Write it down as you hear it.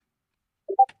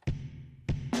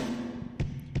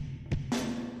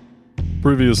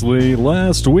Previously,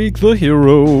 last week, the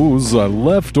heroes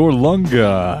left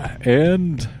Orlunga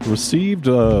and received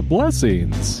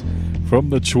blessings from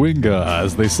the Chwinga.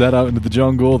 As they set out into the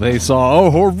jungle, they saw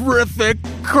a horrific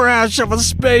crash of a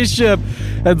spaceship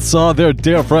and saw their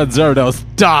dear friend Zerdos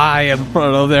die in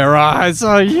front of their eyes.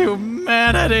 Oh,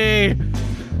 humanity!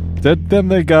 Then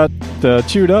they got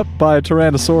chewed up by a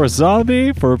Tyrannosaurus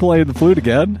zombie for playing the flute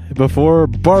again before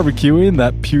barbecuing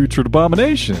that putrid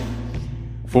abomination.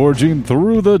 Forging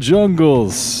through the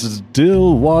jungles,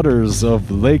 still waters of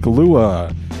Lake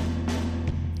Lua,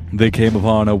 they came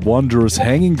upon a wondrous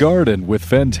hanging garden with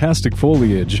fantastic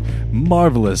foliage,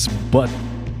 marvelous but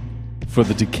for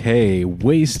the decay,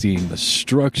 wasting the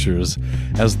structures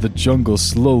as the jungle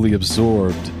slowly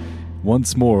absorbed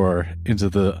once more into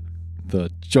the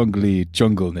jungly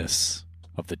jungleness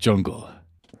of the jungle.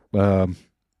 And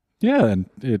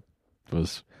it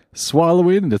was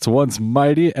swallowing its once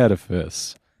mighty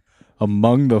edifice.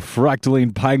 Among the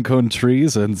fractaline pinecone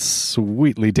trees and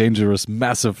sweetly dangerous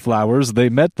massive flowers, they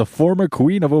met the former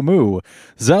queen of Omu,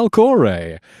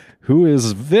 Zalcore, who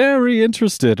is very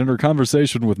interested in her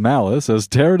conversation with Malice as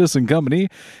Teradus and company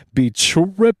be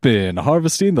trippin',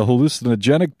 harvesting the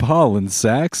hallucinogenic pollen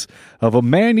sacs of a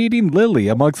man-eating lily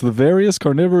amongst the various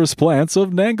carnivorous plants of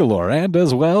Nangalore. And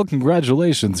as well,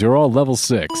 congratulations, you're all level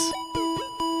 6.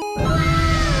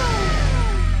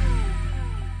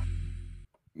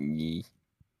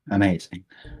 Amazing.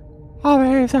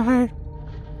 Amazing.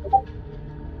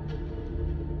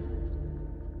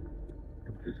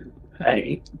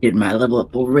 Alright, getting my level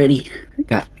up already.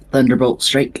 Got Thunderbolt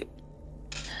Strike.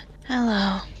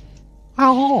 Hello.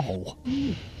 Oh.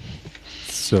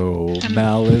 So,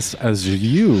 Malice, as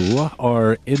you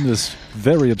are in this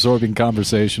very absorbing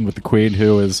conversation with the Queen,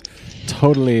 who is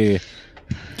totally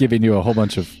giving you a whole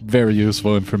bunch of very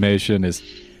useful information, is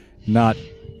not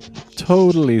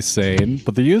totally sane,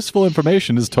 but the useful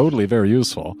information is totally very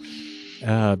useful.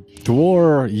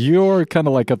 Dwar, you're kind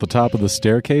of like at the top of the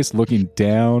staircase looking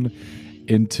down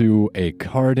into a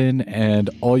garden, and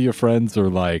all your friends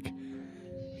are like,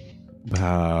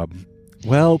 you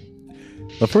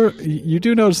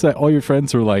do notice that all your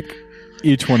friends are like,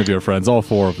 each one of your friends, all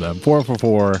 4 of them, 4 for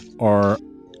 4, are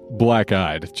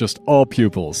black-eyed, just all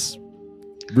pupils.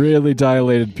 Really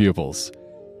dilated pupils.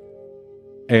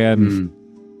 And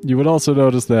you would also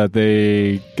notice that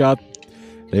they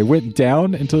went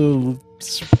down into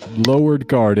the lowered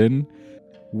garden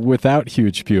without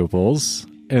huge pupils,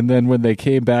 and then when they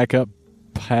came back up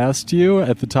past you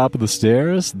at the top of the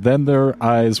stairs, then their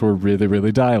eyes were really,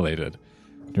 really dilated.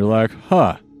 You're like,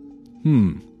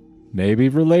 maybe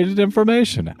related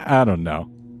information. I don't know.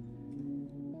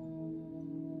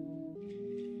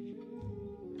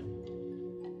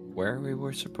 Where we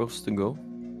were supposed to go?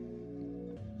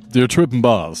 They're tripping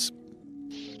balls.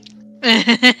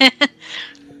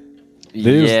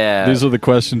 These are the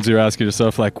questions you're asking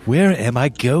yourself, like, where am I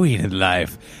going in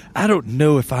life? I don't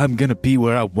know if I'm going to be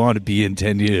where I want to be in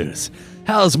 10 years.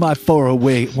 How's my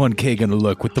 401k going to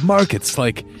look with the markets,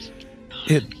 like,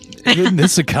 in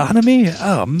this economy?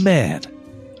 Oh, man.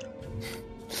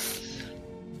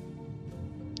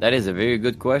 That is a very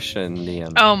good question,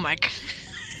 Liam. Oh my god.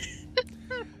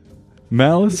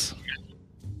 Malice?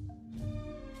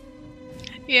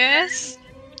 Yes?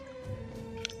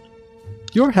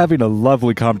 You're having a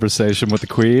lovely conversation with the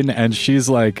Queen, and she's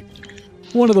like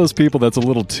one of those people that's a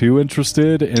little too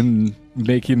interested in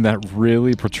making that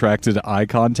really protracted eye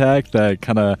contact that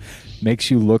kind of makes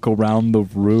you look around the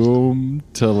room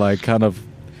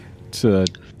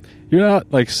you're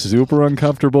not like super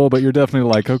uncomfortable, but you're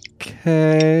definitely like,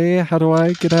 okay, how do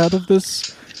I get out of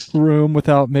this room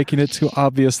without making it too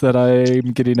obvious that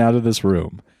I'm getting out of this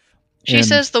room? She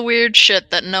says the weird shit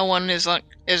that no one is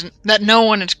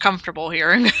comfortable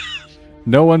hearing.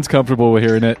 No one's comfortable with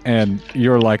hearing it, and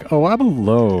you're like, oh, I'm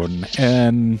alone.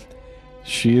 And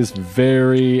she is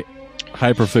very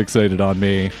hyperfixated on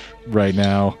me right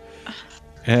now.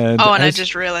 And I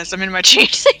just realized I'm in my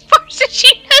changeling force, and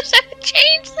she knows I'm a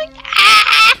changeling.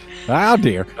 Ah! Oh,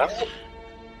 dear.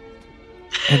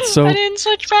 And so I didn't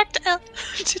switch back to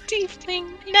tiefling.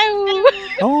 No.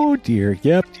 Oh dear.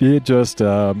 Yep. You just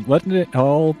letting it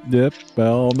all on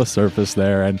the surface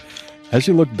there. And as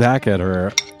you look back at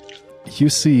her, you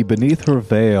see beneath her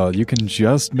veil, you can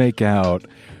just make out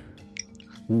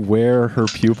where her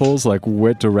pupils, like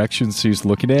what direction she's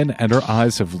looking in, and her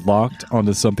eyes have locked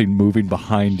onto something moving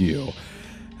behind you.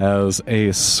 As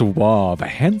a suave,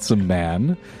 handsome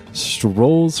man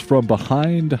strolls from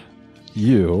behind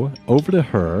you over to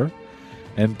her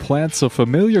and plants a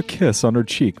familiar kiss on her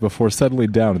cheek before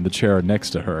settling down in the chair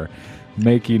next to her.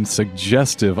 making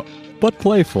suggestive but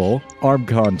playful arm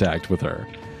contact with her.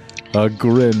 A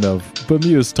grin of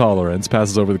bemused tolerance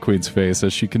passes over the queen's face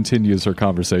as she continues her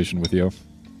conversation with you.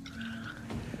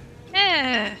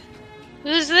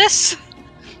 Who's this?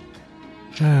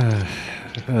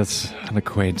 That's an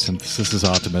acquaintance. This is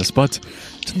Artemis, but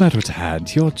to the matter at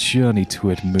hand, your journey to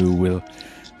Edmu will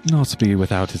not be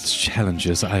without its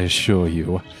challenges, I assure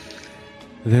you.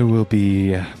 There will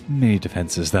be many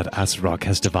defenses that Asrock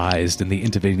has devised in the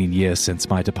intervening years since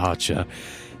my departure,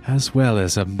 as well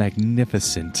as the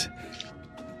magnificent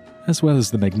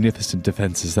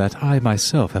defenses that I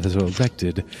myself have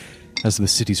erected as the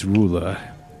city's ruler.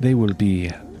 They will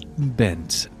be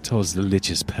bent towards the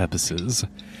Lich's purposes.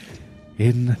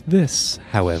 In this,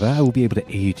 however, I will be able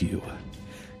to aid you.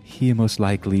 He most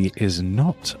likely is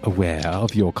not aware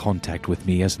of your contact with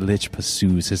me as Lich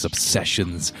pursues his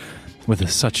obsessions. With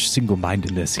such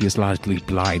single-mindedness, he is largely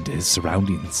blind to his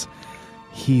surroundings.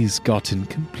 He's gotten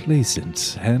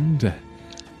complacent, and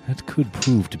that could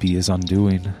prove to be his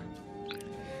undoing.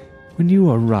 When you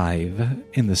arrive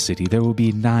in the city, there will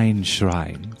be 9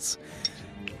 shrines,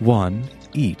 one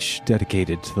each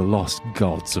dedicated to the lost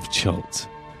gods of Chult.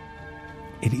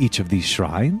 In each of these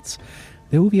shrines,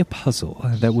 there will be a puzzle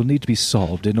that will need to be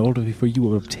solved in order for you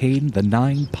to obtain the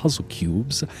 9 puzzle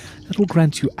cubes that will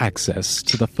grant you access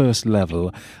to the first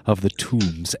level of the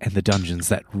tombs and the dungeons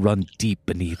that run deep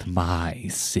beneath my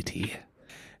city.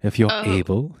 If you're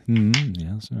able...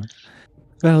 yes.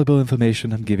 Valuable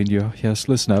information I'm giving you. Yes,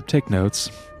 listen up, take notes.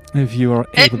 If you are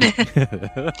able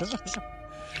to...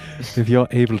 if you're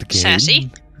able to gain...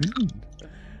 Sassy?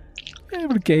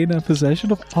 Able to gain a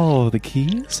possession of all the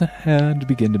keys and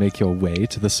begin to make your way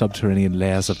to the subterranean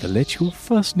layers of the Lich, you will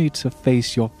first need to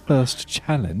face your first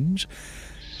challenge.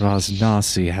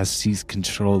 Raznasi has seized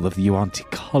control of the Yuanti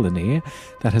colony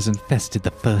that has infested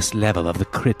the first level of the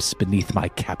crypts beneath my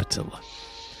capital.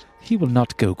 He will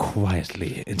not go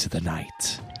quietly into the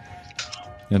night.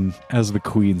 And as the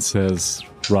queen says,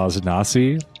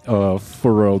 Raznasi, a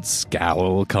furrowed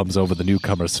scowl comes over the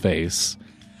newcomer's face.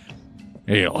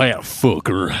 Yeah, that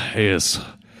fucker is...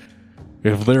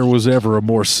 If there was ever a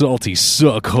more salty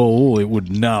suckhole, it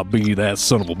would not be that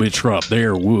son of a bitch right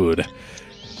there, would.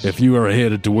 If you are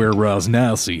headed to where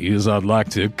Raznasi is, I'd like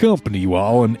to accompany you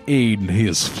all and aid in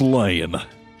his flaying.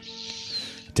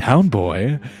 Down,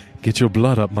 boy. Get your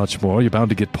blood up much more, you're bound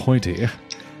to get pointy.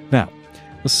 Now,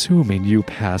 assuming you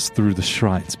pass through the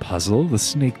shrine's puzzle, the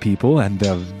snake people, and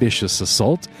their vicious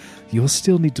assault, you'll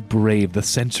still need to brave the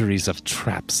centuries of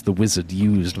traps the wizard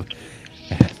used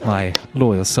my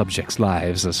loyal subjects'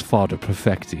 lives as fodder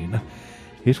perfecting.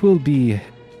 It will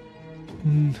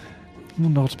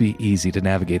not be easy to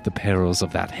navigate the perils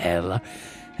of that hell,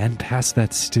 and past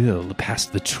that still,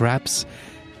 past the traps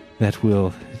that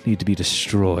will need to be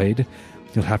destroyed,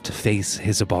 you'll have to face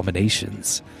his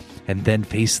abominations, and then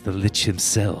face the Lich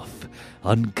himself,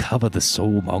 uncover the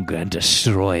soulmonger and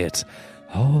destroy it,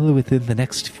 all within the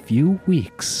next few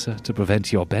weeks to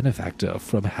prevent your benefactor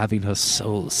from having her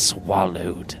soul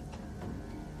swallowed.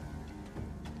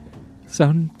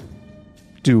 Sound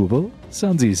doable?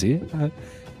 Sounds easy.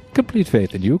 Complete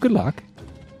faith in you. Good luck.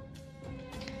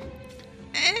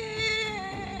 Okay.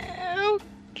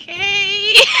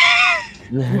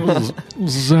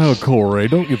 Zalcore,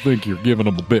 don't you think you're giving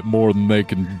them a bit more than they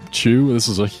can chew? This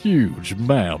is a huge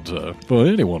amount for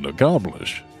anyone to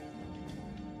accomplish.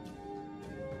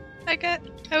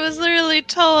 I was literally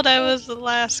told I was the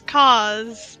last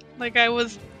cause. Like, I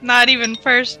was not even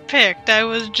first picked. I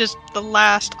was just the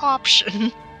last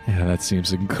option. Yeah, that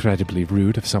seems incredibly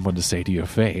rude of someone to say to your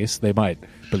face. They might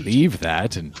believe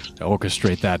that and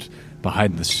orchestrate that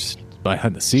behind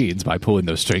the scenes by pulling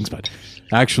those strings, but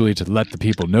actually to let the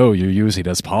people know you're using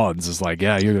as pawns is like,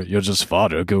 yeah, you're just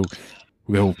fodder. Go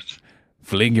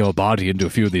fling your body into a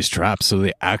few of these traps so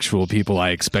the actual people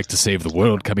I expect to save the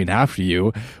world coming after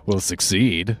you will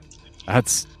succeed. That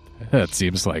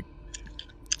seems like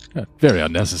very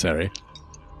unnecessary.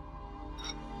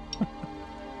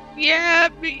 Yeah.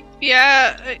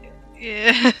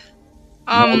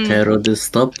 Taro, just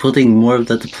stop putting more of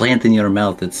that plant in your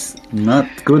mouth. It's not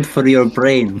good for your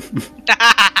brain.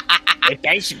 It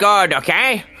tastes good,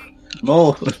 okay?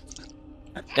 No.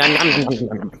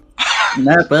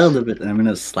 Snap out of it. I'm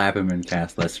gonna slap him and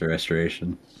cast Lesser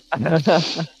Restoration. Wouldn't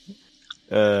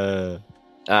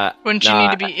you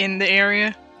need to be in the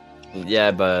area?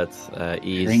 Yeah, but I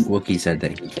think Wookiee said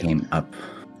that he came up.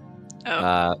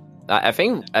 Oh. I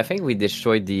think we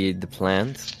destroyed the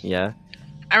plant. Yeah.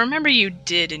 I remember you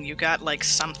did, and you got like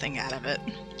something out of it.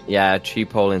 Yeah,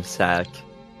 cheap hole in sack.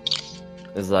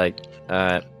 It's like,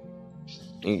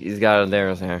 he's got it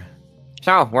there.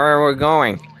 So, where are we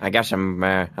going? I got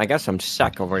some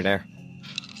sack over there.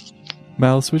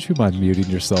 Malice, would you mind muting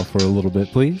yourself for a little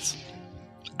bit, please?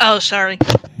 Oh, sorry.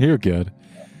 You're good.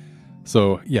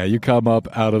 So, yeah, you come up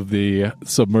out of the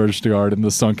submerged garden, the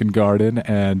sunken garden,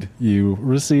 and you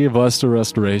receive Luster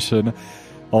Restoration,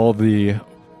 all the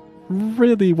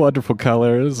really wonderful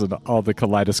colors and all the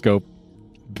kaleidoscope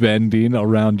bending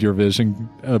around your vision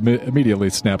immediately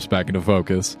snaps back into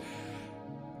focus.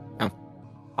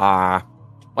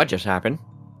 What just happened?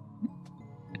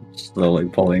 Slowly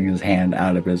pulling his hand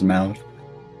out of his mouth.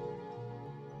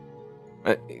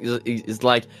 It's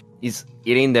like he's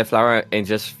eating the flower and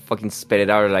just fucking spit it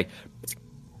out like,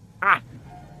 fuck.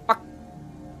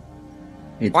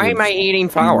 Why am I eating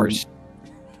flowers?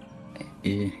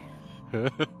 It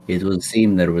would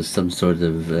seem there was some sort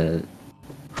of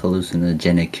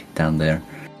hallucinogenic down there.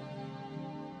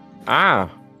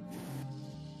 That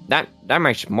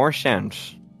makes more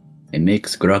sense. It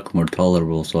makes Grok more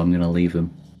tolerable, so I'm gonna leave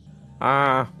him.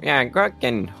 Yeah, Grok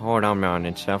can hold on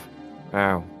itself.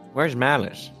 Where's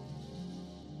Malice?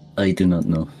 I do not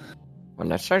know. Well,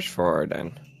 let's search for her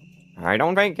then. I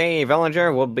don't think a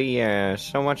villager will be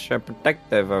so much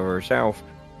protective of herself.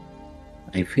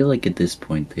 I feel like at this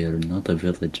point they are not a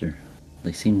villager.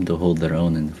 They seem to hold their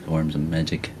own in the forms of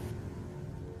magic.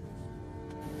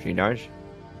 She does?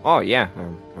 Oh, yeah,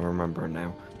 I remember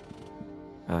now.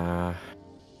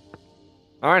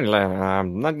 Alright,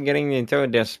 I'm not getting into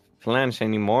this plans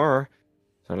anymore,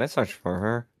 so let's search for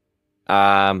her.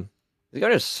 We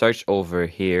gotta search over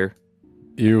here.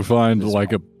 You find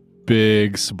like a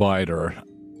big spider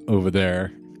over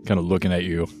there, kind of looking at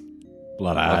you. A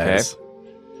lot of eyes.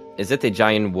 Is it a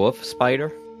giant wolf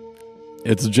spider?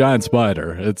 It's a giant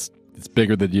spider. It's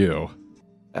bigger than you.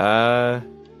 You're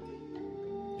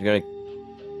gonna...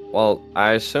 Well,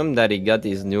 I assume that he got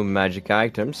these new magic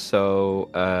items, so,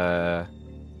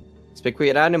 Speak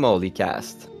with Animal he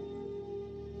cast.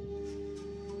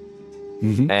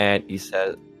 Mm-hmm.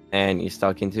 And he's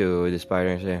talking to the spider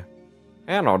and say,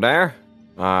 "Hello there.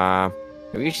 Have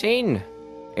you seen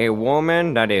a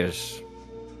woman that is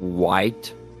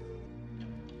white?"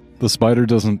 The spider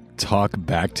doesn't talk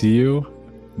back to you,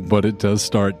 but it does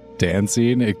start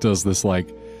dancing. It does this like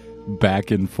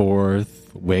back and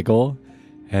forth wiggle,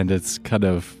 and it's kind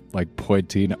of like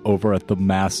pointing over at the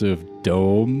massive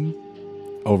dome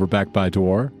over back by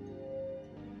door.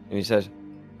 And he says,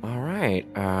 "All right,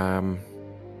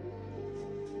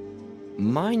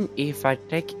 mind if I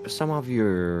take some of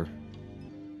your,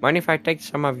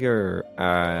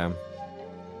 can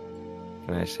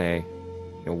I say,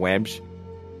 your webs?"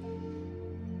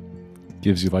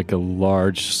 Gives you like a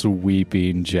large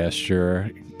sweeping gesture.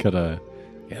 Gotta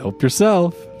help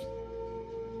yourself.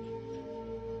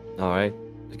 All right,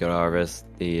 just gotta harvest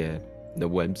the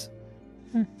webs.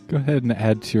 Go ahead and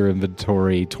add to your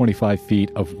inventory 25 feet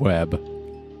of web.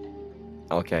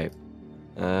 Okay.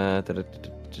 Or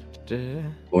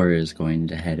is going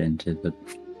to head into the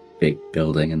big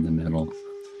building in the middle.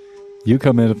 You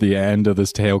come in at the end of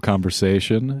this tale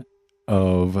conversation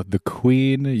of the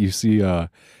queen. You see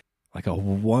like a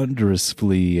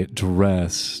wondrously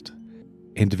dressed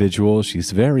individual.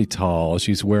 She's very tall.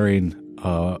 She's wearing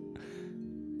I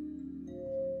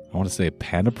want to say a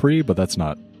panoply, but that's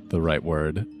not the right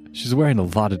word. She's wearing a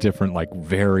lot of different, like,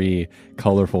 very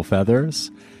colorful feathers.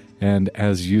 And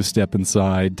as you step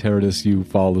inside, Teradus, you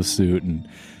follow suit and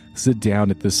sit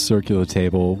down at this circular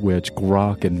table, which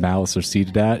Grok and Malice are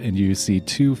seated at, and you see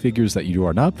two figures that you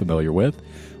are not familiar with.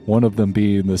 One of them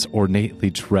being this ornately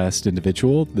dressed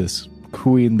individual, this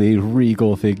queenly,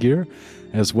 regal figure,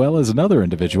 as well as another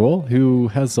individual who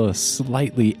has a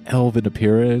slightly elven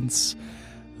appearance.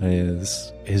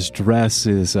 His dress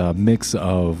is a mix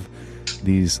of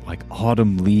these like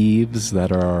autumn leaves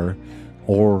that are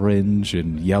orange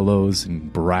and yellows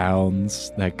and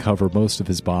browns that cover most of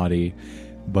his body,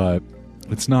 but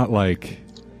it's not like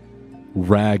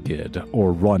ragged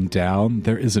or run down.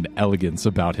 There is an elegance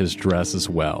about his dress as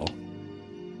well.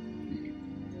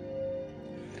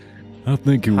 I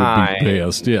think it would be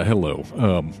best. Yeah, hello.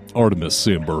 Artemis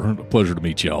Simber. Pleasure to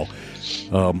meet y'all.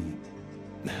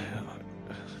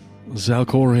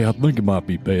 Zalcori, I think it might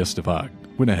be best if I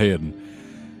went ahead and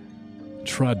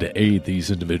tried to aid these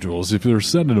individuals. If they're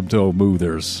sending them to Omu,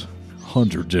 there's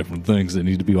 100 different things they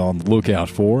need to be on the lookout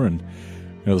for, and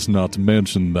that's not to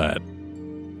mention that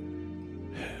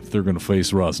if they're going to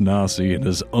face Rosnasi and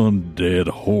his undead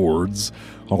hordes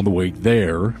on the way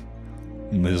there,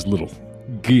 and his little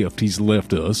gift he's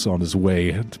left us on his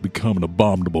way to become an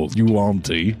abominable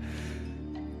Yuan-Ti,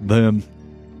 then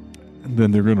And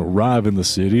then they're going to arrive in the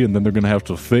city, and then they're going to have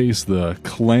to face the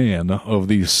clan of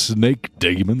these snake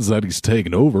demons that he's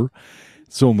taken over.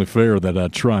 It's only fair that I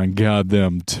try and guide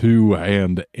them to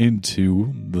and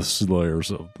into the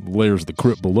layers of the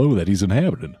crypt below that he's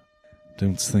inhabited.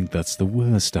 Don't think that's the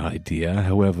worst idea.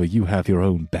 However, you have your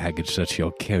own baggage that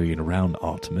you're carrying around,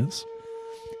 Artemis.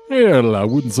 Well, I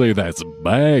wouldn't say that's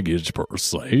baggage per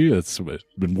se. It's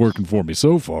been working for me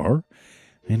so far.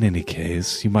 In any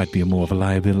case, you might be more of a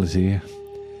liability.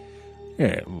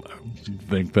 Yeah, I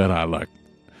think that I like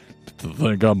to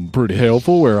think I'm pretty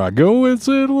helpful where I go and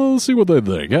say, well, let's see what they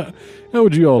think. How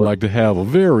would you all like to have a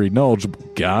very knowledgeable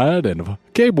guide and a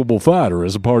capable fighter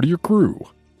as a part of your crew?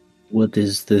 What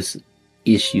is this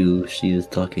issue she is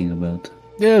talking about?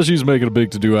 Yeah, she's making a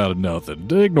big to-do out of nothing.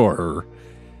 Ignore her.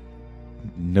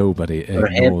 Nobody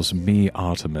ignores me,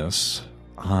 Artemis.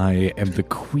 I am the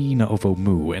Queen of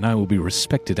Omu, and I will be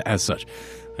respected as such.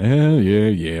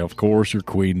 Yeah, of course, your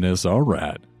queenness, all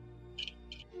right.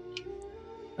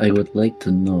 I would like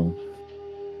to know.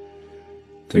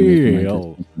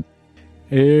 There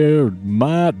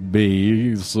might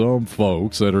be some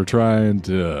folks that are trying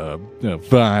to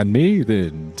find me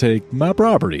and take my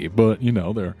property, but,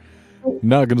 they're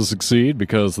not going to succeed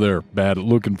because they're bad at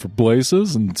looking for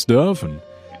places and stuff, and,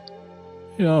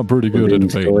 I'm pretty good at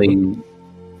evading. Going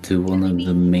to one of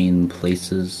the main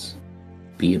places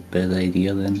be a bad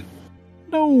idea then?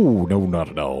 No, not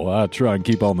at all. I try and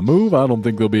keep on the move. I don't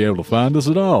think they'll be able to find us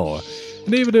at all.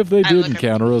 And even if they did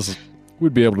encounter us,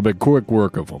 we'd be able to make quick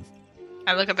work of them.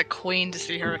 I look at the queen to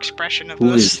see her expression of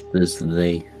Who this. is this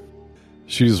they?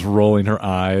 She's rolling her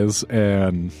eyes,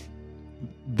 and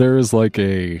this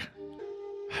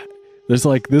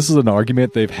is an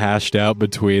argument they've hashed out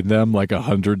between them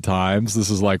 100 times. This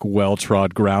is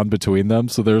well-trod ground between them.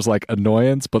 So there's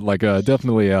annoyance, but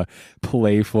definitely a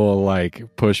playful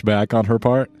pushback on her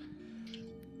part.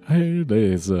 Hey,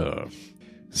 there's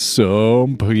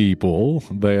some people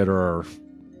that are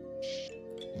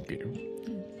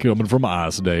coming from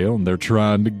Isedale, and they're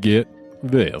trying to get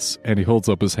this. And he holds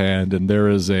up his hand, and there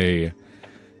is a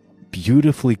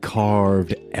beautifully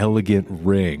carved, elegant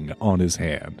ring on his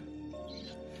hand.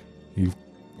 You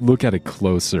look at it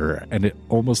closer, and it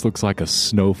almost looks like a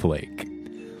snowflake.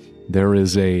 There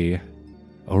is a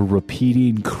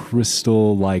repeating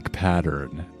crystal-like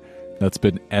pattern that's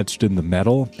been etched in the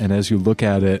metal, and as you look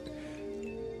at it,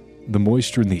 the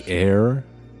moisture in the air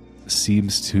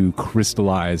seems to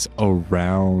crystallize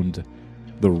around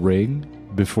the ring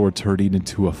before turning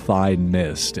into a fine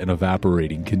mist and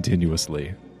evaporating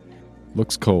continuously.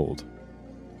 Looks cold.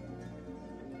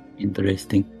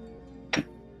 Interesting.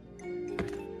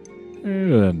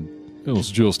 And it was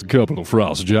just a couple of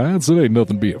frost giants. It ain't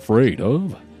nothing to be afraid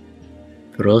of.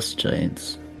 Frost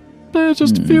giants?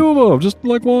 Just a few of them. Just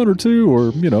one or two, or,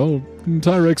 an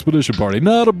entire expedition party.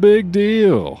 Not a big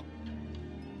deal.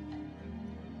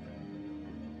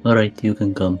 Alright, you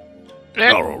can come.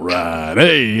 All right.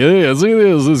 Hey, see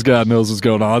this? This guy knows what's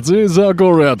going on. See, as I go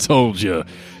around told you.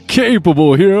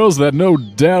 Capable heroes that no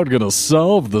doubt gonna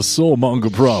solve the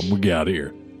soulmonger problem we got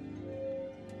here.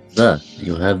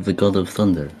 You have the God of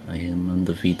Thunder. I am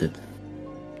undefeated.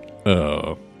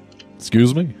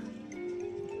 Excuse me?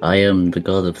 I am the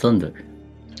God of Thunder.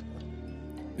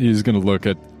 He's gonna look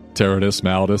at Teradus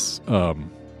Maldus.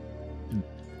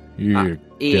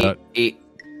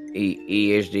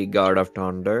 EHD God of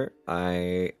Thunder.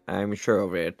 I'm sure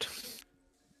of it.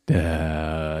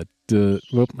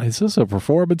 Is this a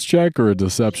performance check or a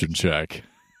deception check?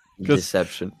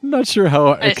 Deception. I'm not sure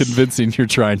how convincing you're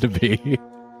trying to be.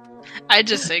 I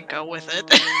just say go with it.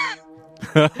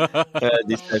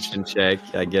 Deception check,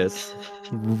 I guess.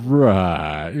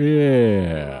 Right,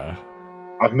 yeah.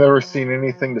 I've never seen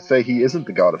anything to say he isn't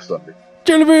the God of Thunder.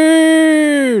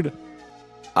 Jellybean!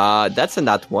 That's a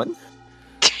nat one.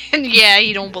 Yeah,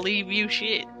 he don't believe you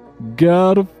shit.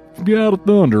 God of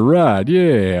Thunder, right,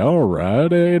 yeah,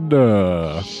 alright. And,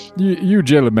 you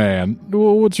Jelly Man,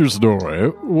 what's your story?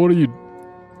 What are you...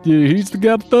 he's the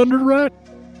God of Thunder, right?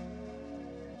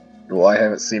 Well, I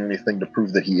haven't seen anything to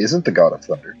prove that he isn't the God of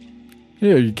Thunder.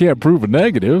 Yeah, you can't prove a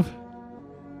negative.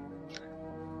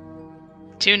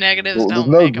 Two negatives Well, don't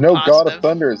no make a positive. God of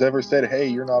Thunder has ever said, hey,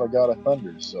 you're not a God of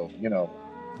Thunder, so,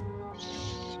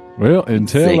 Well,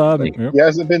 until I... Yep. He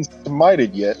hasn't been smited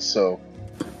yet, so...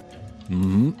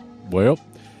 Well,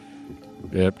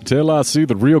 until I see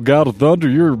the real God of Thunder,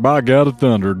 you're my God of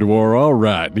Thunder, Dwar. All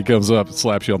right. He comes up and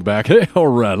slaps you on the back. Hey, all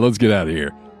right, let's get out of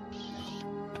here.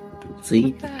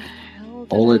 See?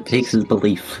 All it takes is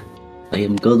belief. I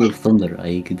am God of Thunder.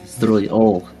 I can destroy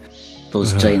all.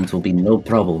 Those giants will be no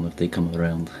problem if they come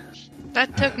around.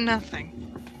 That took nothing.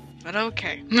 But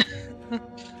okay.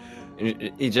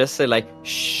 He just said like,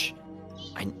 shh.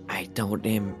 I told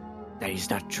him that is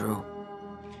not true.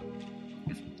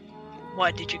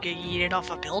 What, did you get yeeted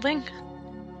off a building?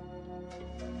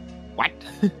 What?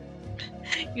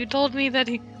 You told me that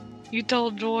you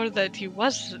told Dor that he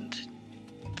wasn't.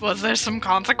 Was there some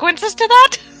consequences to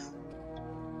that?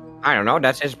 I don't know,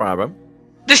 that's his problem.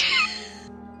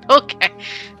 Okay.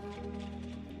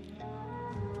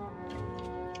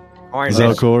 Alright,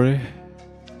 Zalkori?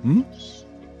 Hmm?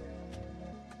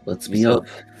 Let's meet up.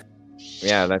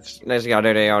 yeah, let's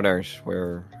gather the others.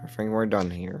 I think we're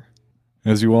done here.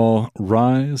 As you all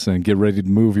rise and get ready to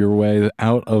move your way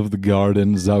out of the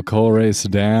garden, Zalkore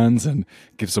stands and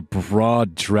gives a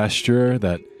broad gesture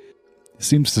that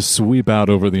seems to sweep out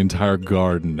over the entire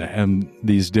garden, and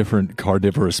these different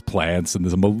carnivorous plants and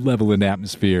this malevolent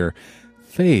atmosphere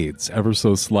fades ever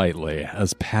so slightly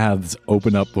as paths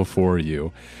open up before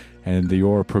you, and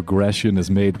your progression is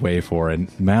made way for. And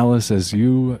Malice, as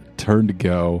you turn to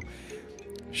go,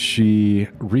 she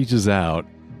reaches out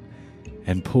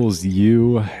and pulls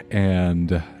you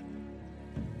and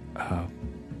God,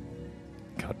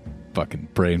 fucking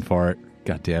brain fart.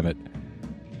 God damn it.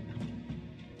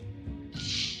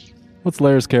 What's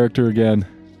Lair's character again?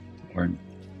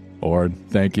 Orn.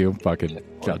 Thank you. Fucking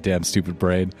goddamn stupid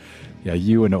brain. Yeah,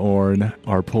 you and Orn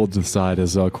are pulled to the side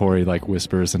as Corey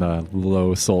whispers in a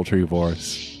low, sultry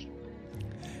voice.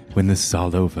 When this is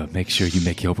all over, make sure you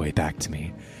make your way back to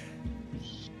me.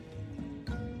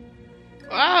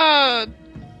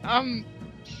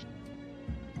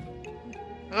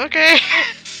 Okay.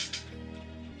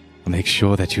 I'll make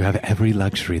sure that you have every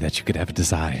luxury that you could ever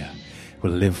desire.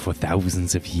 We'll live for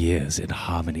thousands of years in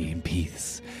harmony and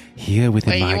peace, here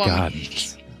within my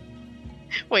gardens.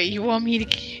 Wait, you want me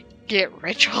to get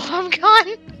rich while I'm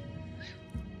gone?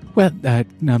 Well,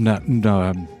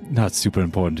 I'm not super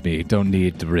important to me. Don't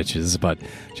need the riches, but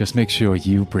just make sure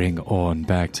you bring Orn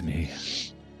back to me.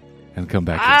 And come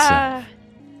back to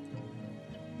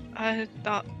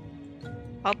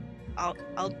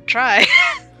I'll try.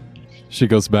 She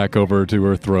goes back over to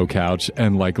her throw couch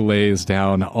and lays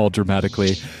down all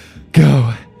dramatically.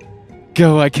 Go,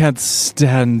 I can't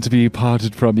stand to be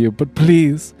parted from you, but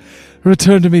please,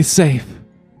 return to me safe.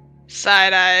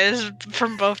 Side eyes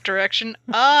from both direction.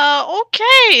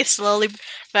 Okay. Slowly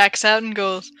backs out and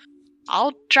goes,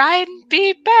 I'll try and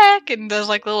be back. And does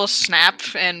little snap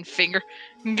and finger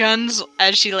guns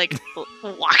as she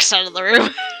walks out of the room.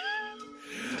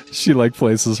 She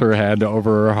places her hand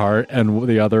over her heart and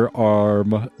the other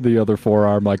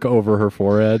forearm over her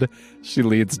forehead. She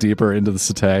leads deeper into the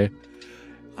city.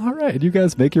 All right, you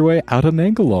guys make your way out of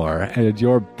Nangalore, and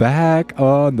you're back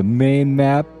on the main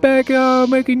map. Back on,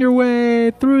 making your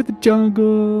way through the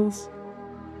jungles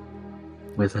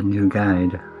with a new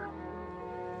guide.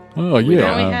 Oh yeah, We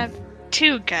only have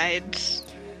 2 guides.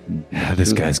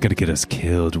 This guy's gonna get us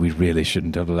killed. We really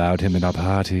shouldn't have allowed him in our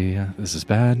party. This is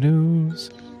bad news.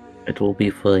 It will be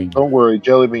fine. Don't worry,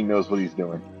 Jellybean knows what he's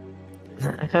doing.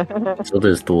 So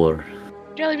does Thor.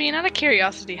 Jellybean, out of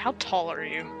curiosity, how tall are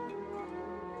you?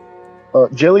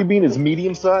 Jellybean is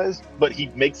medium-sized, but he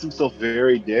makes himself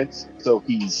very dense, so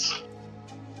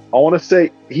I want to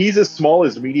say, he's as small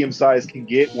as medium-sized can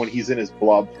get when he's in his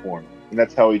blob form, and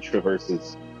that's how he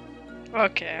traverses.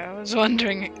 Okay, I was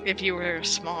wondering if you were a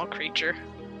small creature.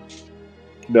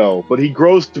 No, but he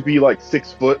grows to be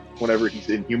 6 foot whenever he's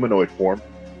in humanoid form.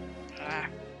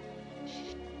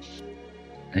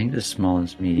 I think the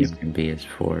smallest medium can be is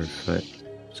 4 foot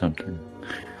something.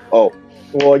 Oh,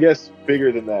 well, I guess bigger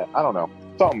than that. I don't know.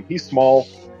 Something. He's small,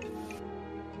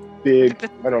 big.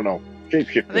 I don't know.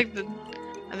 Shapeshifter.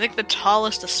 I think the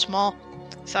tallest a small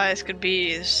size could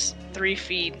be is 3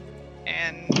 feet,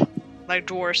 and like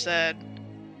Dwar said,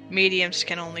 mediums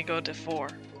can only go to 4.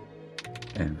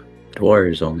 Yeah,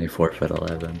 Dwar is only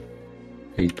 4'11".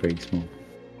 He's pretty small.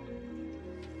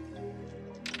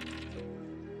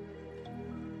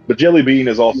 But Jellybean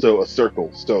is also a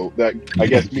circle, so that I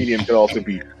guess medium could also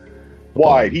be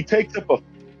wide. He takes up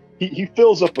he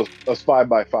fills up a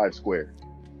 5x5 square,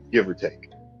 give or take.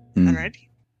 Alrighty.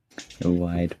 A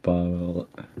wide ball.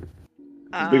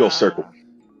 Big old circle.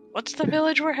 What's the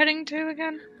village we're heading to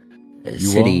again? The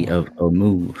city of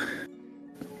Omu.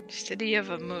 City of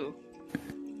Amu.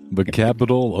 The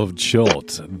capital of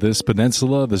Chult, this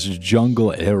peninsula, this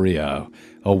jungle area,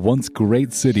 a once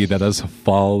great city that has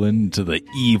fallen to the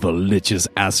evil Lich's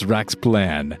Asrak's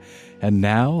plan. And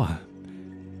now,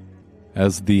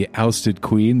 as the ousted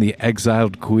queen, the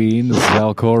exiled queen,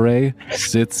 Zalkore,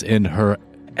 sits in her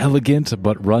elegant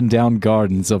but run-down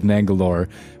gardens of Nangalore,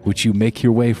 which you make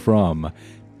your way from,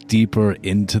 deeper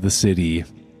into the city,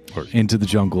 or into the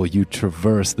jungle. You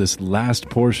traverse this last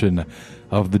portion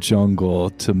of the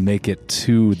jungle to make it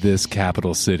to this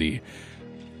capital city,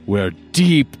 where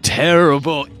deep,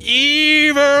 terrible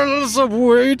evils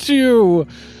await you.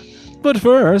 But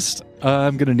first,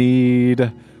 I'm going to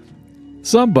need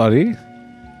somebody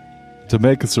to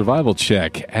make a survival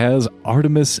check as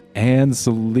Artemis and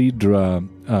Selida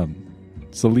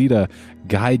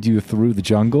guide you through the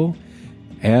jungle.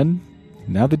 And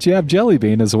now that you have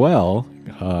Jellybean as well,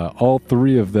 all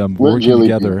three of them working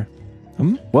together.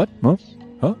 What?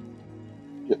 Huh?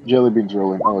 Jellybean's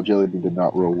rolling. Oh, Jellybean did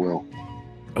not roll well.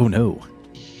 Oh, no.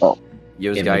 Oh,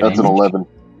 Use that's an 11.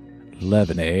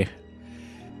 11, eh?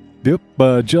 Yep,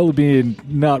 Jellybean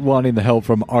not wanting the help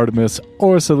from Artemis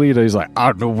or Selida. He's like,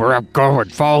 I know where I'm going,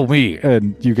 follow me.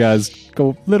 And you guys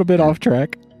go a little bit off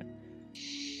track.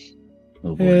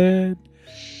 Oh boy.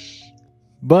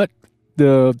 But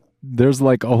there's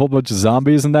like a whole bunch of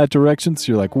zombies in that direction,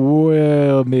 so you're like,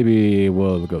 well, maybe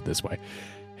we'll go this way.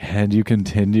 And you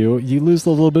continue. You lose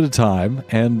a little bit of time,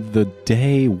 and the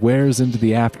day wears into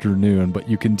the afternoon, but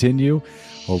you continue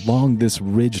along this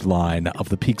ridge line of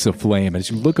the peaks of flame. As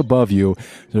you look above you,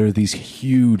 there are these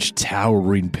huge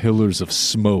towering pillars of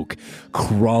smoke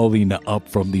crawling up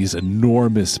from these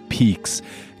enormous peaks.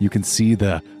 You can see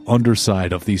the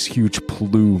underside of these huge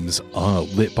plumes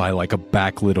lit by like a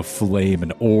backlit of flame,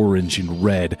 and orange and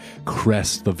red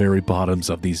crest the very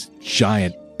bottoms of these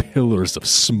giant pillars of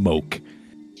smoke.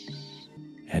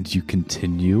 And you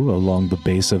continue along the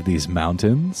base of these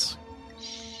mountains.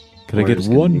 Could I We're get just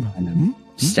gonna one? be kind of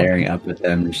staring up at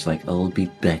them, just like, I'll be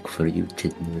back for you,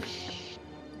 Titner.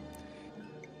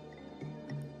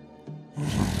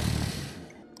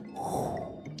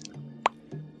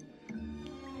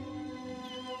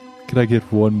 Could I get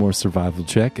one more survival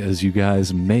check as you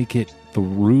guys make it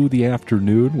through the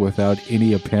afternoon without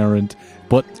any apparent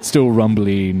but still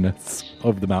rumbling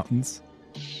of the mountains?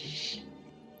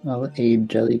 I'll aid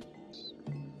Jelly.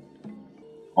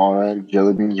 Alright,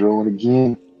 Jellybean's rolling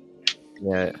again.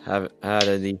 Yeah, add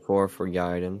a D4 for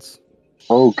guidance.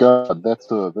 Oh god, that's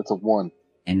a 1.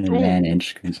 An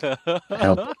advantage.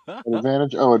 Help. An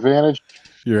advantage? Oh, advantage?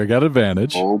 You got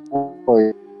advantage. Oh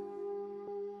boy.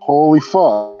 Holy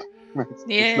fuck.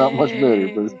 It's not much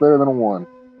better, but it's better than a 1.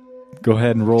 Go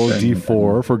ahead and roll a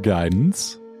D4 for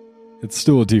guidance. It's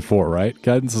still a D4, right?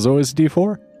 Guidance is always a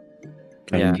D4?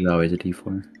 Guidance is always a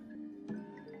D4.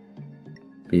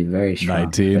 Be very strong.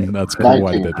 19. That's 19.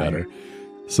 quite a bit better.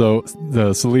 So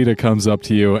the Selida comes up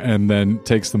to you and then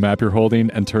takes the map you're holding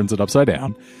and turns it upside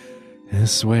down.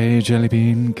 This way,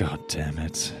 Jellybean. God damn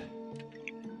it.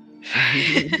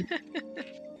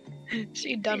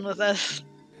 She done with us.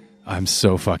 I'm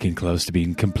so fucking close to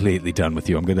being completely done with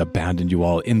you. I'm going to abandon you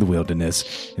all in the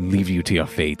wilderness and leave you to your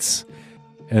fates.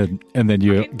 And then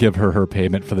you give her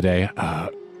payment for the day. Oh,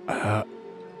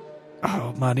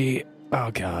 money.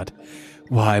 Oh, God.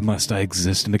 Why must I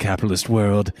exist in a capitalist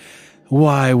world?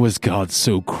 Why was God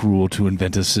so cruel to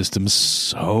invent a system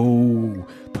so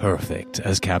perfect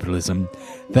as capitalism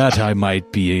that I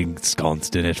might be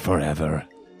ensconced in it forever?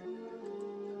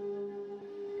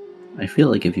 I feel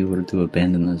like if you were to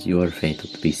abandon us, your fate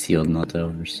would be sealed, not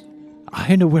ours.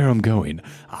 I know where I'm going.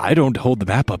 I don't hold the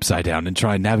map upside down and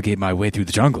try and navigate my way through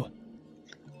the jungle.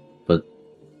 But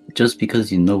just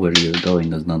because you know where you're going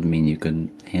does not mean you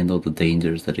can handle the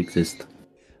dangers that exist.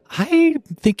 I'm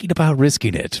thinking about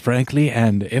risking it, frankly,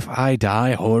 and if I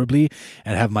die horribly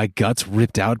and have my guts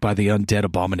ripped out by the undead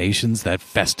abominations that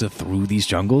fester through these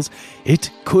jungles,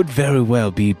 it could very well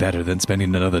be better than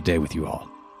spending another day with you all.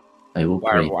 I will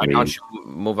Why pray for you. don't you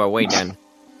move away then?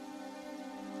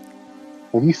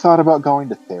 Have you thought about going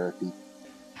to therapy?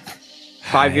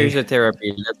 5 years of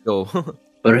therapy, let's go.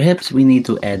 Perhaps we need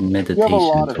to add meditation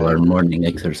lot of to our anger. morning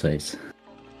exercise.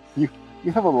 You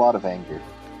have a lot of anger.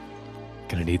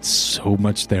 Gonna need so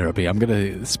much therapy. I'm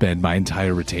gonna spend my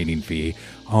entire retaining fee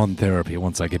on therapy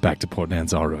once I get back to Port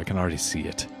Nanzaru. I can already see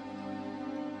it.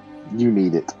 You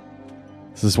need it.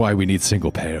 This is why we need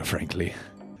single payer, frankly.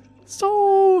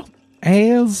 So,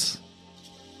 as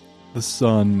the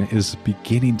sun is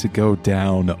beginning to go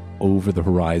down over the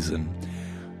horizon,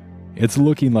 it's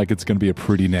looking like it's going to be a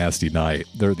pretty nasty night.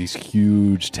 There are these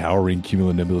huge, towering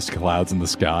cumulonimbus clouds in the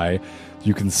sky.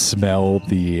 You can smell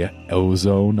the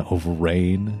ozone of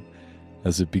rain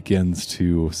as it begins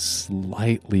to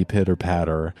slightly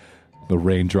pitter-patter. The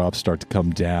raindrops start to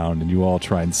come down, and you all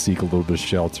try and seek a little bit of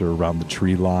shelter around the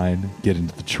tree line, get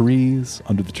into the trees,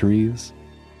 under the trees.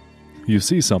 You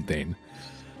see something.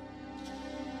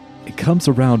 It comes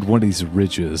around one of these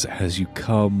ridges as you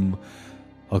come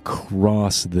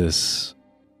across this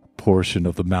portion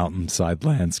of the mountainside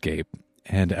landscape.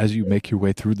 And as you make your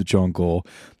way through the jungle,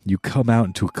 you come out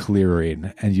into a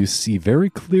clearing, and you see very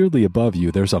clearly above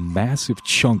you there's a massive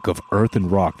chunk of earth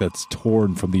and rock that's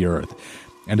torn from the earth,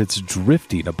 and it's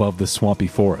drifting above the swampy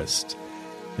forest.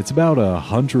 It's about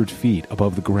 100 feet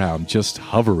above the ground, just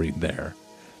hovering there.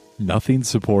 Nothing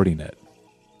supporting it.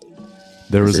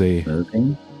 Is it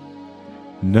moving?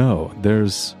 No,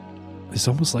 there's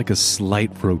almost like a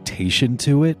slight rotation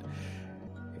to it.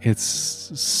 It's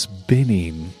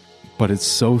spinning, but it's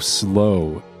so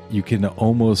slow, you can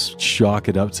almost chalk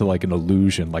it up to like an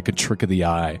illusion, like a trick of the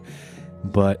eye.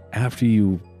 But after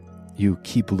you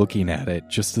keep looking at it,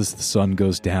 just as the sun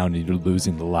goes down and you're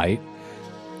losing the light,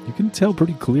 you can tell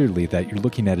pretty clearly that you're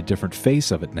looking at a different face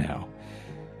of it now.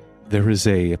 There is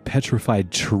a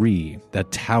petrified tree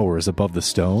that towers above the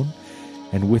stone,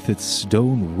 and with its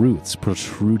stone roots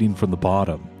protruding from the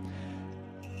bottom.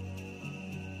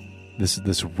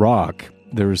 This rock,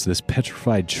 there's this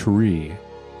petrified tree,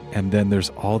 and then there's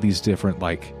all these different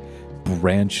like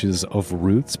branches of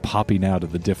roots popping out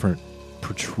of the different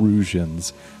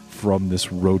protrusions from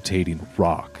this rotating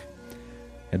rock.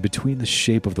 And between the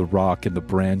shape of the rock and the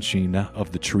branching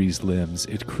of the tree's limbs,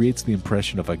 it creates the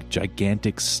impression of a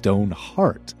gigantic stone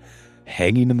heart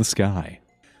hanging in the sky.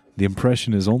 The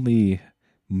impression is only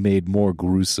made more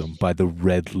gruesome by the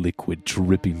red liquid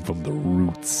dripping from the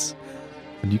roots.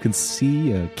 And you can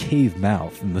see a cave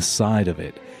mouth in the side of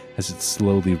it as it's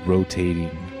slowly rotating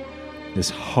this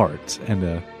heart, and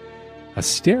a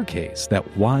staircase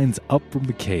that winds up from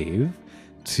the cave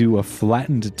to a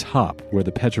flattened top where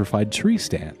the petrified tree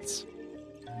stands.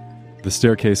 The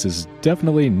staircase is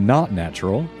definitely not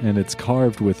natural, and it's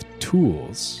carved with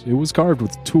tools. It was carved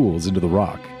with tools into the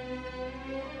rock.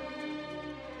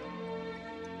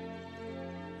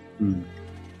 Hmm.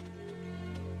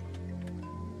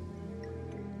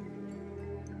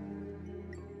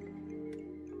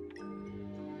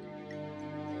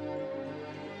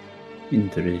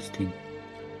 Interesting.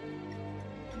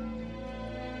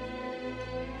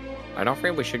 I don't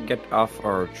think we should get off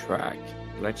our track.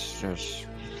 Let's just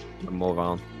move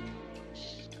on.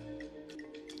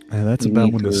 And that's We about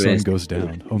need when the to sun rest goes for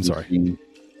down. Oh, I'm sorry. evening.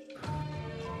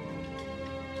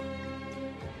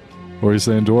 What were you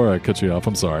saying, Dora? I cut you off.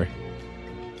 I'm sorry.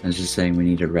 I was just saying we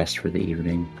need a rest for the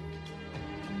evening.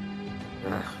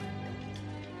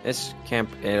 Let's camp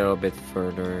a little bit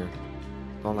further.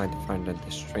 Don't like to find that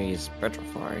this tree is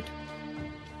petrified.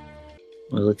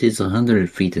 Well, it is 100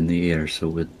 feet in the air, so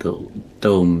with the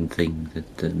dome thing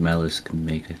that the Malice can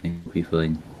make, I think we'll be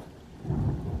fine.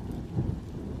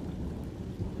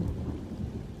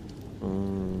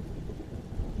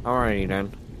 Alrighty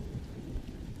then.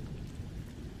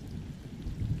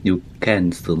 You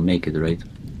can still make it, right?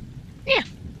 Yeah.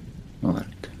 Alright.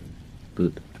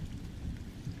 Good.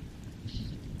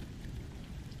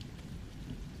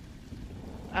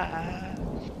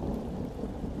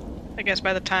 I guess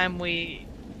by the time we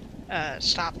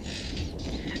stop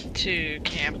to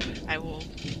camp, I will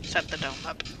set the dome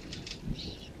up.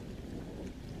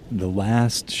 The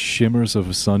last shimmers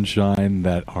of sunshine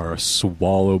that are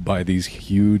swallowed by these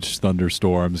huge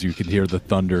thunderstorms. You can hear the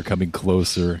thunder coming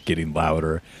closer, getting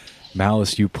louder.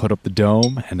 Malice, you put up the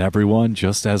dome, and everyone,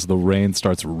 just as the rain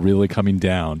starts really coming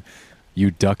down, you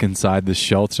duck inside the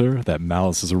shelter that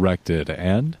Malice has erected,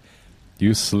 and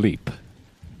you sleep.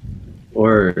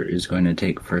 Or is going to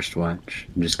take first watch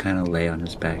and just kind of lay on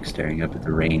his back, staring up at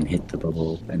the rain hit the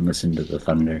bubble and listen to the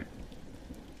thunder.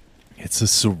 It's a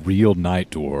surreal night,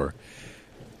 Dor.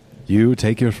 You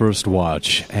take your first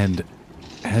watch, and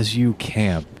as you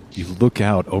camp, you look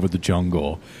out over the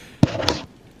jungle,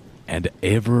 and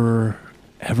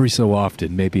every so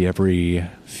often, maybe every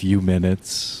few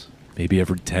minutes, maybe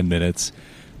every 10 minutes,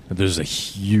 there's a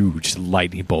huge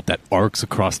lightning bolt that arcs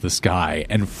across the sky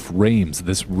and frames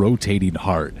this rotating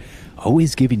heart,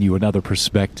 always giving you another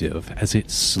perspective as it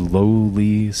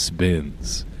slowly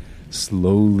spins,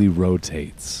 slowly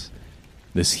rotates.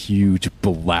 This huge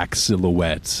black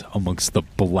silhouette amongst the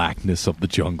blackness of the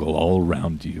jungle all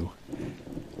around you.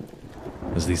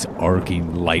 As these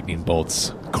arcing lightning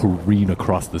bolts careen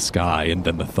across the sky, and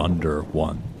then the thunder,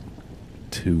 1,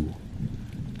 2,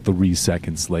 3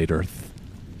 seconds later,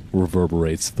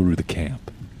 reverberates through the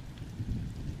camp.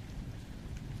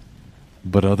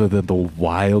 But other than the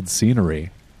wild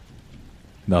scenery,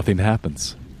 nothing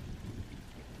happens.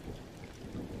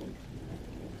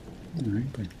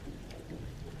 Alright, then.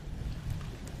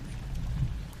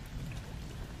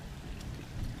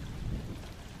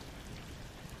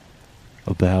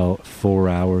 About 4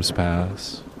 hours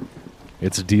pass.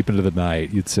 It's deep into the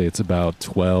night. You'd say it's about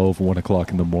 12, 1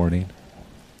 o'clock in the morning.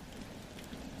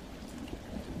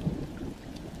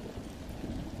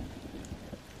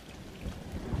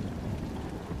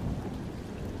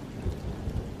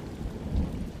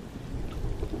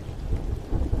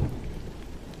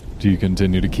 Do you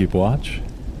continue to keep watch?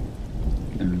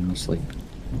 And I'll sleep.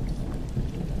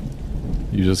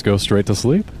 You just go straight to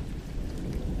sleep?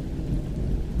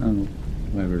 Oh,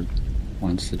 whoever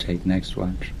wants to take next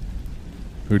watch.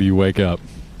 Who do you wake up?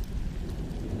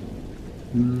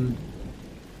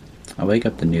 I'll wake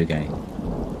up the new guy.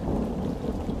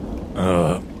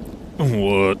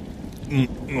 What? What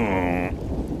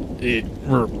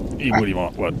do you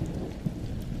want? What?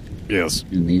 Yes.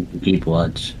 You need to keep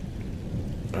watch.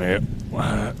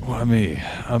 Why me?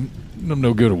 I'm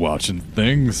no good at watching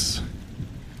things.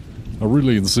 I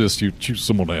really insist you choose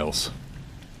someone else.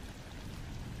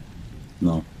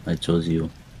 No, I chose you.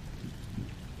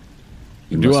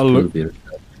 You Do must I look- prove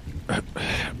yourself.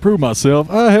 Prove myself.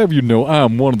 I have you know I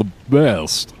am one of the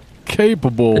best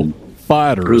capable Then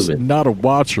fighters, prove it. not a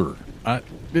watcher.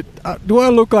 Do I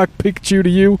look like Pikachu to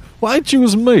you? Why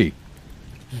choose me?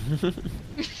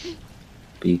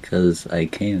 Because I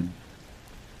can.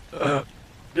 God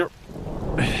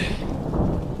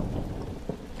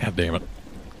damn it.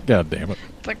 God damn it.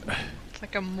 It's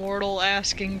like a mortal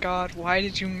asking God, "Why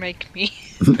did you make me?"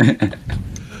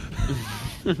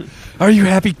 Are you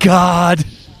happy, God?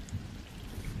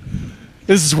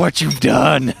 This is what you've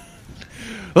done.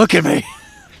 Look at me.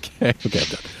 Okay, I'm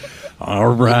done.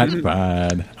 All right,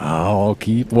 fine. I'll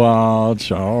keep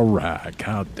watch. All right.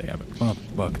 God damn it.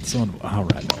 Motherfucking son of... All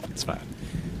right, no, it's fine.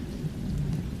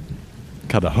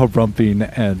 Kind of harumping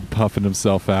and puffing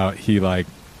himself out, he,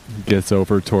 gets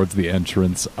over towards the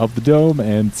entrance of the dome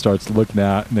and starts looking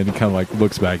out, and then he kind of,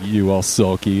 looks back at you all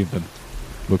sulky, and then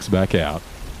looks back out.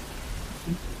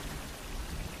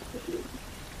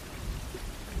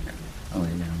 I'll lay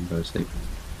down and go to sleep.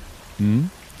 Hmm?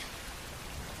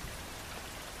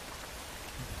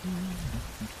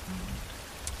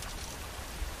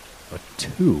 A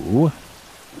 2.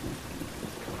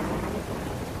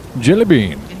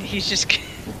 Jellybean. And he's just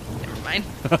never mind.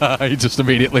 He just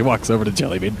immediately walks over to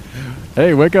Jellybean.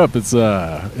 Hey, wake up! It's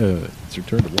your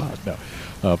turn to watch.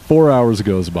 No, 4 hours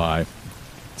goes by.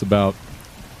 It's about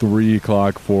 3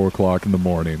 o'clock, 4 o'clock in the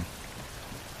morning.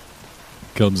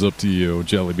 Comes up to you,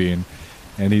 Jellybean,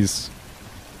 and he's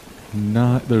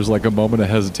not. There's a moment of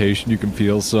hesitation. You can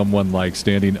feel someone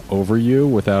standing over you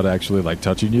without actually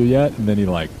touching you yet, and then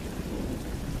he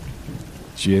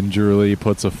gingerly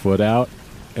puts a foot out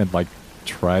and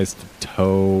tries to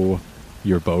tow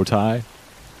your bow tie.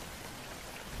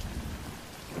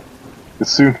 As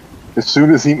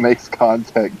soon as he makes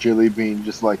contact, Jellybean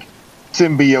just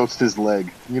symbiotes his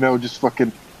leg. Just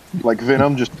fucking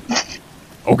Venom. Just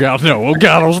Oh God, no! Oh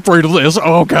God, I was afraid of this.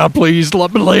 Oh God, please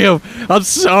let me live. I'm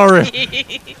sorry.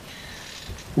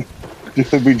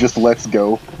 Jellybean just lets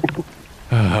go.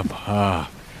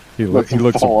 He Lets him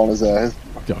looks. fall on his ass.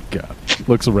 Oh God,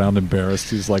 looks around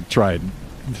embarrassed. He's trying.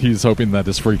 He's hoping that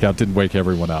his freak out didn't wake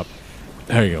everyone up.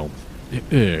 Hang on.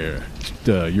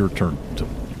 Your turn.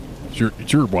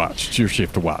 It's your watch. It's your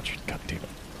shift to watch. God damn it.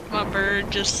 My bird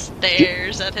just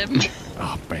stares at him.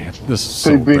 Oh man, this is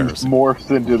so Jellybean embarrassing. morphs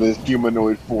into this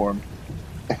humanoid form,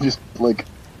 and just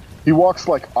he walks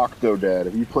like Octodad.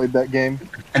 Have you played that game?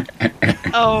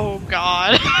 Oh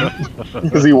God.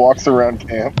 Because he walks around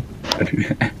camp.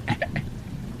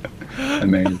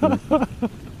 Amazing.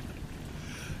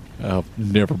 I've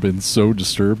never been so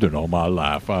disturbed in all my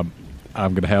life. I'm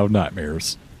gonna have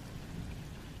nightmares.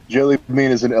 Jellybean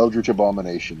is an eldritch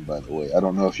abomination, by the way. I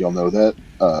don't know if y'all know that.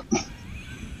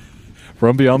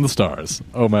 From beyond the stars.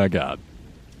 Oh my God.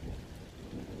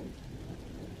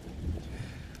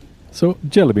 So,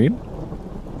 Jellybean,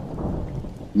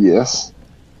 Yes.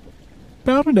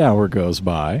 about an hour goes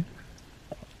by.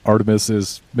 Artemis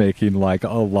is making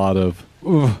a lot of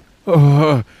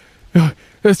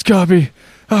it's got me.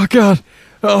 Oh God,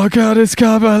 it's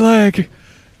got my leg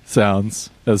sounds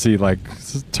as he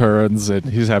turns, and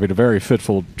he's having a very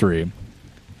fitful dream.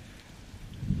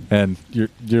 And you're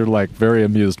very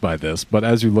amused by this, but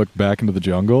as you look back into the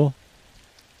jungle,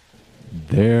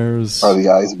 there's Are the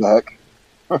eyes back?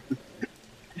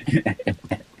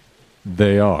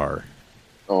 they are.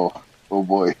 Oh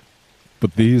boy.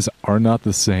 But these are not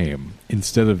the same.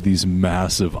 Instead of these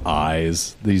massive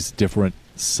eyes, these different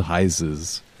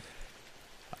sizes,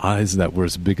 eyes that were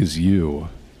as big as you,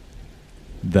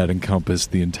 that encompass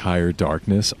the entire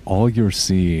darkness, all you're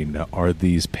seeing are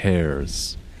these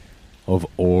pairs of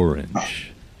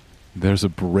orange. There's a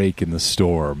break in the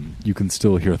storm. You can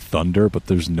still hear thunder, but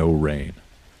there's no rain.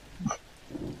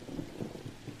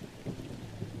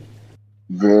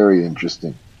 Very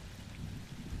interesting.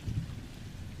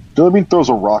 Jellybean throws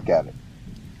a rock at it.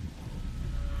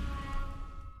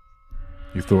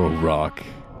 You throw a rock.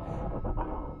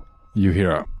 You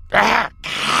hear a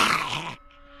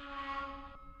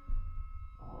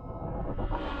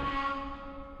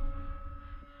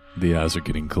The eyes are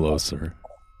getting closer.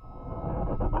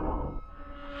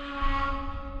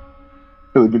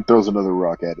 Jellybean throws another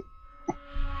rock at it.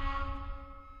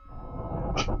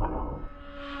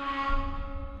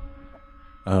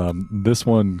 This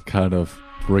one kind of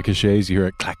ricochets. You hear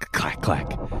it clack, clack,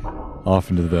 clack off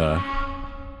into the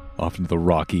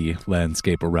rocky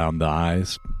landscape around the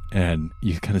eyes, and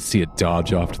you kind of see it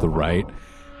dodge off to the right.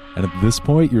 And at this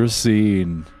point, you're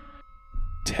seeing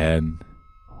 10,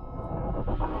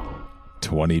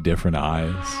 20 different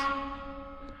eyes.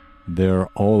 They're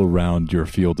all around your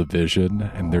field of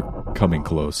vision, and they're coming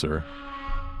closer.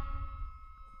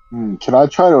 Can I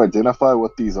try to identify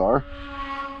what these are?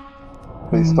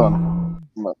 Based on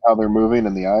how they're moving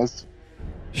and the eyes?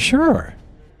 Sure.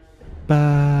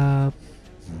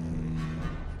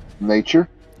 Nature?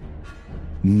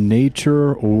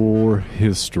 Nature or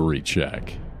history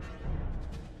check?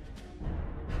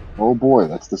 Oh boy,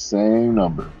 that's the same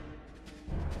number.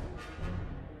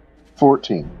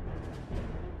 14.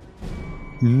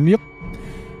 Yep.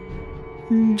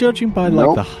 Judging by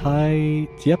like the height,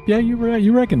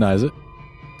 you recognize it.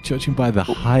 Judging by the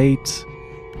height,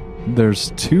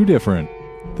 there's two different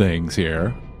things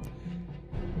here.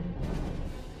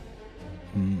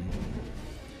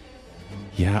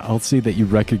 Yeah, I'll see that you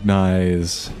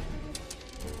recognize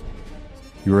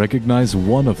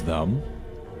one of them.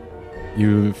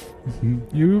 You've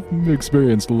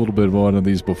experienced a little bit of one of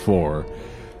these before.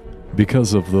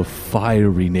 Because of the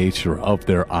fiery nature of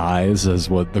their eyes as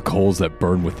what the coals that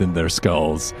burn within their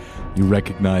skulls, you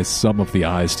recognize some of the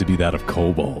eyes to be that of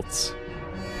kobolds.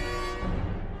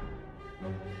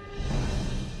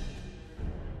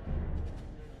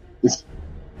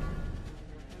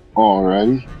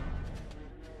 Alrighty.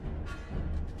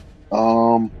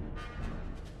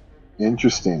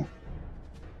 Interesting.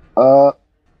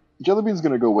 Jellybean's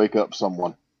gonna go wake up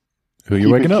someone. Who are you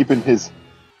waking up? Keeping his,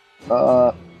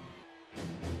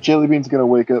 Jellybean's gonna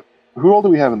wake up. Who all do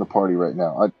we have in the party right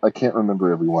now? I can't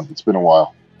remember everyone. It's been a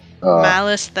while.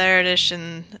 Malice, Theradish,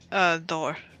 and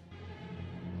Dor.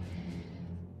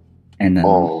 And then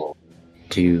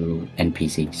 2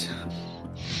 NPCs.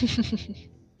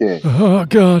 Yeah. Oh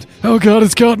god,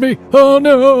 it's got me. Oh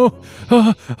no.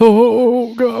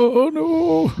 Oh god,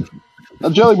 no.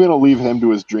 Jellybean will leave him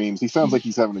to his dreams. He sounds like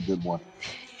he's having a good one.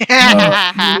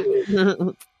 I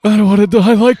don't want to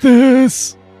die like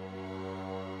this.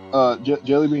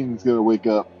 Jellybean's gonna wake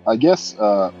up. I guess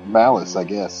Malice. I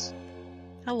guess.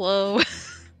 Hello.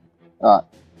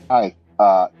 Hi.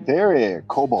 There are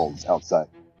kobolds outside.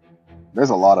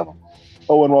 There's a lot of them.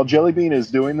 Oh, and while Jellybean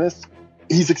is doing this,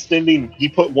 he's extending. He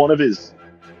put one of his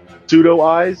pseudo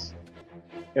eyes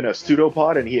in a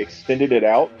pseudopod, and he extended it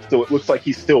out, so it looks like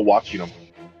he's still watching him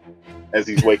as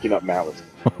he's waking up Malice.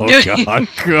 Oh god,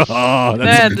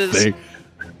 that's interesting.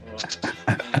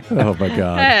 Oh my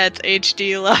god. That's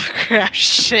HD Lovecraft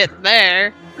shit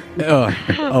there.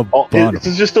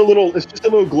 It's just a little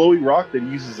glowy rock that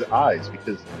uses his eyes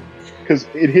because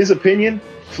in his opinion,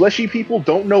 fleshy people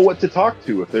don't know what to talk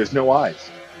to if there's no eyes.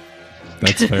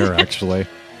 That's fair, actually.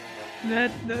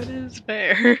 That is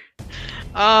fair.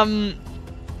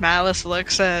 Malice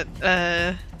looks at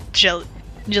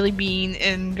Jellybean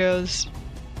and goes,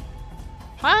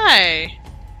 "Hi."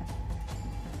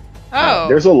 Oh.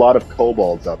 There's a lot of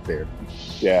kobolds out there.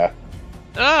 Yeah.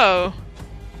 Oh.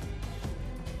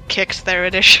 Kicks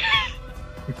Theradish.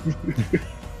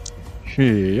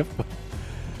 Yep.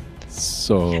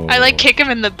 So I kick him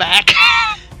in the back.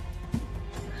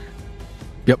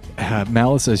 Yep.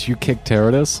 Malice, as you kick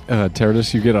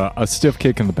Teradus, you get a stiff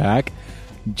kick in the back.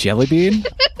 Jellybean,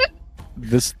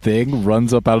 this thing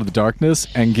runs up out of the darkness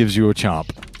and gives you a chomp.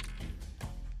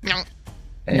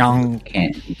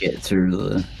 Can't get through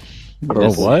the...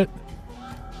 Oh, what?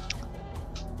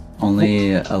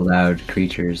 Only allowed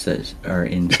creatures that are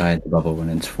inside the bubble when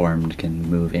it's formed can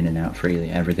move in and out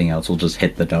freely. Everything else will just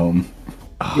hit the dome.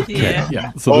 Okay.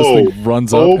 Yeah. So this thing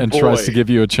runs up and tries to give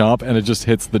you a chomp, and it just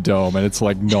hits the dome, and it's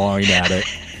like gnawing at it.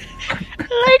 I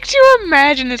like to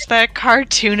imagine it's that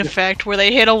cartoon effect where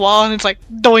they hit a wall and it's like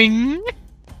doing.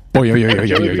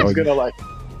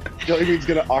 Jellybean's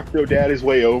gonna Octodad his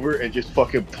way over and just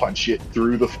fucking punch it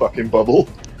through the fucking bubble.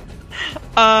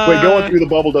 Wait, going through the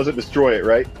bubble doesn't destroy it,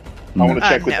 right? I want to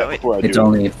check with that before I do. It's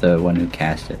only if the one who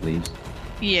cast it leaves.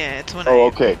 Yeah, it's when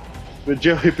okay. The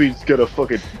Jellybean's gonna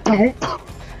fucking.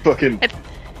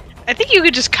 I think you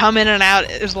could just come in and out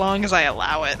as long as I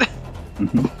allow it.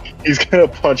 He's gonna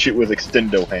punch it with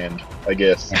Extendo Hand, I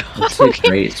guess. It's a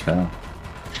great spell.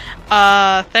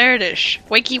 Theradish,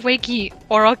 wakey,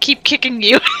 or I'll keep kicking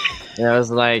you. Yeah, I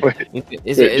was like,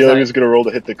 Jellybean's gonna roll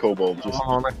to hit the kobold just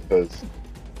because.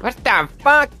 What the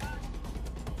fuck?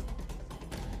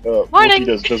 Morning.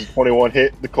 Does 21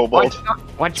 hit the kobold?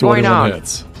 What's going 21 on?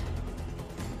 hits.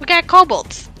 We got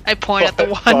kobolds. I point at the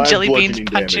one Five Jellybean's bludgeoning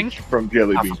punching. damage from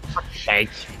Jellybean. Hey,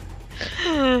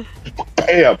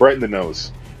 Yeah, right in the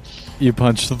nose. You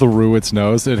punch through its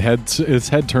nose. Its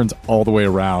head turns all the way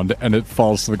around, and it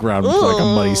falls to the ground with like a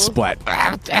muddy Ooh. splat.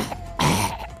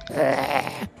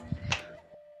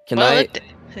 Can Well,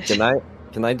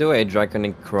 Can I do a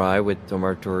draconic cry with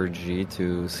thaumaturgy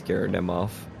to scare them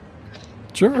off?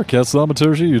 Sure, cast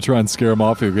thaumaturgy. You try and scare him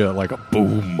off. You get like a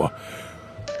boom.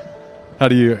 What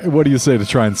do you say to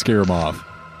try and scare him off?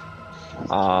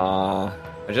 I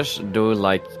just do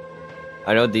like,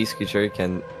 I know these creatures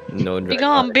can know. Be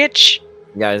gone, bitch.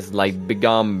 Guys, like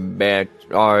begone bitch,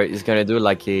 or he's gonna do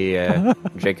like a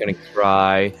draconic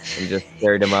cry and just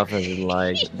scare them off and be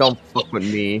like, don't fuck with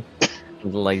me,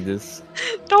 something like this.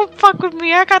 Don't fuck with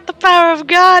me. I got the power of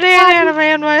God and anime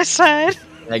on my side.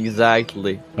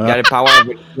 Exactly. You got the power of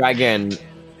a dragon,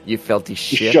 you filthy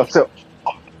shit. Shut up.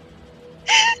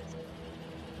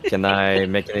 Can I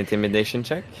make an intimidation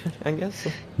check? I guess.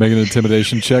 Make an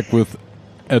intimidation check with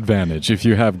advantage. If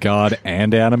you have God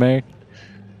and anime,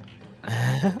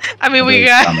 I mean, we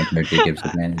got. Thaumaturgy gives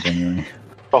advantage anyway.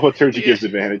 Thaumaturgy gives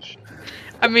advantage.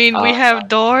 I mean, we have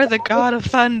Dor, the god of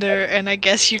thunder, and I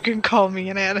guess you can call me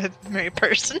an anime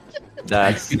person.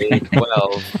 That's a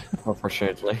 12,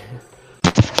 unfortunately.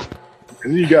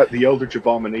 And then you got the Eldritch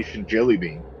Abomination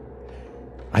Jellybean.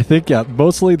 I think, yeah,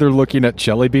 mostly they're looking at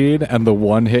Jellybean and the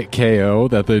one-hit KO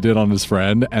that they did on his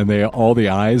friend, and all the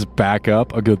eyes back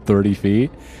up a good 30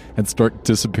 feet and start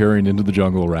disappearing into the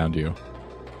jungle around you.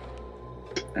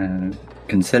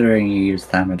 Considering you use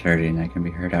thaumaturgy and I can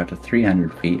be heard out to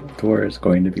 300 feet, Thor is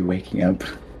going to be waking up.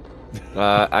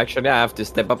 Actually, I have to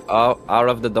step up out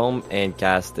of the dome and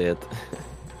cast it.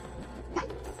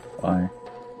 Why?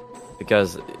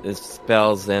 Because it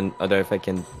spells and other effect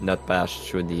can not pass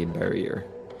through the barrier.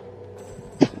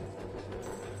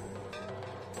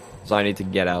 So I need to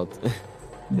get out.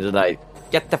 It's like,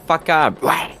 get the fuck up!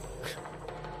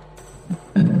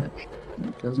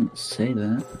 It doesn't say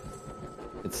that.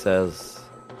 It says,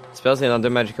 spells and other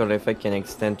magical effect can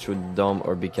extend through the dome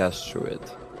or be cast through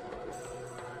it.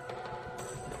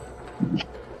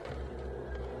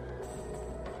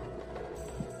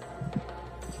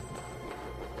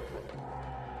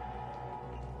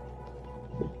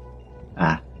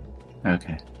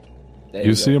 Okay. There You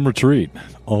go. see him retreat.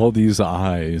 All these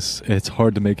eyes. It's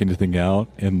hard to make anything out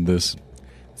in this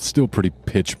still pretty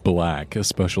pitch black,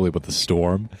 especially with the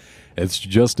storm. It's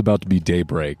just about to be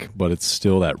daybreak, but it's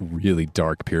still that really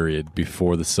dark period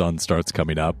before the sun starts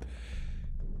coming up.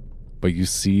 But you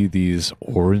see these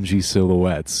orangey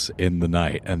silhouettes in the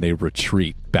night, and they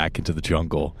retreat back into the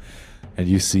jungle. And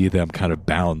you see them kind of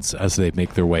bounce as they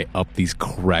make their way up these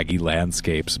craggy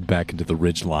landscapes back into the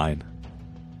ridge line.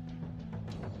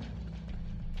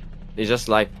 He's just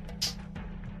like,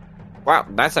 wow,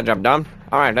 that's a job done.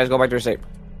 Alright, let's go back to the sleep.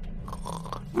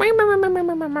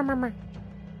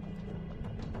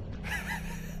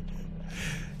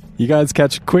 You guys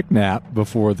catch a quick nap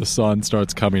before the sun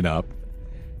starts coming up.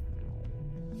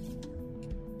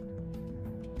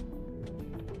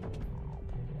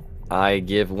 I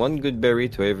give one good berry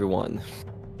to everyone.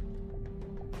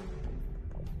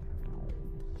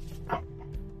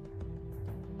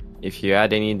 If you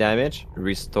add any damage,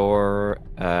 restore.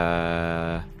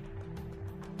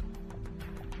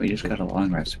 We just got a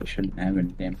long rest. We shouldn't have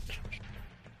any damage.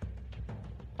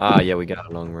 Yeah, we got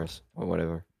a long rest or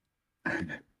whatever.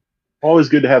 Always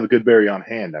good to have a good berry on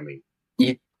hand, I mean.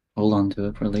 Hold on to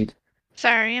it for late.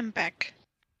 Sorry, I'm back.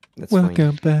 That's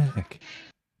Welcome back.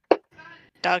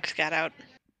 Dogs got out.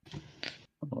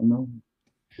 Oh no.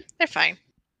 They're fine.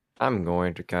 I'm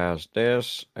going to cast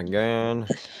this again.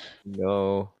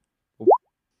 Go.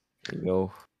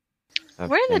 Go.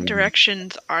 Where in the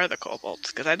directions are the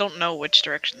kobolds? Because I don't know which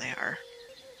direction they are.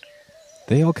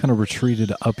 They all kind of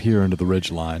retreated up here into the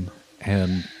ridge line,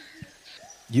 and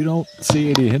you don't see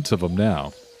any hints of them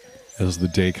now. As the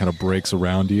day kind of breaks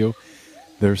around you,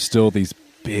 there's still these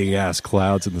big-ass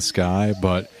clouds in the sky,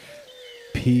 but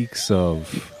peaks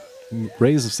of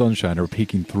rays of sunshine are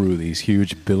peeking through these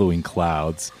huge billowing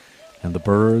clouds, and the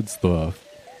birds, the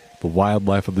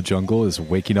wildlife of the jungle is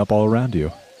waking up all around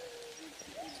you.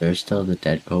 There's still the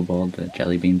dead kobold that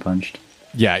Jellybean punched.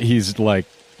 Yeah, he's like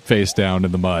face down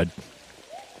in the mud.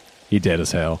 He dead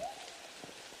as hell.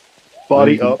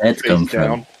 Body Where up, did that come face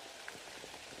down.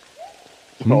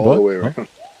 Hmm, All what? the way around.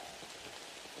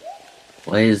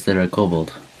 Why is there a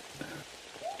kobold?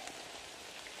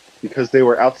 Because they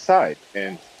were outside,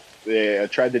 and they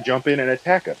tried to jump in and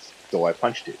attack us. So I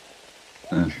punched it.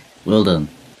 Well done.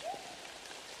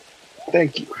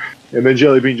 Thank you. And then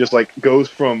Jellybean just like goes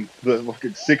from the like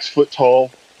 6 foot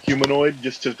tall humanoid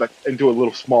just to like into a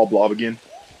little small blob again.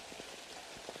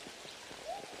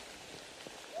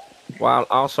 Well,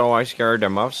 also I scared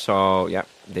them off, so yeah,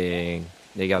 they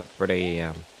got pretty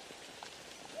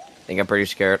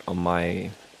scared on my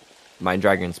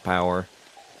dragon's power.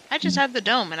 I just had the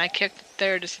dome and I kicked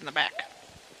Theridus in the back.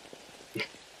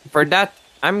 For that,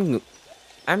 I'm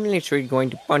literally going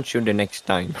to punch you the next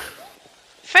time.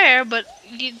 Fair, but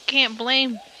you can't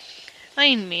blame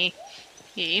me.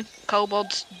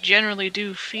 Kobolds generally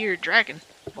do fear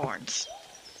dragonborns.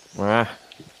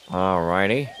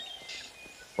 Alrighty.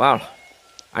 Well,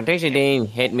 I think it didn't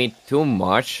hit me too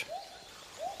much.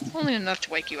 Only enough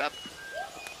to wake you up.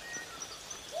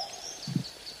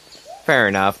 Fair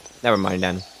enough. Never mind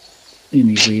then.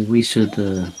 Anyway, we should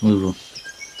move.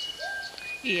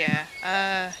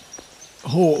 Yeah,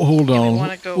 Hold we on.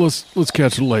 wanna go- Let's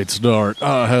catch a late start.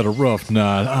 I had a rough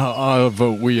night. I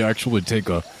vote we actually take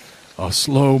a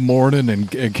slow morning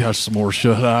and catch some more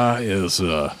shut eye.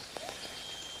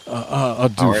 I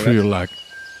do Alright, feel like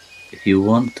If you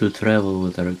want to travel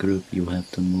with our group, you have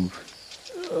to move.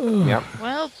 Yep.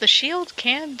 well, the shield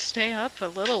can stay up a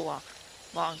little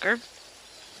longer.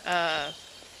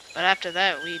 But after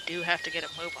that, we do have to get a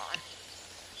move on.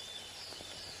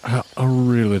 I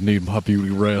really need my beauty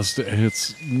rest.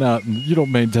 It's not, you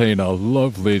don't maintain a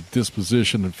lovely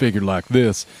disposition and figure like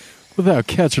this without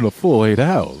catching a full 8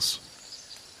 hours.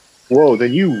 Whoa,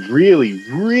 then you really,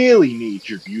 really need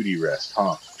your beauty rest,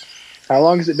 huh? How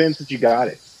long has it been since you got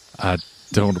it? I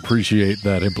don't appreciate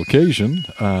that implication.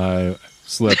 I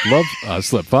slept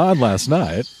fine last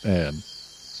night, and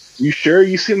You sure?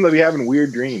 You seem to be having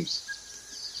weird dreams.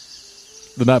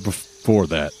 the night before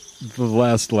that, the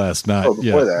last night, Oh,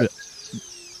 before that.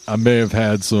 I may have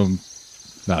had some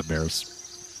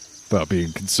nightmares about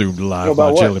being consumed alive Oh, by about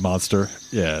a what? jelly monster.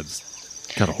 Yeah, it's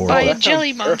kind of horrible. By a that sounds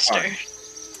jelly monster. terrifying.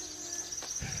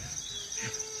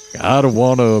 I don't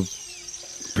want to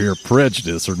appear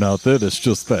prejudiced or nothing. It's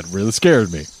just that really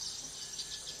scared me.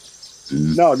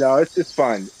 No, it's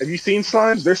fine. Have you seen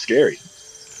slimes? They're scary.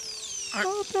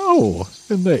 Oh no!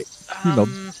 And they, you know,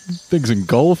 Um, things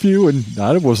engulf you, and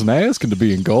I wasn't asking to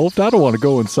be engulfed. I don't want to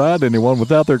go inside anyone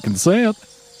without their consent.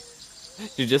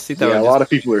 You just see Yeah, that. a lot of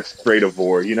people are afraid of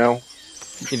vor, you know?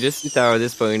 You just see that at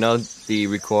this point, you know, the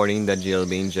recording that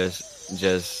Jellybean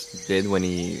just did when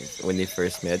he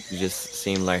first met. You just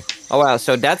seem like, oh wow,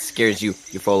 so that scares you.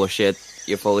 You're full of shit.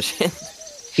 You're full of shit.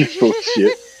 You're full of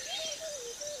shit.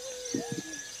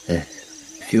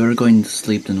 If you are going to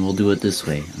sleep, then we'll do it this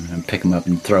way. I'm gonna pick him up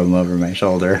and throw him over my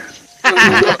shoulder.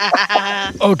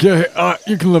 Okay,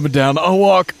 you can let me down. I'll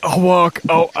walk.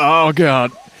 Oh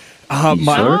God. You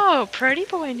My sure? oh, pretty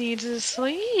boy needs to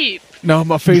sleep. no,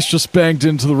 my face just banged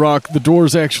into the rock. The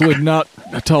door's actually not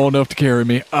tall enough to carry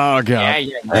me. Oh God.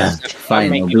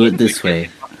 Fine, we'll do it this way.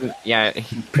 Yeah,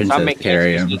 Princess, stop making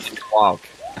carry him. excuses to walk.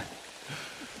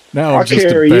 Now I'll I'm just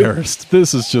carry you. embarrassed.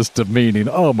 This is just demeaning.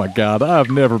 Oh my God, I've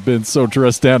never been so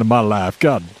dressed down in my life.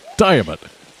 God damn it.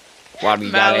 What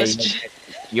we got? Malice,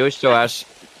 Used to us.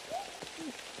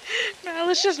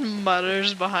 Malice just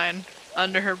mutters behind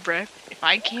under her breath. If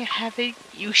I can't have it,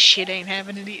 you shit ain't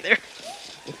having it either.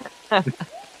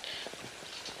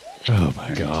 Oh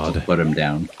my God. Put him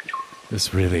down.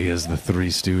 This really is the Three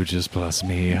Stooges plus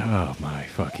me. Oh my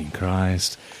fucking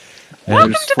Christ.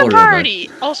 Welcome There's to 4 the of us. party.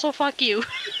 Also, fuck you.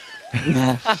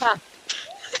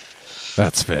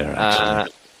 That's fair,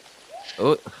 actually.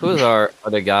 Who's our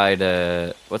other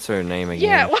guy? What's her name again?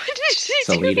 Yeah, what did she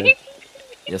do? Salida.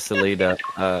 Yes, Salida.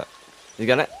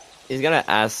 He's gonna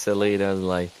ask Salida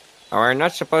like, are we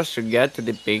not supposed to get to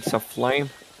the peaks of flame?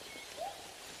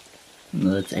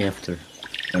 No, that's after.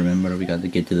 Remember, we got to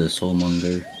get to the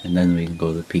Soulmonger, and then we can go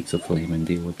to the Peaks of Flame and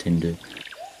deal with Tinder.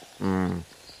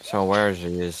 So where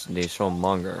is the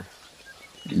soulmonger?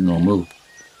 No move.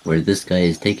 Where this guy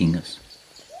is taking us.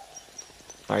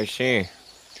 I see.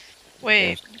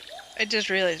 Wait, I just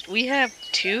realized we have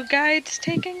 2 guides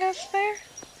taking us there?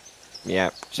 Yeah.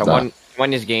 So Stop.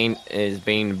 one is being a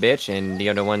bitch, and the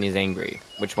other one is angry.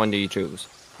 Which one do you choose?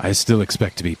 I still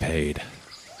expect to be paid.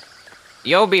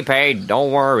 You'll be paid.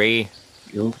 Don't worry.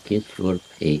 You'll get your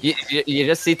pay. You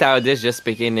just see Taudis just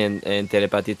speaking in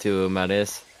telepathy to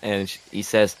Maris, and he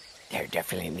says, they're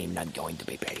definitely not going to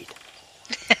be paid.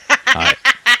 I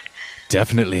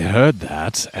definitely heard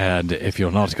that, and if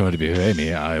you're not going to be paying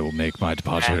me, I will make my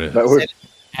departure. That was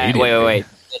Wait.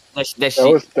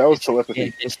 that was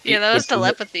telepathy. Yeah, that was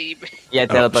telepathy. Yeah, Oh,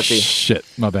 telepathy. shit,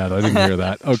 my bad. I didn't hear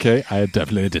that. Okay, I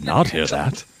definitely did not hear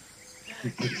that.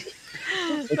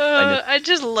 I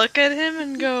just look at him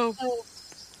and go,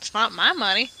 it's not my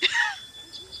money.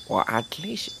 Or at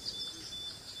least...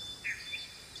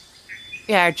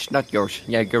 Yeah, it's not yours.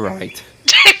 Yeah, you're right.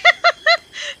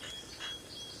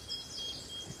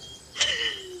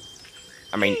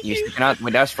 I mean, you sticking out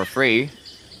with us for free.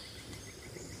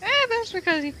 That's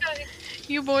because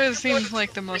you boys seem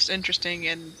like the most interesting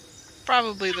and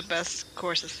probably the best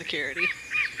course of security.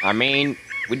 I mean,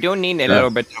 we do need a Yeah. little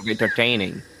bit of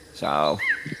entertaining. So,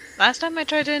 Last time I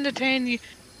tried to entertain you,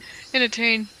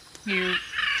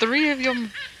 three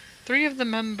of the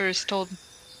members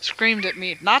screamed at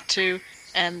me not to,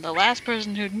 and the last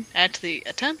person who actually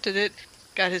attempted it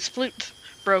got his flute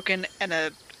broken, and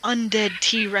a undead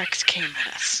T-Rex came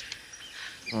at us.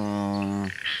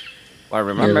 well, Yeah,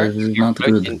 remember, that is your not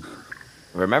flute good. can-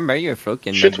 remember, your flute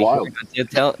can Shit's be wild.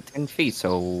 until 10 feet.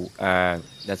 So,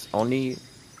 that's only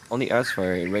us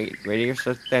for a radius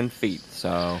of 10 feet.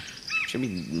 So, should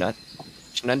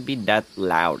not be that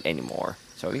loud anymore.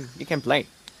 So you can play.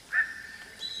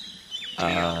 Do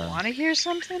you want to hear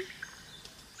something?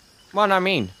 Well, I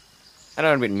mean, I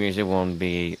don't think music won't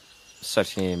be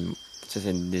such a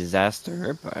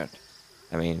disaster, but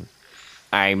I mean,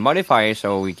 I modify it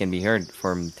so we can be heard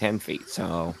from 10 feet.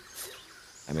 So,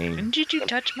 I mean, When did you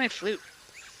touch my flute?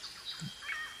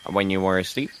 when you were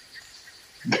asleep.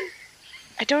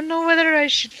 I don't know whether I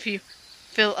should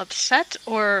feel upset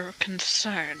or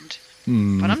concerned,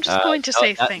 but I'm just going to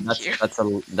say thank you.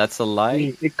 That's a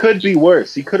lie. It could be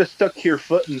worse. He could have stuck his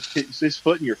foot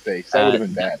in your face. That would have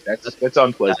been bad. That's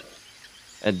unpleasant.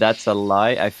 That's a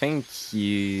lie. I think.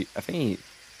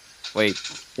 Wait,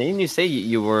 didn't you say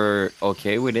you were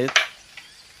okay with it?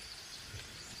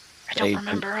 I don't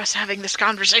remember us having this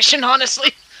conversation,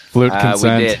 honestly. Flute We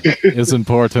consent is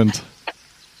important.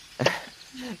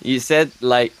 You said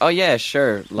like, oh yeah,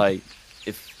 sure. Like,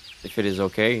 if it is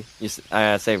okay, you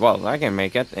say, well, I can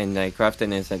make it, and I crafted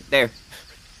it and said, there.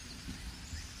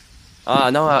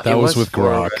 No, That it was with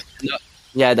for- Grok. no,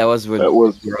 yeah, that was with That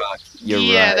was- Grok. You're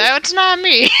Yeah, right. that's not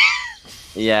me.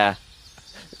 Yeah.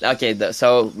 Okay,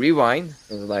 so rewind.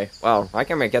 It was like, well, I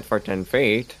can make it for 10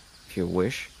 feet if you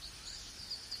wish.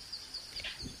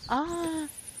 I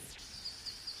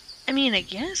mean, I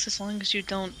guess as long as you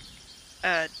don't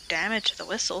damage the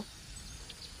whistle.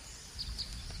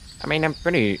 I mean, I'm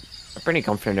pretty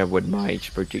confident with my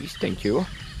expertise. Thank you.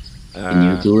 Can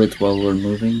you do it while we're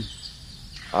moving?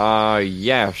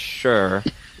 Yeah, sure.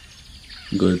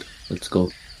 Good. Let's go.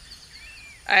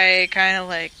 I kind of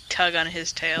like tug on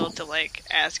his tail to like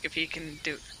ask if he can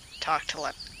talk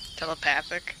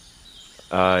telepathic.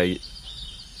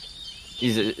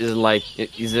 He's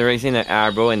raising an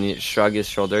eyebrow and he shrugs his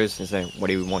shoulders and saying, "What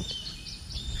do you want?"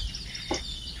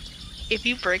 If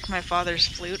you break my father's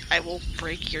flute, I will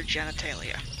break your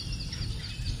genitalia.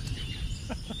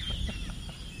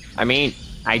 I mean,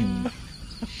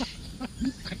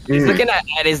 he's looking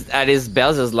at his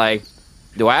bells. Is like,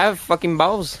 do I have fucking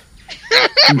balls?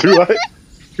 Do I?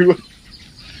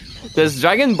 Does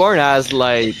Dragonborn has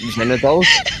like genitals?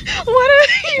 What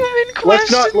a human question!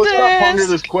 Let's not to ponder ask.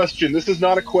 this question. This is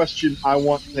not a question I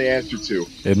want the answer to.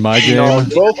 In my game, No,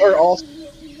 both are all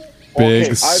big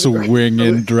Okay,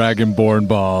 swinging dragonborn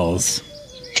balls.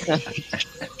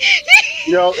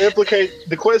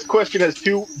 The question has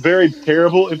two very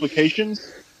terrible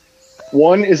implications.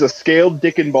 One is a scaled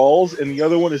dick and balls, and the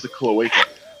other one is a cloaca.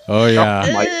 Oh yeah,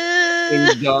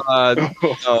 Thank God.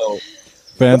 No.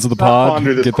 fans of the Not pod,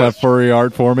 ponder this get that question. furry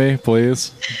art for me,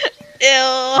 please.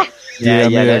 Ew. DM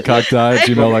me at that-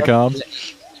 cockdie@gmail.com.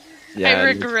 I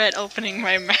regret opening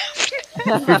my mouth.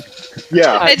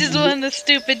 Yeah. I just wanted a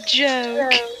stupid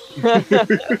joke.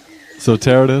 So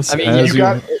Teradus, I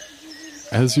mean,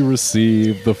 as you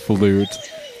receive the flute,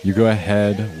 you go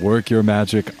ahead, work your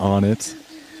magic on it.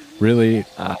 Really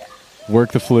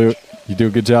work the flute. You do a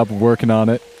good job of working on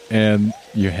it, and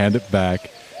you hand it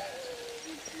back.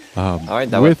 Alright,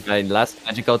 that was my last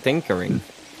magical tinkering.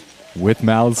 With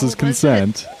Malice's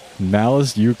consent,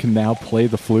 Malice, you can now play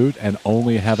the flute and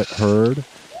only have it heard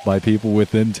by people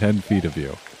within 10 feet of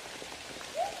you.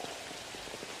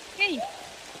 Hey.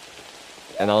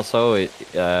 And also,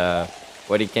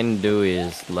 what he can do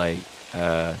is like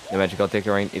the magical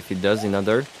tinkering. If he does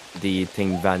another, the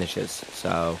thing vanishes.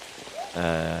 So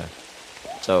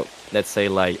let's say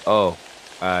like,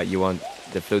 you want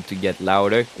the flute to get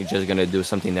louder, you're just gonna do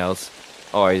something else,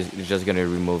 or you're just gonna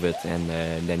remove it, and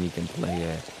then you can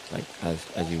play like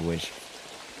as you wish.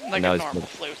 Like No, a it's normal not-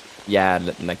 flute. Yeah,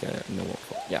 like a normal.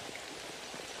 Yeah.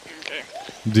 Okay.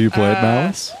 Do you play it,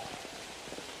 Malice?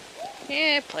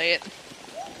 Yeah, play it.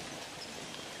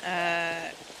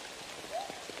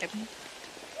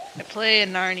 I play a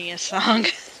Narnia song.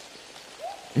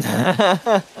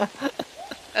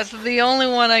 That's the only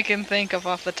one I can think of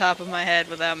off the top of my head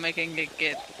without making it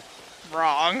get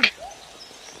wrong.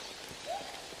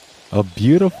 A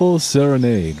beautiful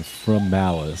serenade from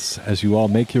Malice as you all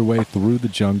make your way through the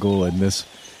jungle in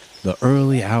the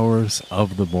early hours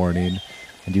of the morning,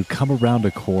 and you come around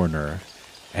a corner,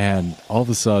 and all of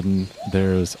a sudden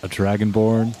there's a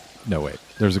dragonborn. No, wait,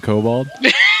 there's a kobold,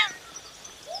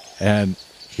 and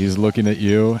he's looking at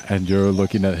you, and you're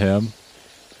looking at him,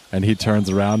 and he turns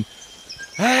around.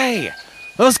 Hey,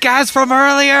 those guys from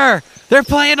earlier! They're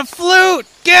playing a flute!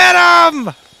 Get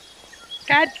them!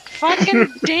 God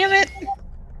fucking damn it!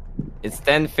 It's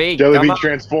 10 feet. Jellybean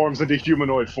transforms into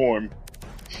humanoid form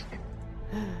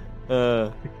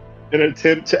in an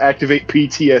attempt to activate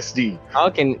PTSD. How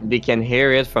they can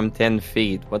hear it from 10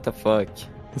 feet? What the fuck?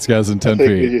 This guy's in 10 I think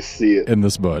they feet just see it. in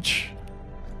this bush.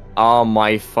 Oh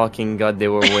my fucking god, they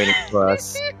were waiting for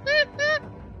us.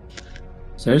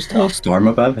 Is there still a storm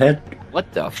above head?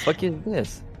 What the fuck is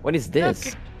this? What is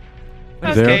this?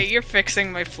 Okay, There- you're fixing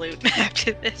my flute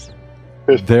after this.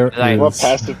 There Like- What is...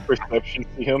 passive perception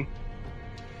see him?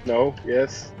 No?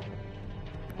 Yes?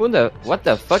 What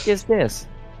the fuck is this?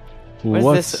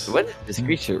 What is this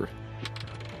creature?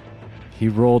 He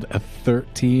rolled a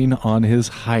 13 on his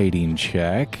hiding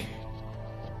check.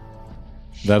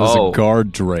 That is Oh. a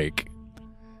guard drake.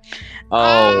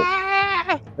 Oh,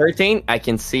 Ah! 13? I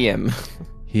can see him.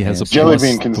 He has a Yes. plus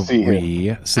Jellybean can see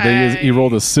 3. So he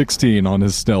rolled a 16 on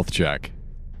his stealth check.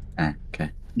 Ah, okay.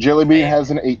 Jellybean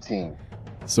has an 18.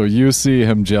 So you see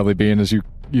him, Jellybean, as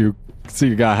you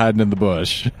see a guy hiding in the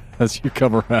bush as you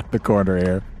come around the corner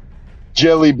here.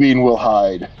 Jellybean will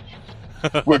hide.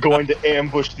 We're going to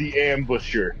ambush the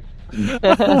ambusher.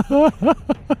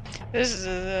 This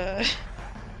is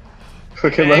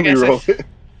Okay, I let me guess roll it.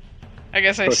 I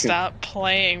guess I Okay. stop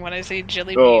playing when I see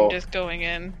Jelly Oh. Bean just going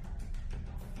in.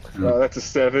 That's a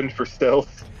 7 for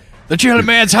stealth. The Jelly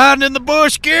Man's hiding in the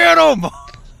bush. Get him!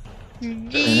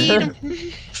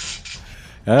 Yeet.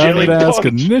 I'm Jelly going to ask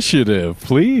punch. initiative,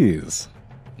 please.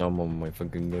 Oh my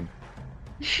fucking god.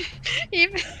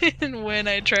 Even when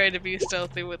I try to be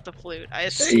stealthy with the flute, I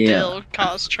still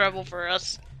cause trouble for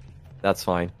us. That's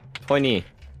fine. 20.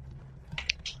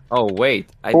 Oh wait,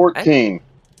 I'm 14.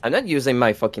 not using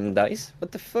my fucking dice.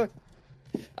 What the fuck?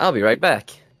 I'll be right back.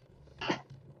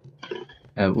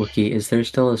 Wookie, is there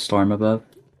still a storm above?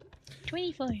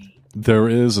 25. There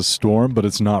is a storm, but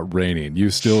it's not raining.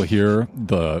 You still hear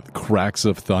the cracks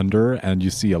of thunder, and you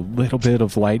see a little bit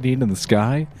of lightning in the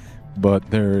sky, but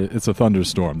it's a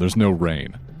thunderstorm. There's no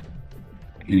rain.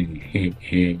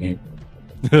 Yes,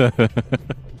 That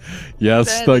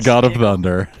the is god of giggle.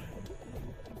 thunder.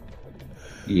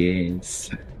 Yes.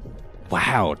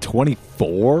 Wow,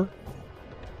 24?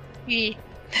 Yeah,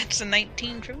 that's a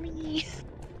 19 for me.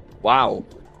 Wow.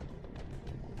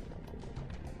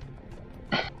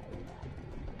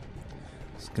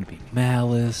 It's going to be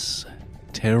Malice,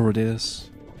 Terrorist.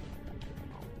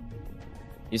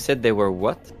 You said they were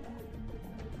what?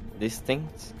 These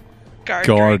things? Guard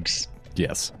Guard. drakes.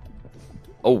 Yes.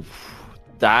 Oh,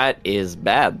 that is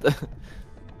bad.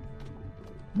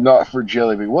 Not for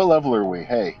Jellybean. What level are we?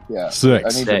 Hey, yeah.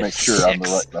 6. I need to make sure I'm the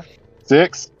 6. right level.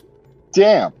 6?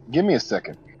 Damn. Give me a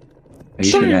second. You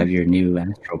should have your new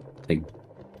astral thing.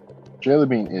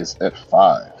 Jellybean is at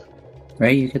 5.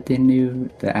 Right, you get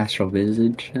the astral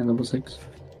visage at level 6?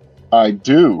 I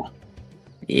do.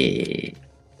 Yeah.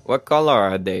 What color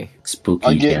are they? Spooky.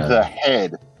 I get gal. the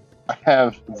head. I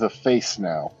have the face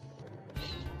now.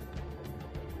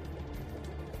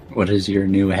 What does your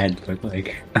new head look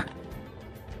like? I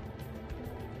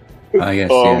guess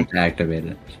you have to activate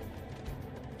it.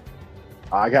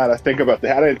 I gotta think about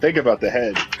that. I didn't think about the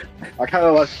head. I kind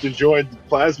of like enjoyed the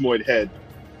plasmoid head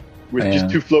with Yeah. just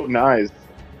 2 floating eyes.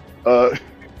 Give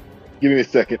me a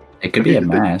second. It could be a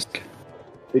mask.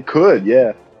 It could,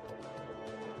 yeah.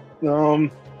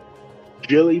 Jellybean's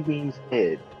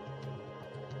head.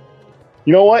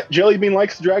 You know what? Jellybean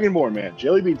likes the Dragonborn, man.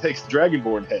 Jellybean takes the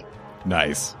Dragonborn head.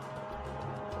 Nice.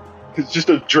 It's just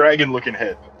a dragon-looking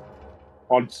head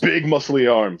on big, muscly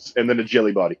arms, and then a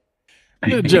jelly body.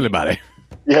 Jelly Body.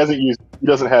 He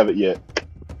doesn't have it yet.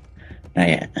 Not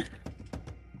yet.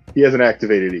 He hasn't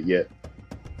activated it yet.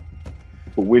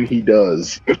 But when he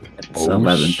does, So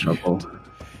 11 trouble.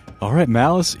 All right,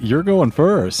 Malice, you're going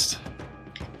first.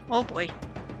 Oh boy.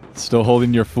 Still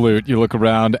holding your flute, you look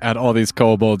around at all these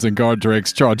kobolds and guard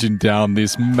drakes charging down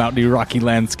this mountainy, rocky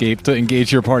landscape to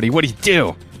engage your party. What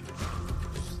do?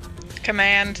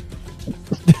 Command.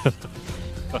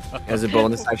 As a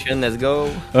bonus action, let's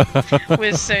go.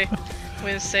 With save,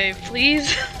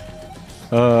 please.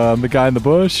 The guy in the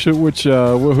bush,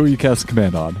 who you cast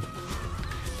command on?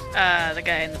 The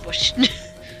guy in the bush. The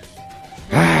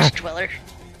bush dweller.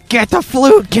 Get the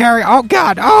flute, Carrie. Oh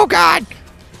god.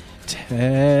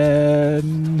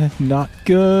 10. Not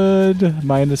good.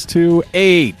 -2.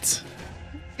 8.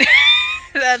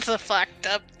 That's a fucked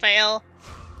up fail.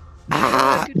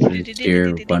 What is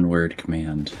your one-word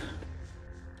command?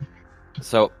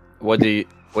 So, what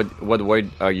word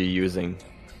are you using?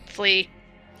 Flee.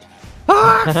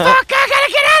 Oh, fuck! I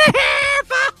gotta get out of here!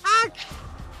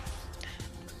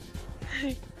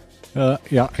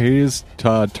 Fuck! Yeah, he's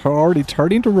already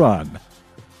turning to run.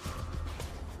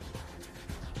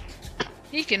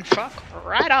 He can fuck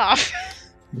right off.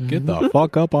 Get the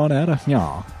fuck up on out of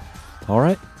here.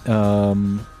 Alright.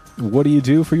 What do you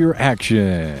do for your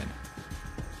action?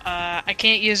 I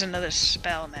can't use another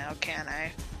spell now, can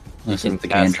I? This You is the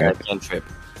can cast cantrip. a cantrip.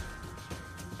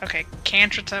 Okay,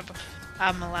 cantrip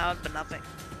I'm allowed, but nothing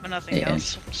Yeah.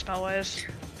 else spell-wise.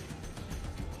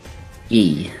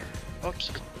 E.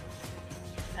 Okay.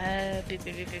 B.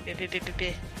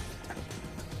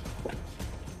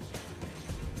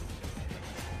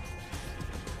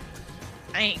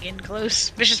 I ain't getting close.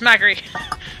 Vicious Mockery.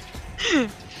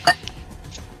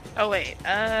 Oh wait,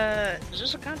 is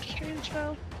this a concentrating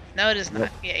spell? No, it is not.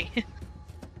 Yay.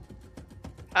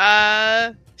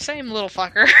 Same little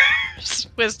fucker.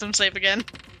 Wisdom save again.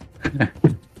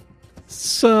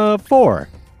 It's 4.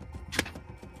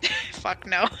 Fuck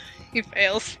no. He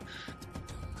fails.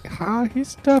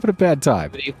 He's having a bad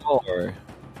time. 2d4.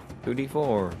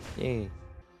 2d4. Yay.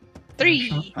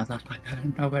 3.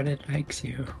 Motherfucker, nobody likes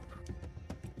you.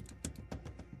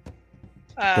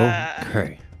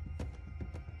 Okay.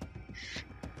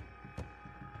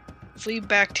 Flee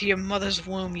back to your mother's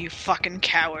womb, you fucking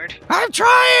coward. I'm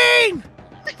trying!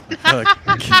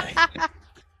 Okay.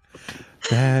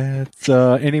 That's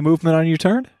any movement on your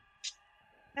turn?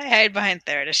 I hide behind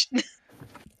Theridus.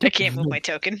 I can't move my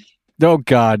token. Oh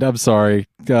god, I'm sorry.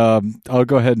 I'll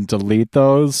go ahead and delete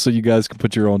those so you guys can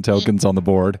put your own tokens on the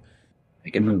board.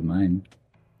 I can move mine.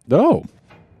 No.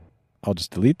 I'll just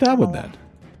delete that one then.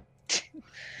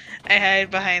 I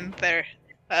hide behind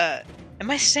am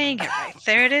I saying it right?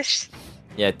 Theridus?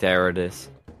 Yeah, there it is.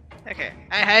 Okay.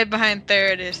 I hide behind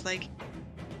Theridus, like,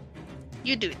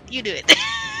 you do it.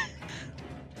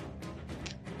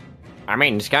 I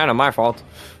mean, it's kind of my fault.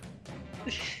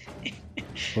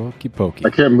 Pokey pokey.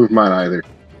 I can't move mine either.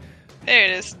 There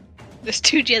it is. There's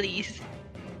 2 jellies.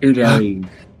 Two jellies.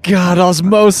 God,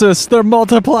 osmosis! They're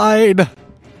multiplying!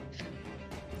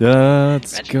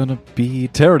 That's Imagine- gonna be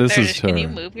Teradus's Theridus, can you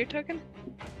turn. move your token?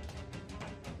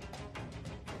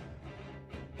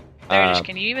 Theridus,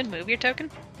 can you even move your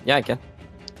token? Yeah, I can.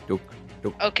 Doop.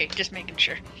 Okay, just making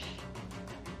sure.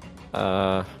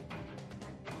 My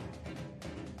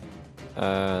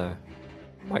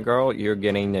girl, you're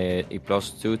getting a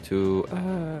 +2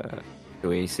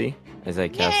 to AC as I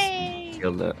cast Yay!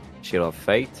 Shield of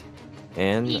Fate,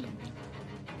 and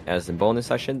as a bonus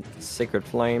action, Sacred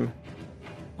Flame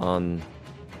on.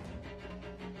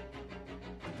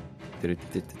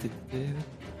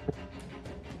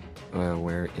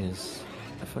 Where is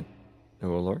F1? Oh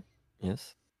Lord,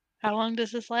 yes. How long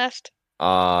does this last?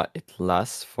 It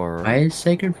lasts for. Why is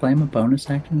Sacred Flame a bonus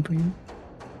action for you?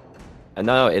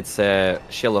 No, it's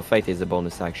Shield of Fate is a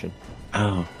bonus action.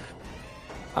 Oh. It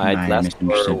I lasts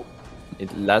misunderstood.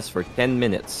 for 10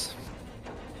 minutes.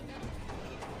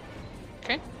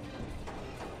 Okay.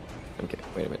 Okay,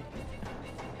 wait a minute.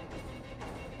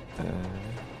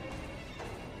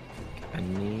 I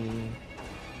need.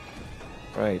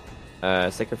 Right.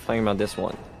 Sacred Flame on this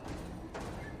one.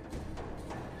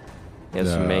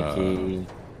 Yes, make a.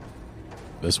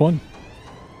 This one?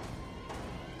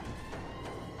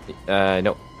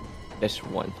 No. This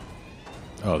one.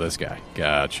 Oh, this guy.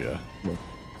 Gotcha.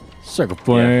 Sacred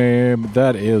Flame.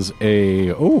 That is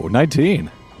a 19.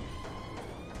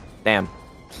 Damn.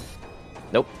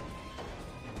 Nope.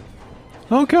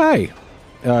 Okay.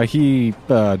 He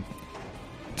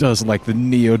does like the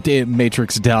Neo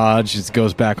Matrix dodge. Just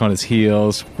goes back on his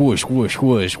heels. Whoosh, whoosh,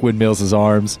 whoosh. Windmills his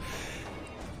arms.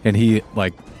 And he,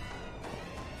 like,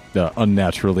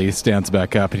 unnaturally stands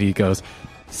back up and he goes,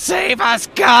 "Save us,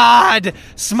 God!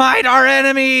 Smite our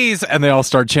enemies!" And they all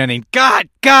start chanting, "God,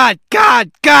 God,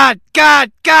 God, God,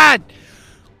 God, God!"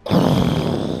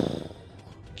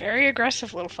 Very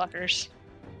aggressive little fuckers.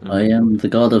 I am the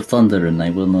god of thunder and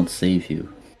I will not save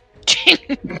you. I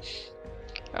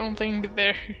don't think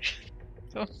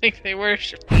they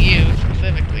worship you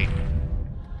specifically.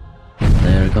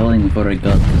 They are calling for a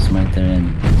god to smite their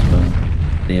enemies, but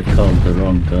they have called the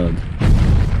wrong god.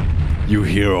 You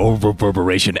hear a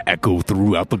reverberation echo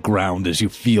throughout the ground as you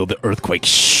feel the earthquake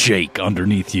shake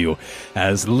underneath you,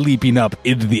 as leaping up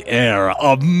into the air,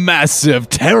 a massive,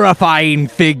 terrifying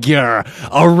figure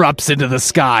erupts into the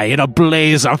sky in a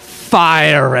blaze of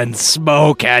fire and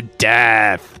smoke and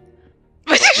death.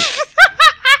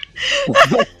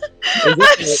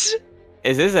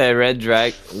 Is this a red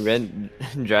dragon?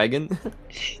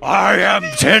 I am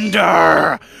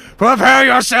Tinder. Prepare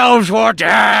yourselves for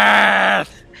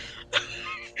death.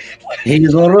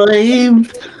 He's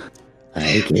arrived!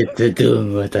 I get to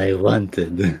do what I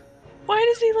wanted. Why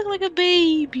does he look like a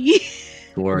baby?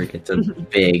 Dwarf gets a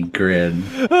big grin.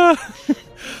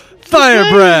 Fire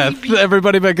breath!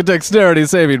 Everybody make a dexterity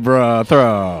saving throw.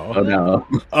 Oh no.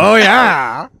 Oh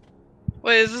yeah!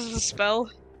 Wait, is this a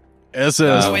spell? This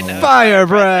is wait, no. fire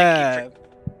breath!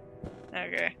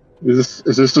 Okay. Is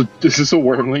this a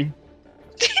wormling?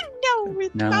 No,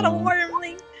 it's not a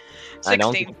wormling. 16. I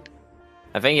don't.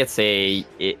 I think it's a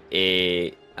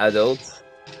adult.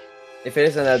 If it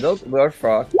is an adult, we're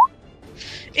fucked.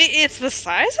 It's the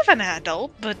size of an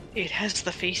adult, but it has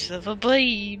the face of a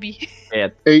baby. Yeah,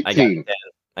 18.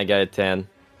 I got a 10.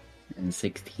 And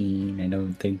 16, I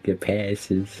don't think it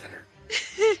passes.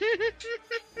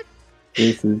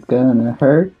 This is gonna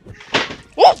hurt.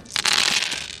 Whoa!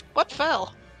 What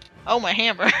fell? Oh, my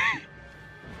hammer.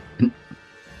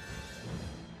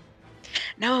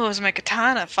 No, it was my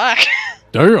katana. Fuck.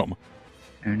 Damn!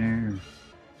 Oh no.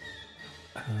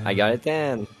 I got a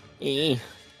 10.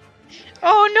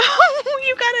 Oh no,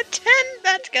 you got a 10.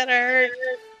 That's gonna hurt.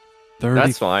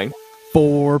 That's fine.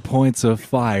 4 points of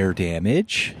fire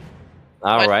damage.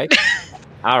 All right.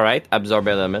 All right. Absorb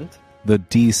element. The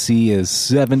DC is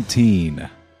 17.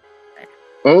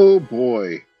 Oh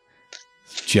boy.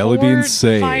 Jellybean 4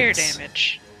 saves. fire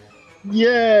damage.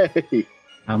 Yay!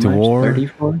 How much? Dwarf.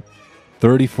 34?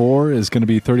 34 is going to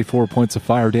be 34 points of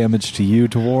fire damage to you,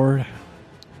 Dwar.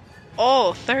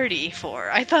 Oh, 34.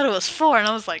 I thought it was 4, and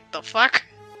I was like, the fuck?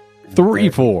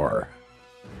 34.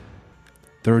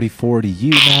 34 to you,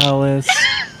 Malice.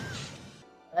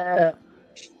 I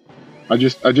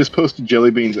just posted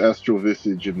Jellybean's astral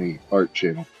visage in the art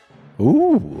channel.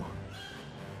 Ooh.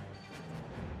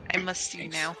 I must see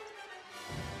now.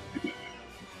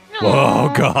 Oh,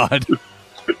 Aw, God.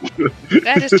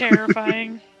 that is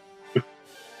terrifying.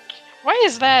 Why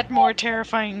is that more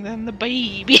terrifying than the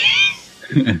baby?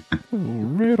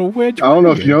 Riddle wedge. I don't know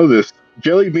if you know this.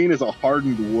 Jellybean is a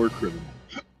hardened war criminal.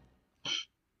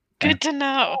 Good to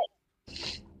know.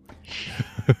 he's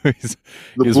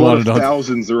The he's blood wanted of on-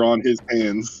 thousands are on his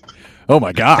hands. Oh,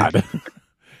 my God.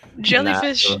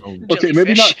 Jellyfish. Okay,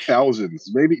 maybe not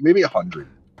thousands. Maybe 100.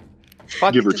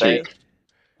 Fuck Give or today. take.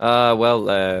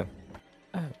 Wait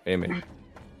a minute.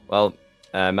 Well,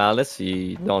 Malice,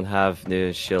 you don't have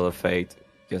the Shield of Fate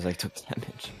because I took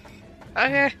damage.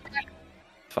 Okay.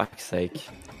 Fuck's sake.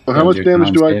 Well, how much Your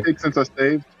damage do I save. take since I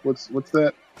saved? What's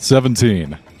that?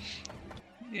 17.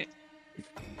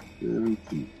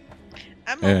 17.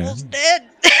 I'm Yeah. almost dead.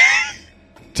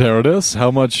 Teradus,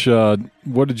 how much,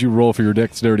 what did you roll for your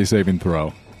dexterity saving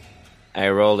throw? I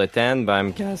rolled a 10, but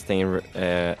I'm casting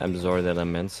Absorb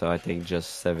Element, so I take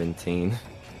just 17.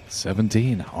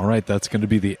 17. All right, that's going to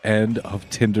be the end of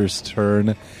Tinder's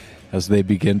turn as they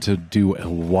begin to do a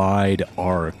wide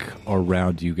arc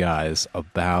around you guys.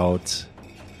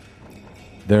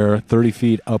 They're 30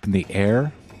 feet up in the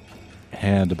air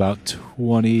and about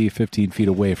 15 feet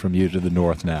away from you to the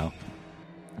north now.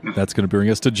 That's going to bring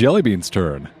us to Jellybean's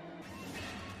turn.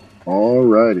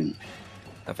 Alrighty.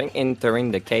 I think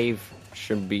entering the cave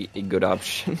should be a good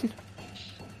option.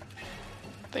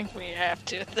 I think we have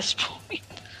to at this point.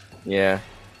 Yeah.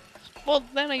 Well,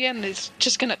 then again, it's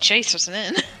just gonna chase us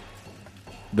in.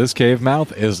 This cave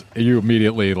mouth is, you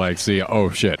immediately see,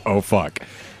 oh shit, oh fuck.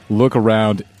 Look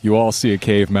around, you all see a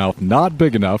cave mouth not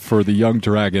big enough for the young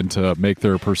dragon to make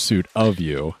their pursuit of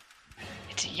you.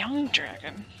 It's a young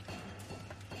dragon.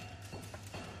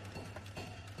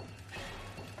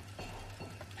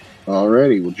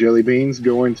 Alrighty. Well, Jellybean's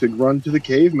going to run to the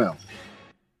cave mouth.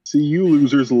 See you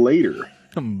losers later.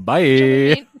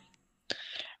 Bye.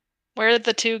 Where are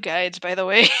the 2 guides, by the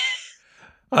way?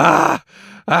 Oh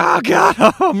God,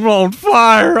 I'm on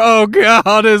fire. Oh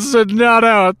God, it's not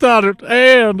how I thought it'd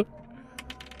end.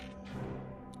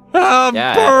 I'm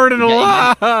Yeah, burning yeah,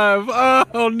 alive.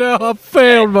 Oh no, I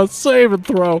failed my saving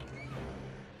throw.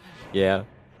 Yeah.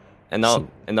 And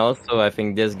also, I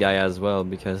think this guy as well,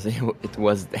 because it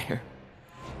was there.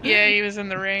 Yeah, he was in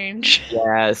the range.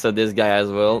 Yeah, so this guy as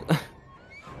well.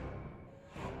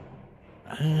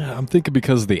 I'm thinking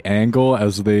because of the angle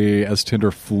as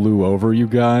Tinder flew over you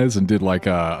guys and did like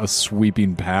a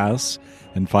sweeping pass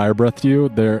and fire breathed you.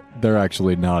 They're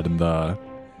actually not in the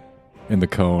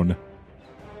cone.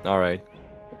 All right.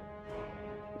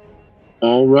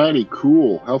 Alrighty,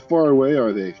 cool. How far away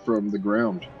are they from the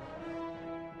ground?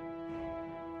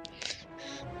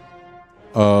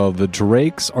 The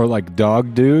drakes are like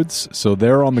dog dudes, so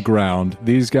they're on the ground.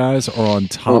 These guys are on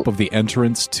top of the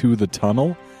entrance to the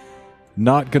tunnel.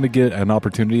 Not going to get an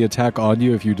opportunity attack on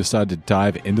you if you decide to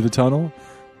dive into the tunnel.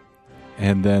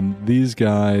 And then these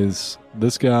guys,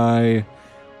 this guy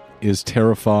is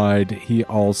terrified. He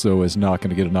also is not going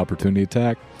to get an opportunity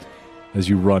attack as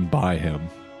you run by him.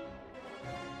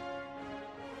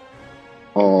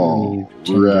 Oh,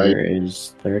 Tinder right.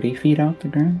 is 30 feet off the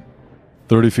ground?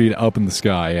 30 feet up in the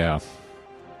sky, yeah.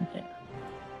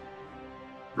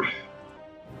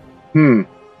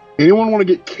 Anyone want to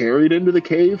get carried into the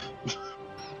cave?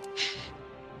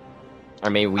 I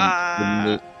mean,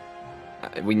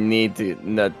 we need to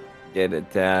not get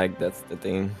attacked. That's the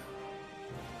thing.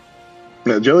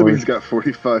 Yeah, Jellybean's got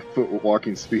 45-foot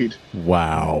walking speed.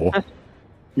 Wow.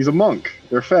 He's a monk.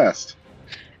 They're fast.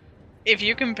 If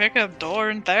you can pick up Door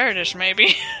and Theridash,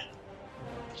 maybe.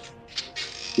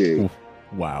 Okay.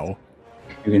 Wow.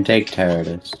 You can take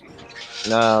Teradus.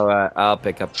 No, I'll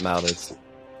pick up Malthus.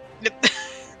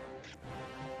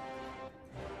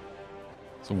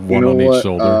 So one on each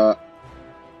shoulder.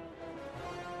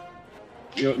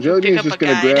 Jellybean's just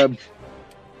gonna grab.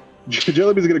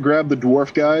 Jellybean's gonna grab the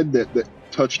dwarf guide that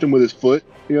touched him with his foot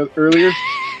earlier.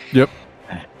 Yep.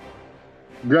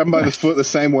 Grab him by the foot the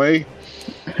same way.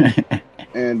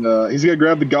 And he's gonna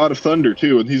grab the God of Thunder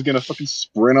too, and he's gonna fucking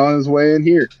sprint on his way in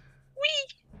here.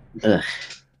 Ugh.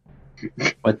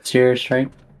 What's your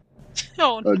strength?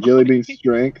 Oh, no. Jellybean's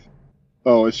strength.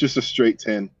 Oh, it's just a straight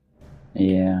 10.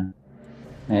 Yeah.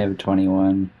 I have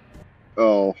 21.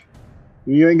 Oh,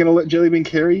 you ain't gonna let Jellybean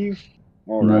carry you?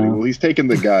 Alrighty, No. well he's taking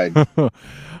the guide.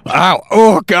 Ow!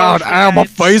 Oh God! Ow! My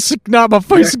face! Not my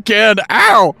face again!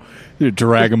 Ow! You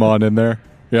drag him on in there.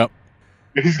 Yep.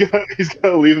 he's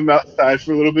gonna leave him outside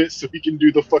for a little bit so he can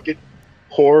do the fucking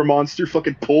horror monster.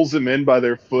 Fucking pulls him in by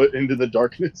their foot into the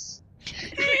darkness.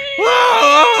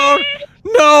 Oh,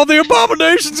 no! The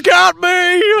abomination's got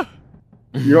me!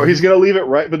 He's gonna leave it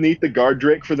right beneath the guard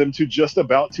drake for them to just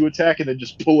about to attack, and then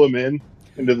just pull him in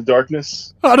into the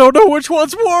darkness. I don't know which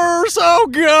one's worse. Oh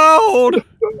God!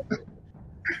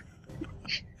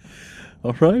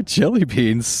 All right,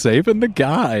 Jellybean saving the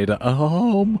guide.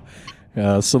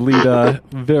 Salida,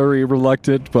 very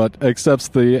reluctant, but accepts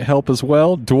the help as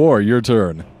well. Dwar, your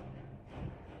turn.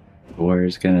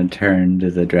 War's gonna turn to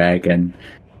the dragon.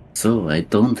 So I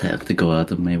don't have to go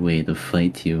out of my way to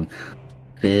fight you.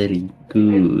 Very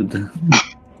good.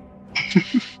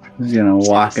 He's gonna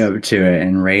walk up to it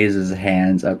and raise his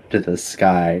hands up to the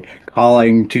sky,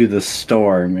 calling to the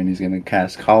storm, and he's gonna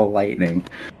cast Call Lightning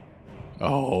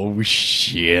Oh,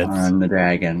 shit. on the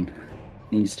dragon.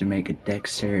 Needs to make a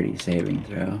dexterity saving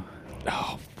throw.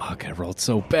 Oh, fuck, I rolled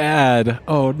so bad.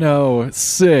 Oh, no,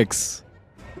 6.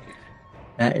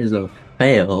 That is a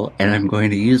fail, and I'm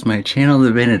going to use my Channel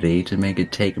Divinity to make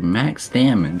it take max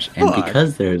damage. And Fuck.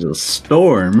 because there's a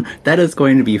storm, that is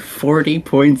going to be 40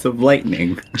 points of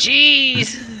lightning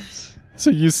Jesus.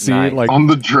 So you see, Nice. like, On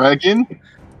the dragon?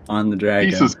 on the dragon.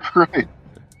 Jesus Christ.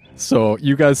 so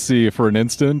you guys see for an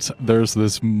instant, there's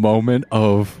this moment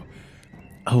of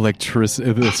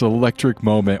electricity, this electric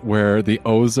moment where the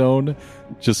ozone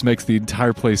just makes the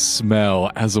entire place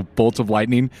smell as a bolt of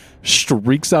lightning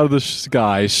streaks out of the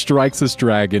sky, strikes this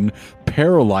dragon,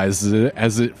 paralyzes it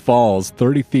as it falls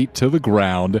 30 feet to the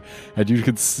ground, and you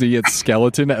can see its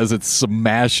skeleton as it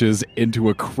smashes into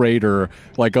a crater,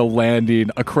 like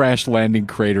a crash landing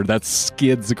crater that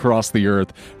skids across the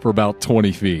earth for about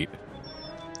 20 feet.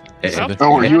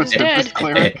 Oh, are you a Dead. Tempest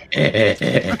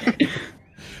cleric?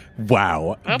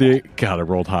 Wow. Oh. God, I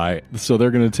rolled high. So they're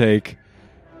going to take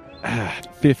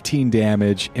 15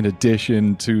 damage in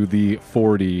addition to the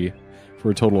 40 for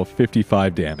a total of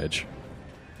 55 damage.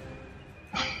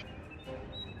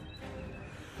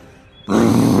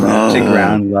 to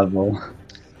ground level.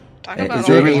 Talk Is about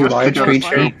there all any the large work creature?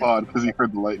 life. Pseudopod because he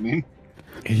heard the lightning.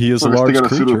 He is a We're large sticking a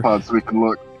creature. pseudopod so we can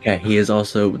look. Yeah, he has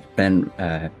also been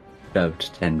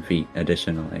shoved 10 feet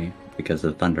additionally because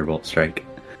of Thunderbolt Strike.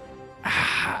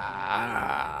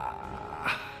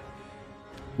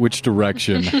 Which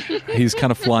direction? He's kind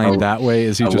of flying that way.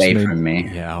 Is he just Away from me.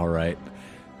 Yeah, all right.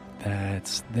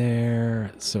 That's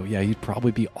there. So yeah, he'd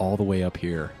probably be all the way up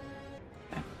here.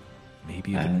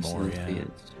 Maybe even So more. let's see,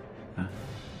 Yeah.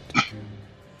 it's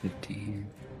 15,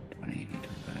 20,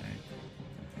 25,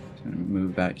 Gonna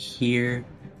move back here.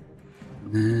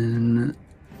 And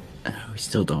then we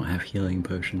still don't have healing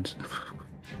potions.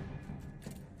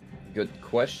 Good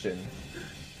question.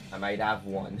 I might have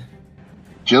one.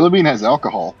 Jellybean has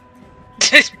alcohol.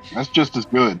 That's just as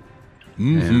good.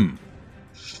 Mm-hmm.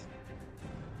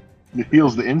 It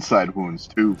heals the inside wounds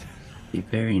too. Be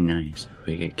very nice if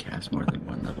we could cast more than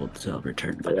one level silver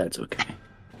turn, but that's okay.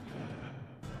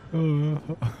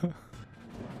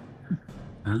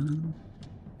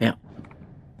 Yeah.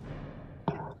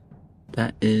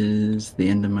 That is the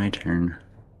end of my turn.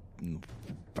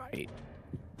 Right.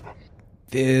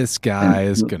 This guy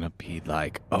is gonna be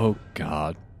like, oh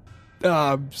god,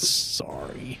 I'm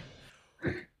sorry.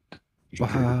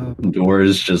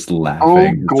 Dora's just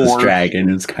laughing. Oh, This Gore. dragon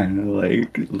is kind of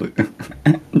like, look,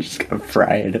 I'm just gonna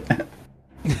fry it.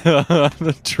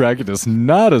 The dragon is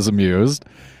not as amused.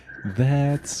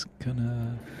 That's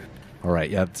gonna... Alright,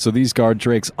 yeah, so these guard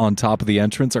drakes on top of the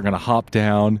entrance are gonna hop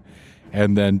down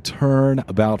and then turn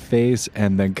about face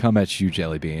and then come at you,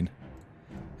 Jellybean.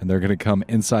 And they're gonna come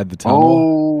inside the tunnel.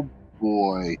 Oh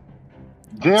boy.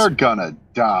 They're gonna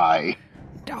die.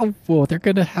 Oh, well, they're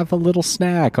gonna have a little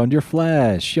snack on your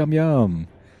flesh. Yum yum.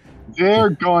 They're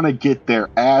gonna get their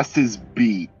asses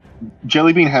beat.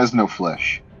 Jellybean has no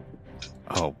flesh.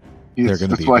 Oh, they're gonna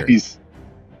That's be why very- that's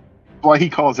why he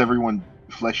calls everyone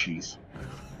fleshies.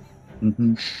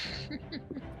 Mm-hmm.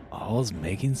 All's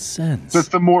making sense. That's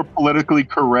the more politically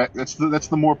correct. That's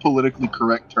the more politically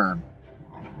correct term.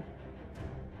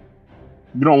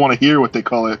 You don't want to hear what they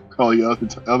call you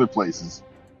other places.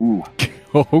 Ooh,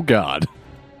 Oh god.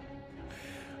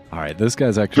 Alright, this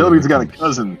guy's actually Jellybean's got a gonna come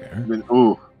cousin. here.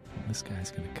 Ooh, This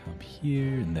guy's gonna come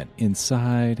here and then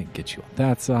inside and get you on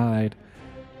that side.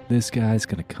 This guy's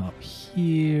gonna come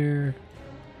here.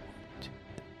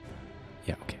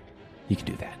 Yeah, okay. You can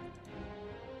do that.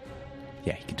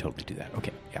 Yeah, he can totally do that.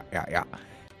 Okay, yeah.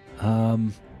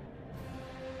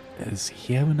 Does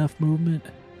he have enough movement?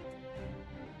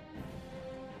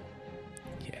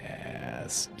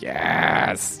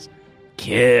 Yes.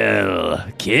 Kill.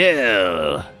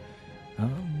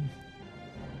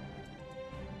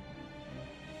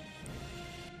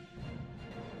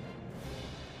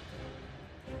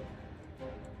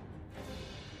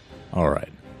 All right.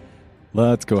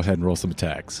 Let's go ahead and roll some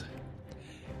attacks.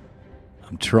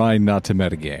 I'm trying not to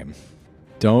metagame.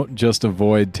 Don't just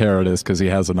avoid Teradus because he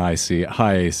has an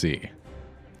high AC.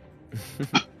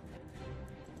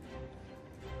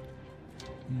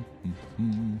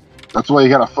 that's why you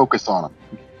gotta focus on him.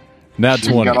 Nat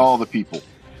You 20. got all the people.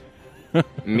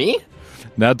 Me?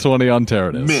 Nat 20 on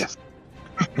Teradus. Miss.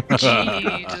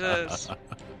 Jesus.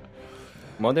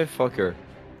 Motherfucker.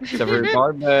 Sever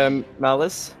Barb,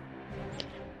 Malice?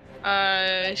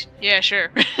 Yeah,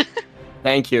 sure.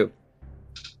 Thank you.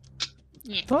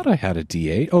 Thought I had a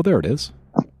D8. Oh, there it is.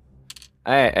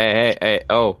 Hey.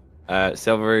 Oh,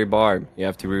 Silvery Barb. You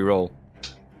have to reroll.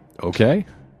 Okay.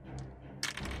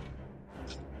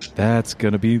 That's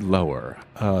going to be lower.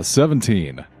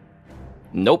 17.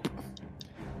 Nope.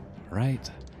 Right.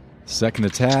 Second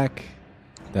attack.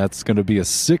 That's going to be a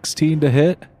 16 to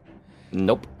hit.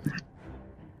 Nope.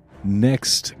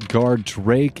 Next guard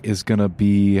Drake is going to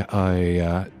be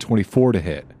a 24 to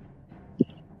hit.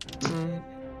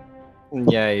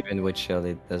 Yeah, even with shield,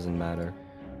 it doesn't matter.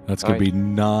 That's going to be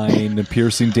 9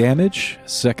 piercing damage.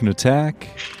 Second attack.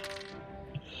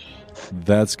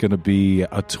 That's going to be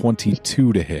a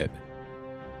 22 to hit.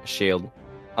 Shield.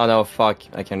 Oh no, fuck.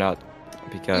 I cannot.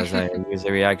 Because I use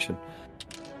a reaction.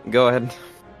 Go ahead.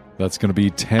 That's going to be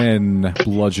 10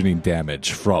 bludgeoning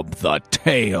damage from the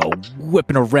tail,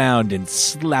 whipping around and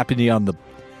slapping you on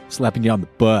the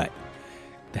butt.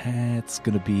 That's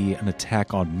going to be an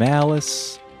attack on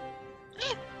Malice.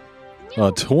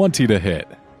 20 to hit.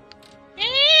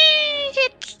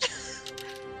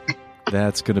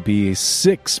 That's going to be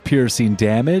 6 piercing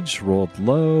damage, rolled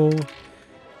low.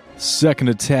 Second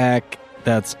attack,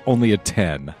 that's only a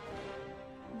 10.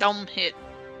 Dumb hit.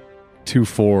 2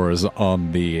 4s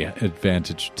on the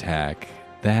advantage attack.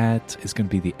 That is going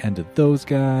to be the end of those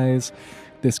guys.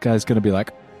 This guy's going to be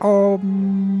like, oh,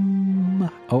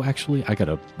 actually, I got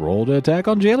to roll to attack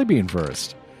on Jellybean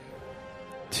first.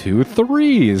 2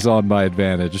 3s on my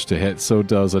advantage to hit, so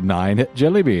does a 9 hit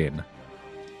Jellybean.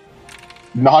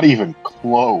 Not even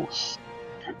close.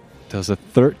 Does a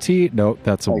 13? Nope,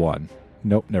 that's a 1.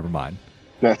 Nope, never mind.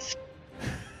 That's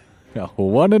A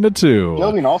 1 and a 2.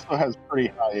 Jellybean also has pretty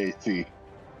high AC.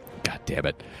 God damn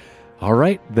it. All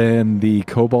right, then the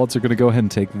kobolds are going to go ahead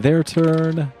and take their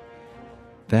turn.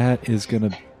 That is going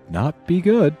to not be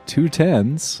good. 2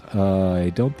 10s.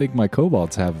 I don't think my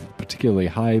kobolds have particularly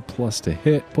high plus to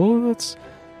hit. Well, let's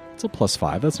It's a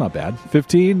 +5. That's not bad.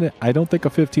 15. I don't think a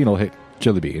 15 will hit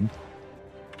Jellybean.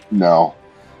 No.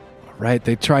 Right,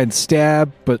 they try and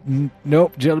stab, but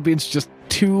nope, Jellybean's just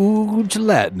too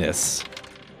gelatinous.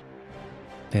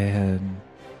 And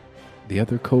the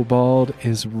other kobold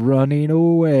is running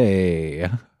away.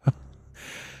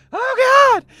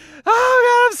 Oh, God!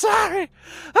 Oh, God,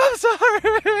 I'm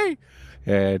sorry!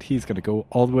 And he's going to go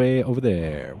all the way over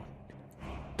there.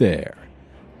 There.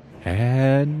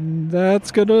 And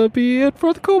that's going to be it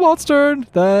for the kobold's turn.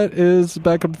 That is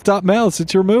back up the top. Malice,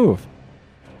 it's your move.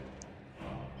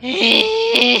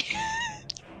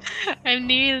 I'm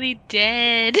nearly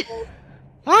dead.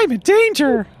 I'm in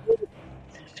danger!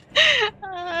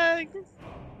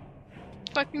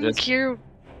 Fucking Just- cure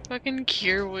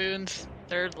wounds.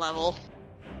 3rd level.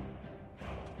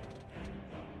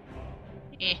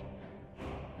 Eh.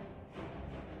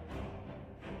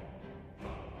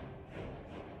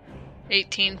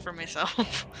 $18 for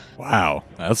myself. Wow,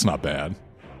 that's not bad.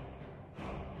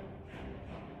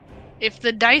 If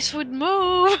the dice would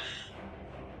move.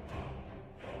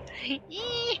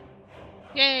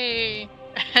 Yay!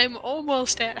 I'm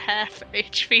almost at half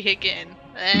HP again.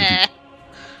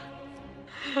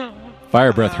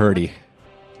 Fire breath hurty.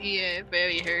 Yeah,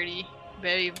 very hurty.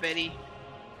 Very.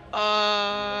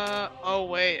 Oh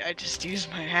wait, I just used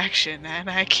my action and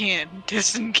I can't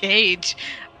disengage.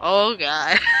 Oh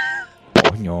god.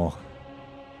 Oh, no.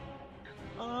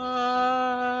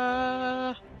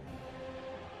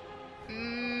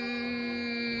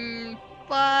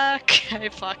 Fuck. I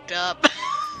fucked up.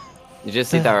 You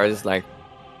just sit there, just like,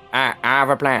 I have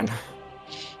a plan.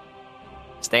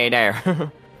 Stay there.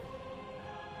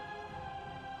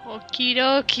 Okie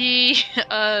dokie.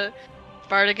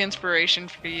 Bardic inspiration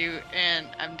for you, and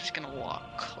I'm just gonna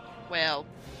walk. Well,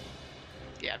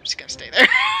 yeah, I'm just gonna stay there.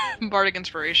 Bardic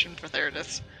inspiration for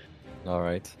Theridus. All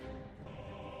right.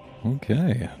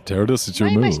 Okay, Teradus, it's your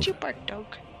Why am I move. still bark dog?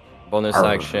 Bonus Arr.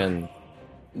 action,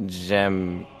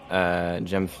 gem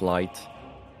flight,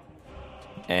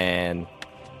 and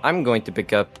I'm going to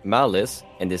pick up Malice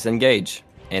and disengage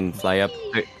and fly up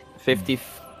 15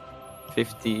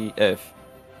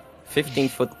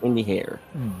 foot in the air.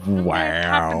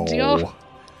 Wow.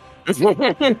 happens,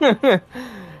 yo?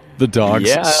 The dogs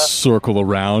Yeah. circle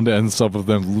around, and some of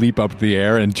them leap up in the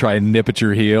air and try and nip at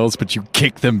your heels, but you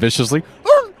kick them viciously.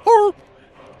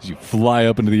 As you fly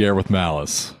up into the air with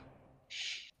Malice.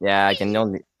 Yeah, I can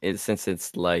only since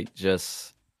it's like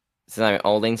just since I'm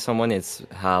holding someone, it's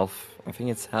half. I think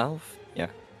it's half. Yeah.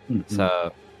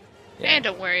 So. Yeah. And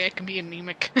don't worry, I can be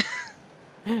anemic.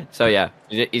 So yeah,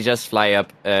 you just fly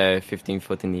up 15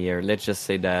 foot in the air. Let's just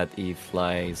say that he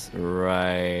flies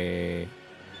right.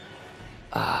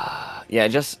 Yeah,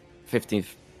 just 15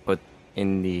 foot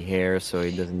in the air, so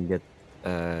he doesn't get.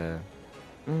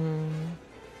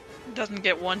 Doesn't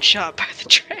get one shot by the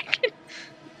dragon.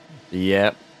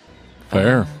 Yep.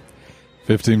 Fair.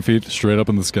 15 feet straight up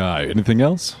in the sky. Anything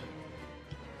else?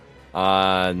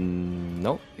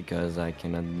 No, because I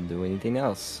cannot do anything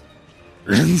else.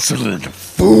 Insolent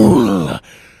fool!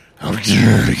 How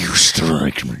dare you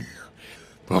strike me?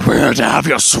 Prepare to have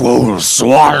your soul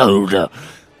swallowed!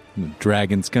 The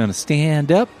dragon's gonna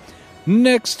stand up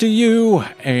next to you,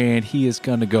 and he is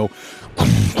gonna go.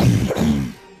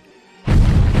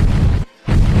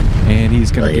 And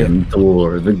he's gonna I get. am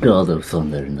Thor, the god of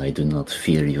thunder, and I do not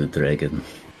fear you, dragon.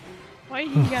 Why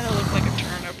you gotta look like a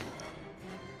turnip?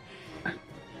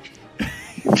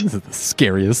 This is the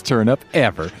scariest turnip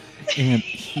ever. And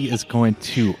he is going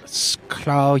to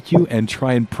claw you and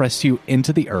try and press you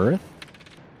into the earth.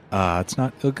 It's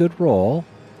not a good roll.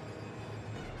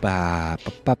 Ba,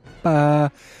 ba, ba,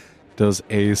 ba. Does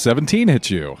a 17 hit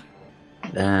you?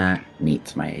 That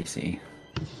meets my AC.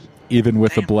 Even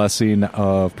with the blessing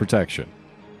of protection.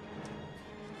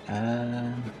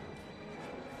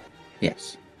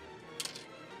 Yes.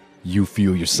 You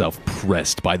feel yourself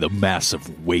pressed by the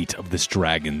massive weight of this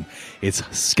dragon. Its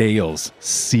scales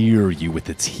sear you with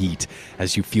its heat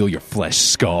as you feel your flesh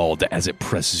scald as it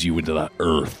presses you into the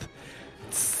earth.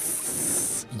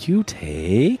 You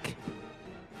take...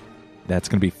 That's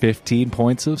going to be 15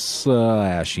 points of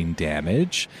slashing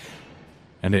damage.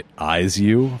 And it eyes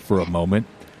you for a moment.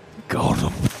 God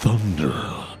of Thunder.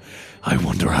 I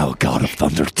wonder how God of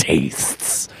Thunder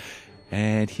tastes.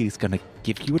 And he's going to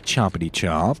give you a chompity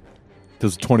chomp.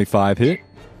 Does a 25 hit?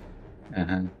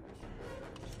 Uh-huh.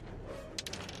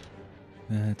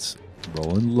 That's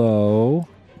rolling low.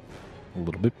 A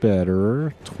little bit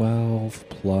better. 12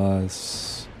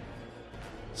 plus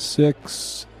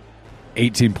 6.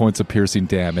 18 points of piercing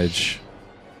damage.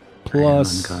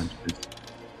 Plus... I am unconscious.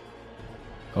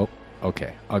 Oh,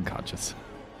 okay. Unconscious.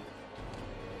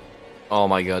 Oh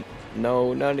my god.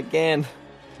 No, not again.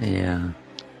 Yeah,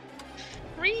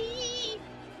 Whee!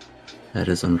 that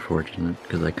is unfortunate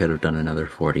because I could have done another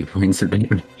 40 points of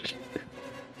damage.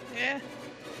 Yeah.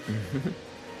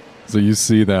 So you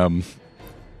see them,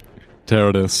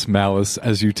 Teradus, Malice,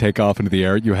 as you take off into the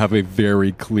air, you have a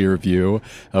very clear view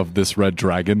of this red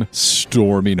dragon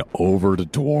storming over to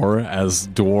Dor as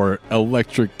Dor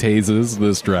electric tases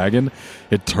this dragon.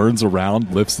 It turns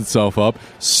around, lifts itself up,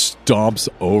 stomps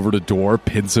over to Dor,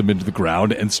 pins him into the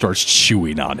ground, and starts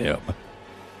chewing on him.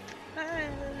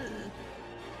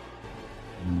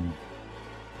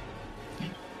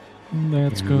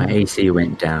 That's My good. AC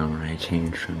went down when I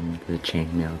changed from the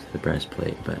chainmail to the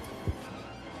breastplate, but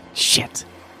Shit.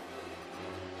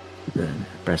 the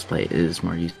breastplate is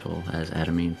more useful as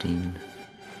adamantine.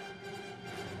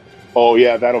 Oh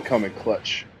yeah, that'll come in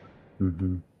clutch.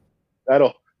 Mm-hmm.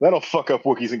 That'll fuck up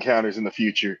Wookiees encounters in the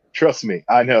future. Trust me,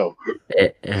 I know.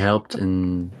 It helped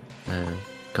in a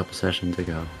couple sessions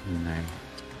ago, and I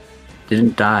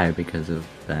didn't die because of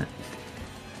that.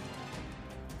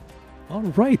 All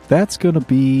right, that's going to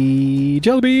be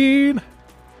Jellybean.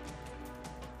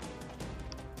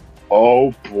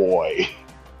 Oh boy.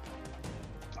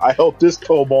 I hope this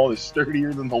Kobold is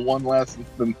sturdier than the one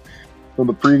from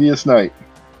the previous night.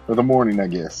 Or the morning, I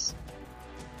guess.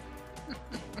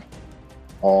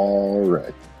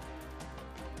 Alright.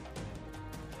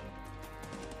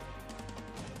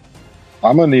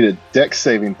 I'm gonna need a dex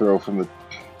saving throw from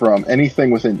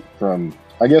anything from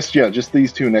I guess just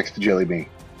these two next to Jellybean.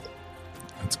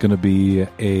 It's going to be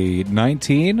a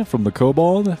 19 from the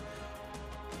Kobold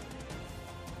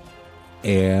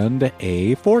and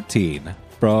a 14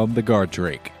 from the Guard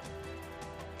Drake.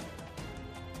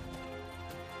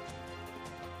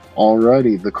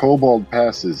 Alrighty, the Kobold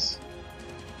passes.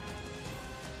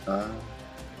 Oh,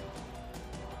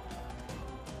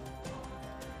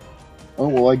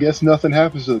 well, I guess nothing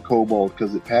happens to the Kobold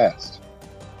because it passed.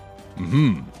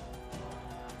 Mm-hmm.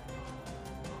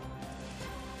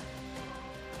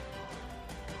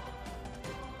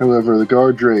 However, the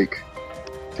Guard Drake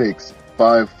takes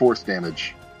 5 force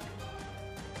damage.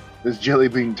 This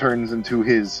Jellybean turns into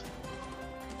his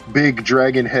big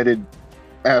dragon-headed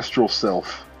astral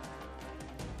self.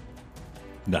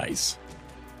 Nice.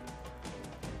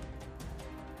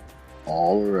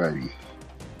 Alrighty.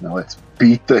 Now let's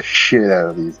beat the shit out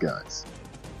of these guys.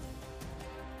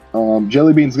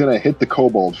 Jellybean's gonna hit the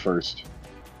Kobold first.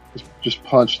 Just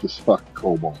punch this fucking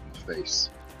Kobold in the face.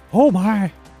 Oh,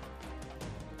 my.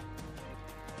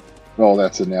 Oh,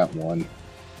 that's a nat 1.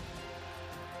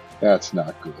 That's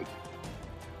not good.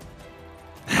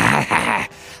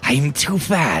 I'm too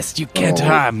fast. You can't Oh.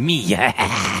 harm me.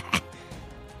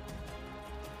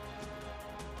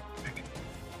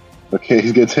 Okay,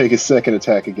 he's gonna take his second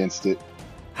attack against it.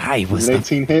 I was An the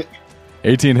 18 hit.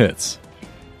 18 hits.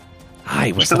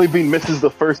 Jellybean misses the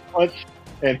first punch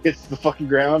and hits the fucking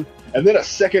ground, and then a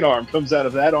second arm comes out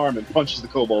of that arm and punches the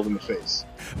Kobold in the face.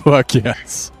 Fuck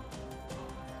yes.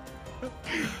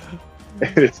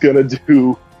 And it's gonna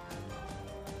do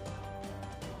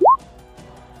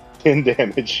 10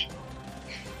 damage.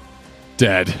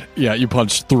 Dead. Yeah, you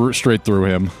punched straight through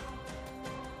him.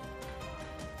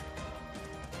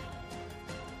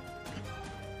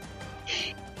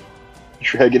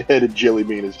 Dragon-headed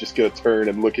Jellybean is just gonna turn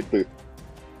and look at the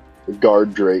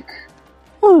Guard Drake.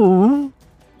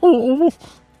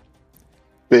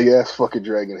 Big ass fucking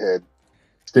dragon head.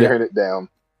 Staring it down.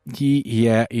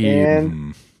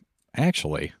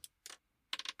 Actually.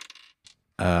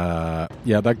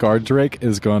 That Guard Drake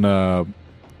is gonna...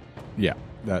 Yeah,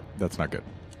 that's not good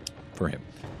for him.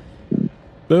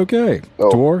 Okay,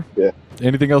 Oh, Dor. yeah.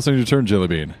 Anything else on your turn,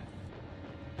 Jellybean?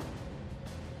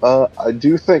 I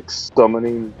do think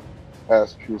summoning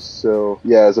Astral Self,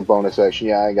 as a bonus action.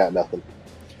 Yeah, I ain't got nothing.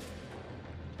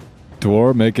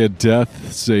 Dor, make a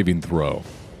death saving throw.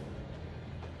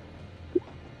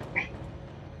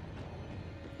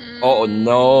 Oh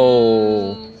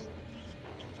no.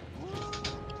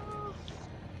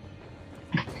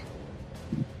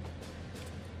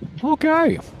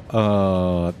 Okay.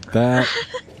 That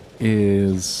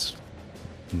is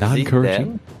not Is he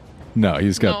encouraging. dead? No,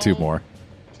 he's got 2 No. more.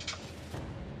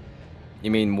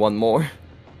 You mean one more?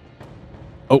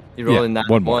 Oh, You're rolling that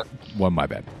one more. One, my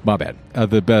bad. My bad.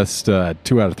 The best 2 out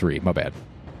of 3. My bad.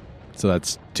 So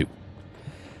that's 2.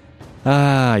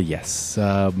 Yes.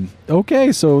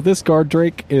 Okay, so this Guard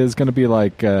Drake is going to be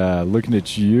like looking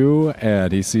at you,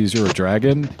 and he sees you're a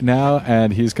dragon now,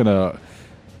 and he's going to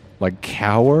like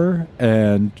cower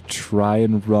and try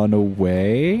and run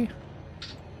away.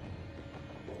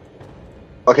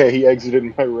 Okay, he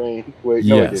exited my range. Wait,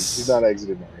 no, he didn't. Yes. He's not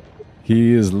exited my range.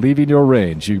 He is leaving your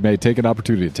range. You may take an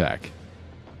opportunity attack.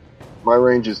 My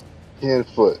range is 10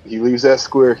 foot. He leaves that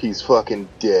square, he's fucking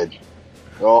dead.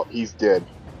 Oh, he's dead.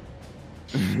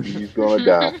 He's gonna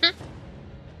die.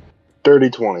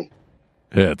 30-20.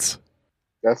 Hits.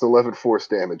 That's 11 force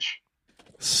damage.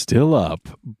 Still up,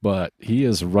 but he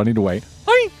is running away.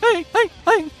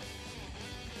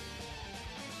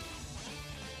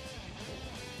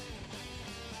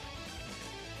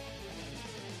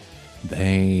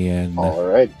 Then...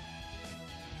 Alright.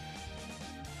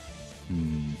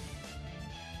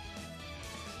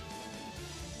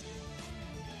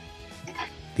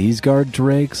 These guard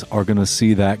drakes are going to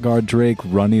see that guard drake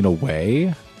running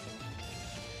away.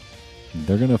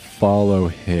 They're going to follow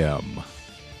him.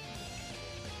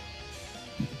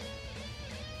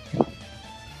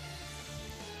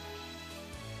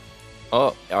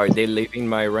 Oh, are they leaving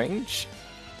my range?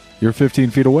 You're 15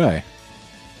 feet away.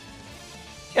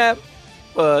 Yeah,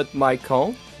 but my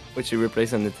cone, which you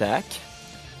replace an attack.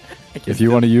 If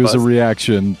you want to use a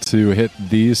reaction to hit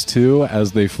these two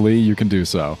as they flee, you can do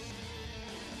so.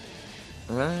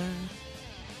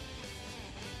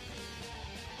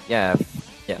 Yeah,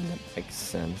 that makes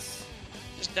sense.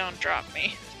 Just don't drop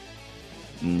me.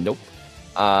 Nope.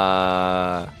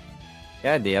 Yeah,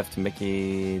 they have to make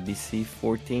a DC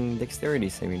 14 dexterity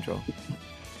saving throw.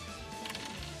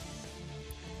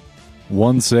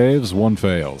 One saves, one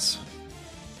fails.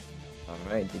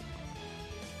 Alright.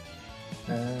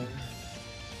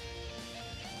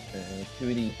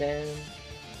 2d10.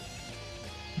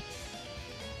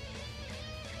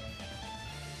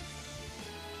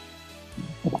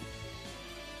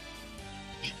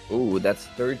 Ooh, that's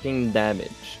 13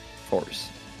 damage. Force.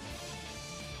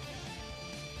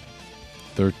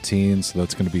 13, so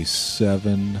that's going to be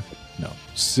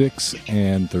 6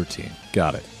 and 13.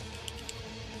 Got it.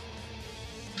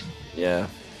 Yeah.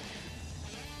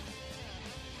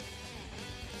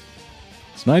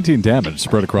 It's 19 damage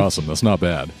spread across them. That's not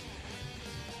bad.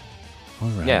 All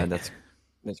right. Yeah, that's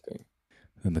great.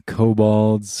 And the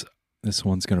kobolds, this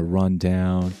one's going to run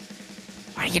down.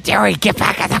 What are you doing? Get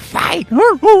back in the fight!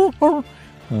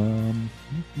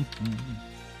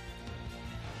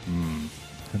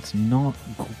 That's not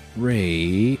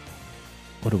great.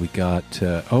 What do we got?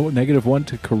 -1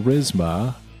 to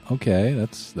charisma. Okay,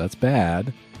 that's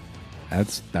bad.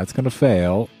 That's gonna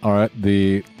fail. All right,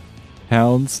 the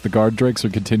hounds, the guard drakes are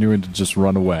continuing to just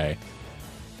run away.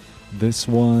 This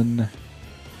one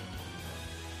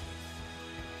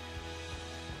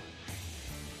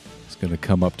is gonna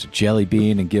come up to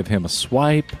Jellybean and give him a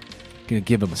swipe. Gonna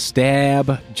give him a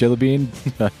stab. Jellybean,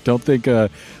 I don't think a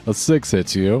 6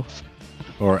 hits you.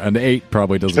 Or an 8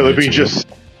 probably doesn't hit Jellybean you. just...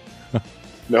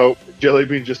 No,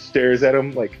 Jellybean just stares at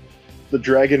him like the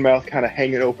dragon mouth kind of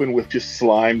hanging open with just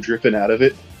slime dripping out of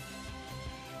it.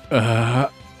 Oh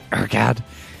god.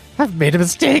 I've made a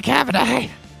mistake, haven't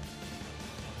I?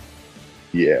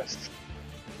 Yes.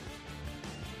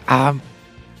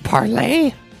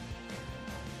 Parlay?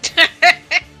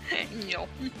 No.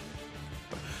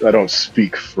 I don't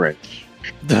speak French.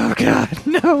 Oh god,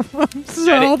 no. I'm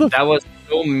so That was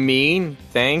so mean.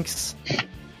 Thanks.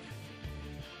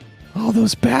 all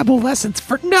those babble lessons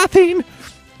for nothing.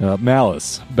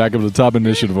 Malice, back up to the top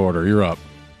initiative order. You're up.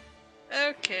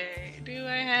 Okay, do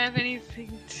I have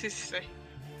anything to say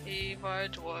for our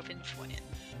dwarven friend?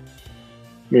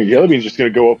 I mean, Jellybean's just gonna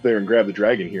go up there and grab the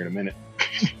dragon here in a minute.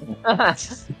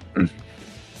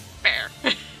 Fair.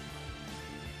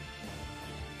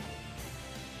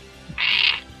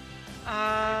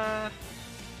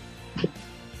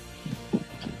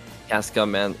 Cast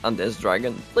command on this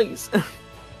dragon, please.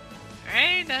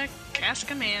 Alright, cast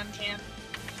command.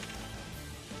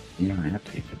 You don't have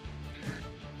to.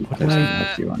 Whatever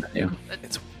else you want to do.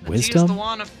 It's Let's wisdom? use the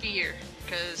wand of fear,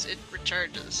 because it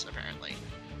recharges, apparently.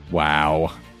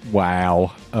 Wow.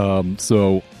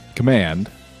 So,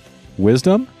 command.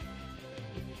 Wisdom?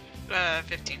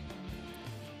 15.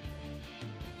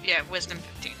 Yeah, wisdom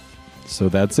 15. So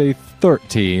that's a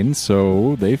 13,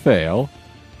 so they fail.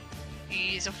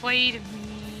 He's afraid of me.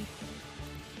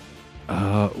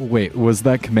 Wait, was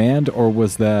that command or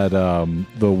was that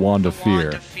the Wand of Fear?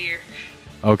 Wand of fear.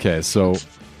 Okay, so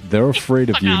they're afraid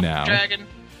of Fuck you off, now. Dragon.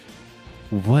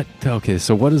 What? Okay,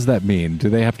 so what does that mean? Do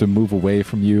they have to move away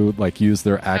from you, like use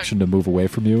their action to move away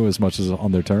from you as much as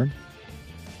on their turn?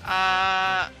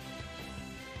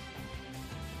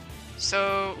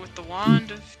 So with the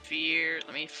wand of fear,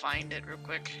 let me find it real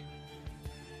quick.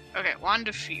 Okay, wand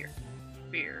of fear.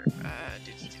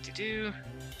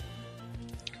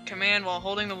 Command while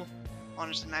holding the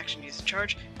wand is an action use a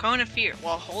charge. Cone of fear.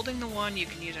 While holding the wand, you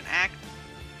can use an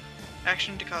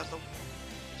action to cause the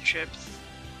trips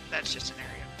that's just an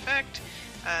area of effect.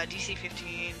 DC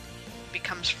 15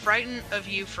 becomes frightened of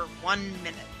you for 1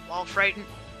 minute. While frightened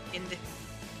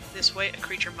this way, a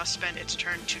creature must spend its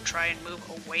turn to try and move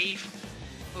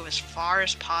as far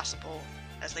as possible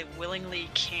as they willingly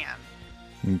can.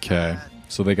 Okay,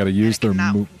 so they got to use their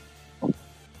move.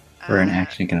 For an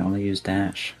action, you can only use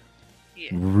dash. Yeah.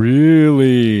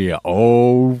 Really?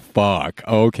 Oh, fuck.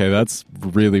 Okay, that's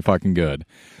really fucking good.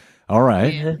 All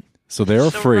right. Yeah. So they're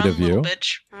afraid run, of you. little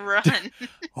bitch, run.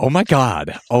 Oh my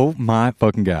god. Oh my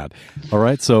fucking god. All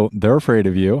right, so they're afraid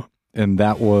of you, and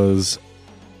that was...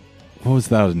 What was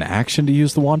that, an action to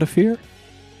use the Wand of Fear?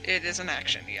 It is an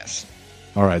action, yes.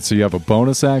 All right, so you have a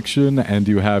bonus action, and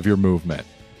you have your movement.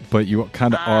 But you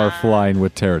kind of are flying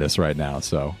with Teradus right now,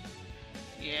 so...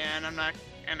 Yeah,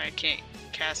 and I can't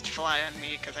cast Fly on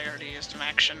me because I already used an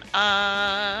action.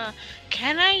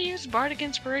 Can I use Bardic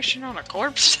Inspiration on a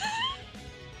corpse?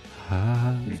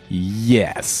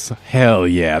 Yes. Hell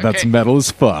yeah, that's Okay. metal as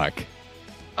fuck.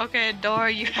 Okay, Dora,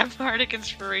 you have Bardic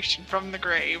Inspiration from the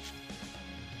grave.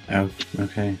 Oh,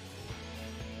 okay.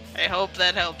 I hope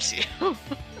that helps you.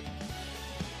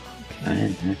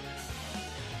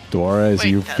 Dora, as Wait,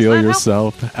 you does feel that help?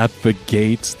 yourself at the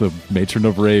gate, the matron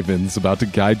of ravens, about to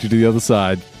guide you to the other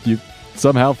side, you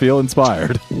somehow feel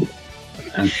inspired.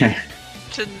 Okay.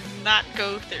 To not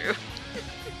go through.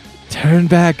 Turn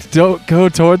back, don't go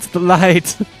towards the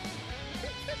light.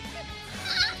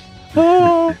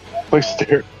 Oh. Play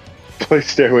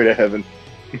Stairway to Heaven.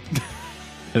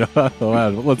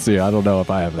 Let's see, I don't know if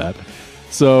I have that.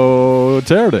 So,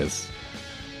 Teradus.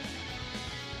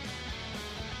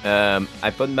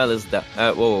 I put Melis down.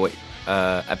 Wait.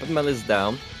 I put Melis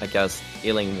down. I cast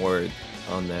Healing Word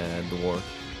on the dwarf.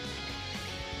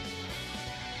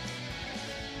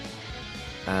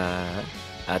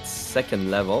 At second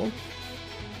level,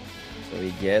 so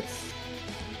he gets.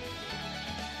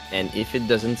 And if it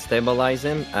doesn't stabilize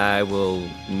him, I will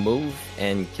move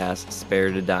and cast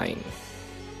Spare the Dying.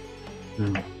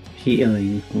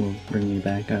 Healing will bring you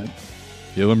back up.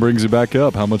 Healing brings you back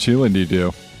up. How much healing do you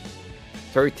do?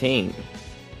 13.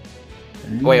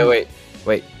 Wait.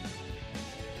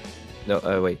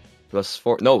 No, wait. Plus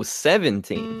 4. No,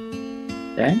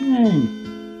 17.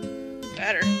 Dang.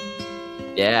 Better.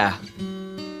 Yeah.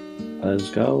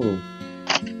 Let's go.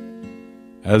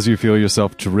 As you feel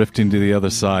yourself drifting to the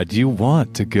other side, you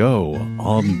want to go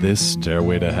on this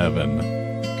stairway to heaven.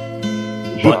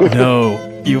 But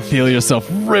no, you feel yourself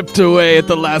ripped away at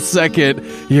the last second.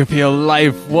 You feel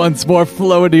life once more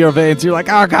flow into your veins. You're like,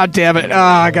 oh, god damn it.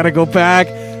 I gotta go back.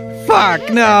 Fuck,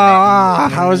 no.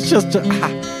 I was just... damn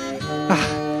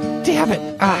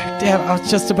it. Damn, I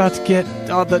was just about to get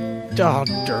all the... dirt.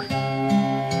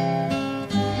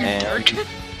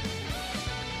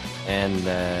 And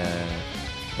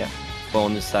yeah,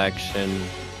 bonus action,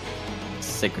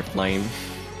 Sacred Flame.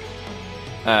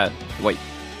 Wait,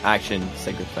 action,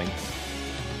 Sacred Flame.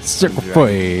 Sacred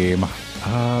Flame.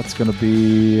 It's gonna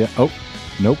be... Oh,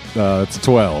 nope. It's a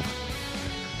 12.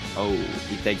 Oh,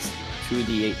 he takes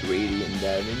 2d8 radiant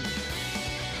damage.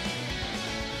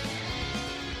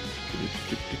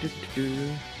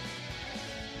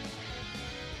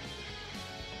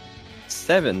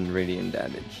 7 radiant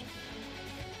damage.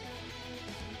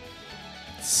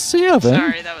 7?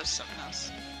 Sorry, that was something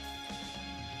else.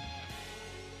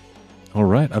 All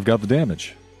right, I've got the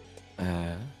damage.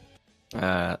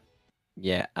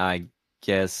 Yeah, I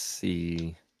guess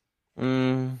he...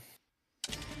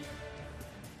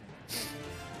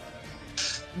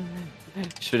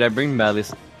 Should I bring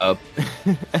Malice up?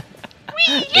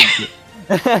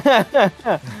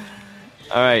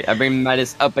 Alright, I bring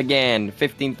Malice up again,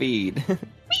 15 feet.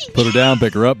 Put her down,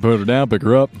 pick her up, put her down, pick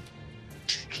her up.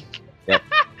 Yep.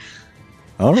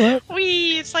 All right.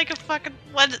 Wee! It's like a fucking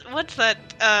what's that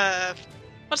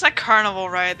carnival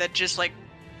ride that just like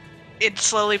it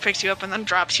slowly picks you up and then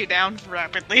drops you down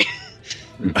rapidly.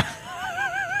 I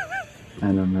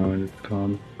don't know what it's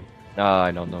called. No,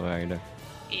 I don't know either.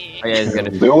 Yeah. Oh, yeah, he's gonna...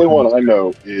 The only one I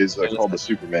know is called the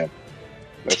Superman.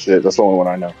 That's it. That's the only one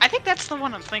I know. I think that's the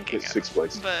one I'm thinking It's of. Six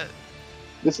Flags. But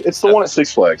It's the one at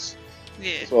Six Flags.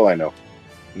 yeah. That's all I know.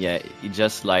 Yeah, he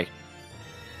just like...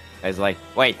 I was like,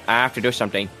 wait, I have to do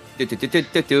something.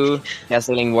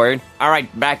 Healing Word.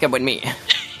 Alright, back up with me.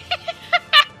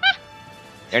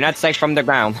 You're not safe from the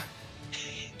ground.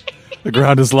 The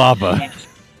ground is lava.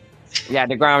 Yeah,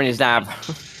 the ground is lava.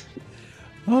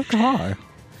 Okay.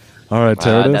 All right,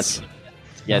 Teradus.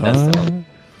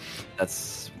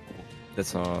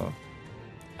 That's all.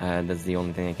 That's the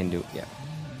only thing I can do. Yeah.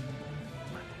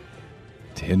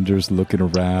 Tinder's looking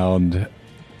around.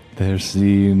 They're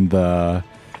seeing the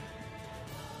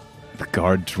The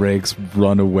guard drakes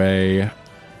run away.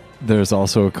 There's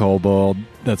also a kobold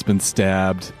that's been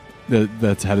stabbed,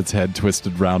 that's had its head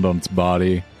twisted round on its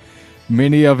body.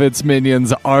 Many of its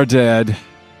minions are dead.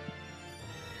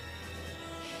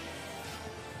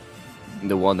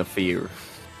 The one of fear.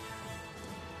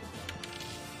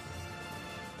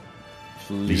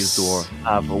 Please, Dwarf,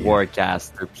 have a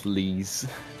warcaster, please.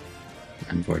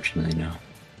 Unfortunately, no.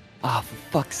 Ah, for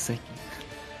fuck's sake.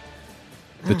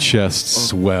 The chest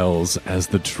swells as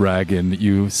the dragon,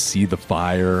 you see the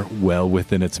fire well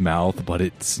within its mouth, but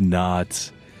it's not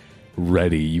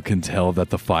ready. You can tell that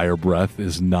the fire breath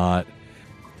is not...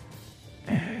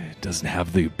 doesn't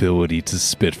have the ability to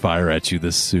spit fire at you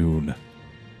this soon.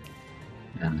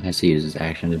 Has to use his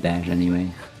action to dash anyway,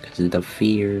 because of the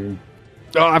fear.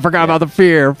 Oh, I forgot about the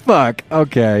fear. Fuck.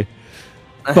 Okay.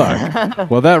 Fuck.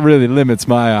 Well, that really limits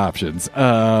my options.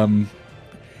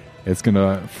 It's going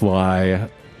to fly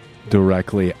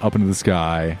directly up into the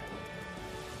sky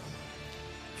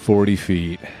 40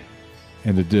 feet.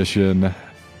 In addition,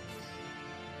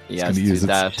 it's going to use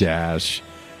its dash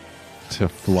to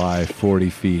fly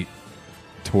 40 feet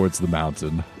towards the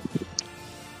mountain.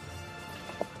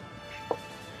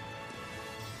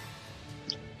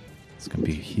 It's going to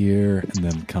be here and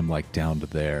then come like down to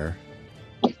there.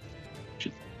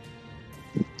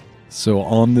 So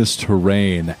on this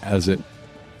terrain, as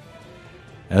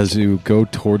you go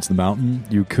towards the mountain,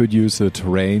 you could use the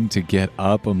terrain to get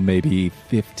up maybe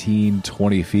 15,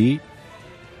 20 feet.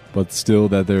 But still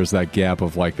that there's that gap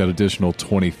of like that additional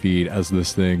 20 feet as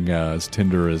this thing, as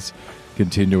Tinder is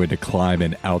continuing to climb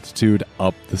in altitude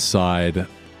up the side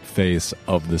face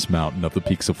of this mountain, of the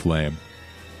Peaks of Flame.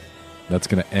 That's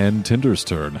going to end Tinder's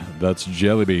turn. That's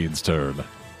Jellybean's turn.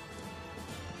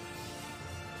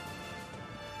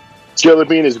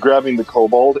 Jellybean is grabbing the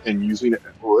kobold and using it.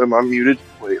 Oh, am I muted?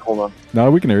 Wait, hold on.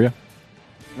 No, we can hear you.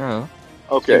 No.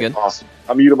 Okay, awesome.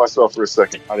 I muted myself for a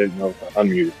second. I didn't know that.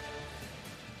 Unmuted.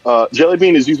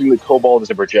 Jellybean is using the kobold as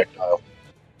a projectile.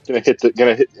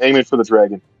 Aiming for the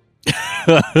dragon.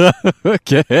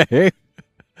 Okay.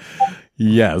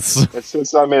 Yes. And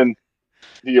since I'm in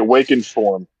the awakened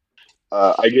form,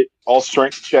 I get all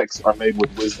strength checks are made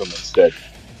with wisdom instead.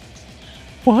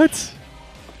 What?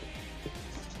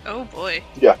 Oh boy.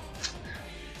 Yeah.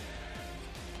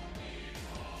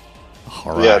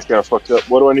 All right. Yeah, it's kind of fucked up.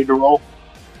 What do I need to roll?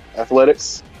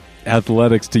 Athletics?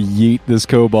 Athletics to yeet this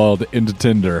kobold into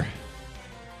Tinder.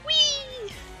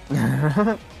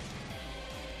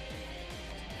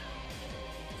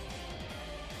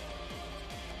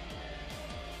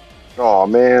 Oh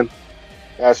man,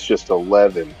 that's just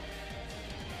 11.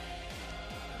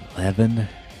 11?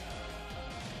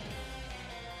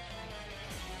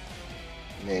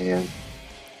 Man,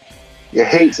 you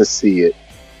hate to see it.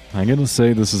 I'm going to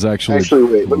say this is actually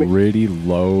wait, pretty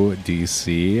low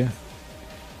DC.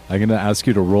 I'm going to ask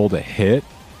you to roll to hit,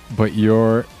 but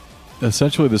you're...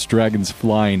 Essentially, this dragon's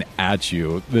flying at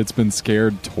you. It's been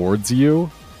scared towards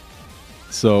you.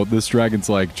 So this dragon's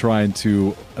like trying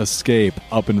to escape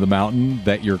up into the mountain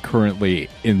that you're currently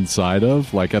inside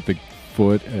of. Like at the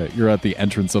foot, you're at the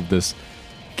entrance of this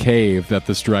cave that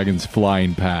this dragon's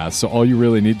flying past. So all you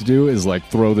really need to do is like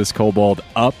throw this kobold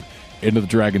up into the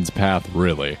dragon's path,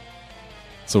 really.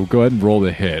 So go ahead and roll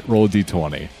the hit. Roll a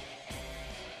d20.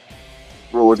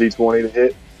 Roll a d20 to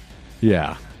hit?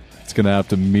 Yeah. It's going to have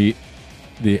to meet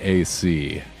the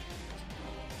AC.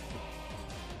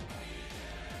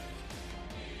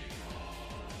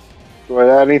 Do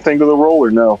I add anything to the roll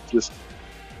or no? Just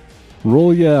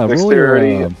roll, yeah.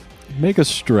 Dexterity. Roll make a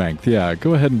strength. Yeah,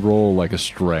 go ahead and roll like a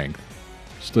strength.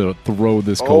 Just to throw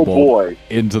this kobold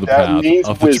into the path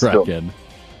of the dragon.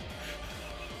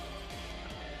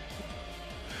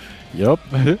 Yep.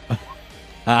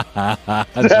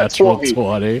 Natural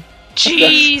 20.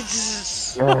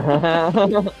 Jesus.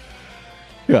 Yeah.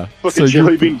 Fucking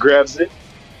Jellybean grabs it,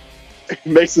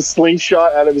 makes a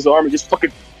slingshot out of his arm, and just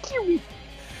fucking.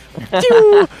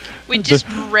 We just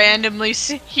randomly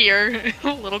hear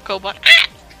little kobold.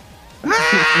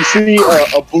 You see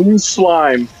a blue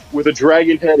slime with a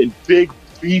dragon head and big,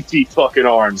 beefy fucking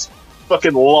arms.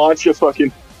 Fucking launch a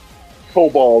fucking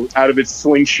kobold out of its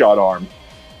slingshot arm.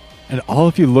 And all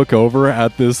of you look over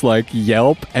at this like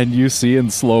yelp, and you see in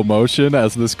slow motion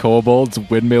as this kobold's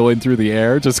windmilling through the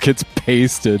air just gets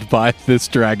pasted by this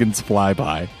dragon's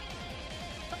flyby.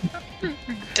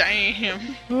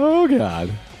 Damn. Oh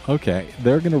god. Okay,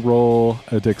 they're gonna roll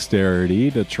a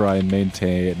dexterity to try and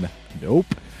maintain. Nope.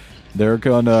 They're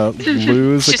gonna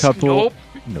lose a couple.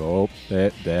 Nope.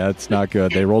 That's not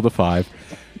good. They rolled a 5.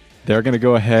 They're gonna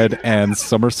go ahead and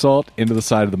somersault into the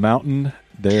side of the mountain.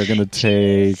 They're gonna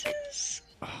take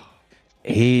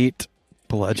 8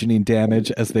 bludgeoning damage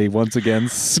as they once again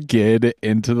skid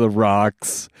into the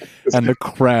rocks and the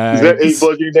crags. Is that 8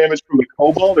 bludgeoning damage from the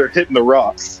kobold or hitting the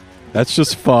rocks? That's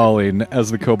just falling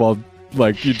as the kobold,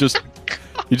 like, you just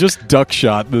duck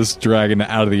shot this dragon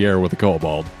out of the air with a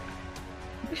kobold.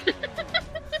 This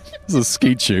is a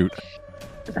skeet shoot.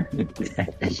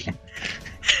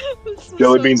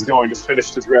 Jellybean's going to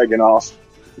finish the dragon off.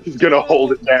 He's going to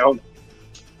hold it down.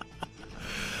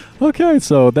 Okay,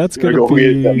 so that's going to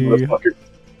hit that be... motherfucker.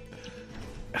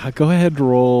 Go ahead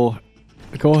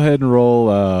and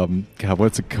roll... God,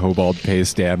 what's a kobold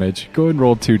pace damage? Go ahead and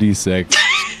roll 2d6.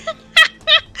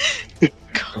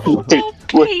 Kobold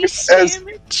pace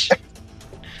damage.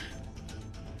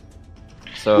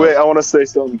 So Wait, I want to say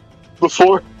something.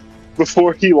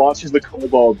 Before he launches the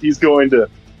kobold, he's going to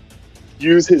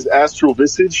use his astral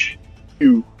visage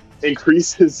to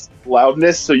increase his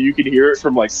loudness so you can hear it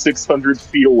from like 600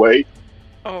 feet away.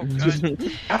 Oh,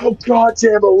 God. How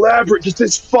goddamn elaborate does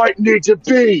this fight need to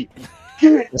be?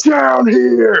 Get down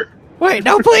here! wait,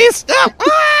 no, please, no.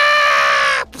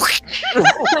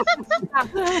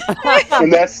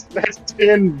 And that's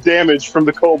 10 damage from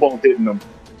the kobold hitting him.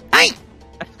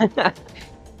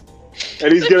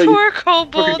 And he's gonna Poor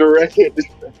fucking kobold. direct hit.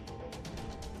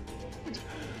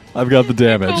 I've got the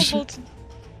damage.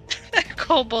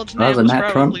 Kobold's That was name a was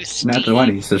nat probably 20, Steve. nat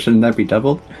 20, so shouldn't that be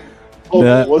doubled? Oh,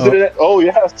 That- wasn't it? Oh,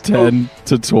 yeah. 10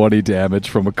 to 20 damage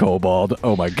from a kobold.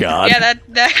 Oh my god. Yeah,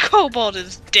 that kobold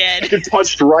is dead. It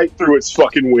punched right through its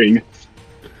fucking wing.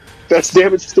 That's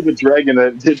damage to the dragon that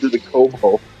it did to the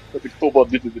kobold. What the kobold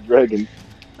did to the dragon.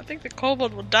 I think the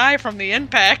kobold will die from the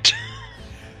impact.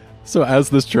 So as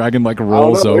this dragon like I don't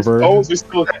rolls know, over, His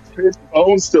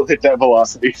bones still hit that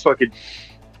velocity. Fucking.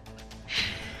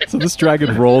 so this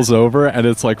dragon rolls over and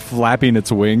it's like flapping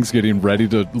its wings, getting ready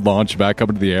to launch back up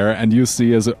into the air. And you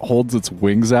see as it holds its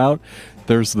wings out,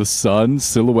 there's the sun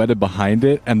silhouetted behind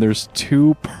it, and there's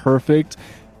 2 perfect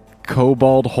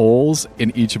kobold holes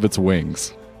in each of its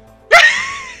wings.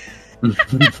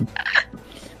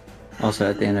 Also,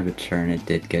 at the end of a turn, it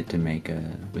did get to make a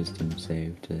wisdom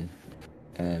save to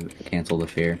cancel the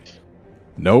fear.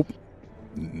 Nope.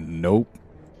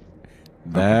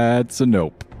 That's a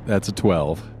nope. That's a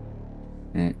 12.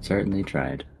 And it certainly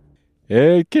tried.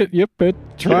 It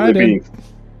tried it.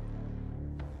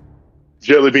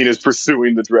 Jellybean is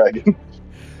pursuing the dragon.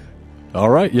 All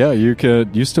right, yeah,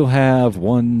 you still have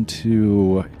 1,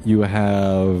 2, you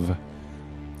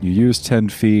use 10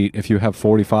 feet. If you have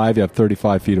 45, you have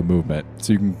 35 feet of movement.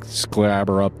 So you can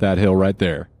sclabber up that hill right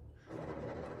there.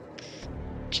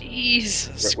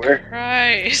 Jesus Where?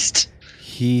 Christ.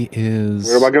 He is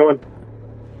Where am I going?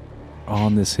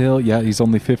 on this hill. Yeah, he's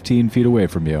only 15 feet away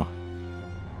from you.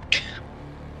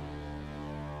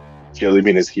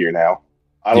 Jellybean is here now.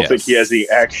 I don't think he has any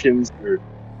actions.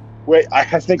 Wait, I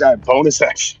think I have bonus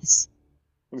actions.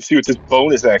 Let me see what his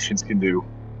bonus actions can do.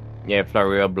 Yeah,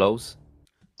 flurry of blows.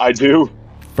 I do.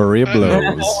 Flurry of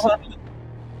blows.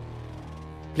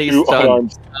 Please Two stun.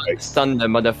 unarmed strikes. Stun the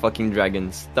motherfucking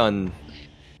dragon. Stun.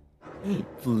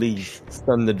 Please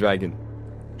stun the dragon.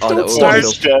 Oh, that was Start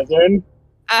so- 7.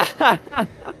 Stun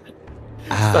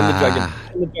the dragon.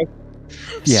 Stun the dragon.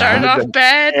 Yeah. Started off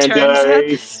bad, And, turns out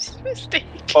it's a mistake.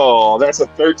 Oh, that's a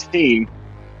 13.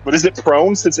 But is it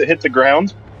prone since it hit the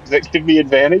ground? Does that give me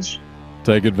advantage?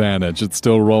 Take advantage. It's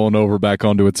still rolling over back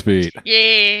onto its feet.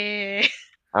 Yeah.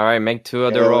 All right, make 2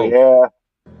 other Hell rolls. Yeah.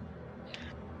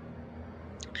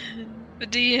 The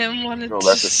DM wanted No, to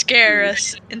that's a scare 3.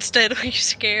 us. Instead, we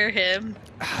scare him.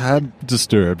 I'm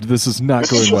disturbed. This is not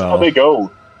This is going just how well. they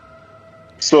go.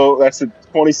 So that's a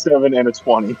 27 and a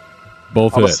 20.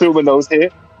 Both I'm hit. assuming those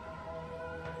hit.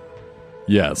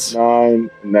 Yes. 9,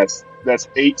 and that's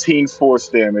 18 force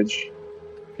damage.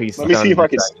 Please Let me stun see if the I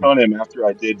can dragon. stun him after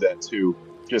I did that too.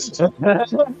 Just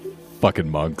Fucking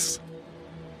monks.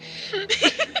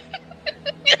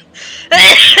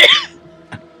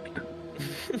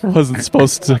 Wasn't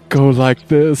supposed to go like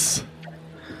this.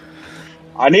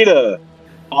 I need a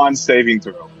on saving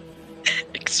throw.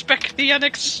 Expect the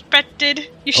unexpected.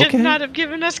 You should Okay. not have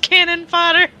given us cannon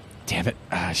fodder. Damn it.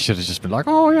 I should have just been like,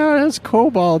 oh yeah, it's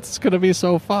Kobold. It's going to be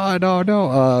so fun. Oh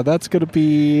no. That's going to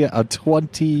be a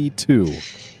 22.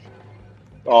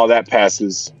 Oh, that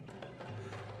passes.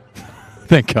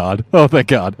 Thank God. Oh, thank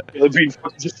God. Jellybean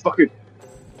just fucking.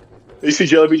 You see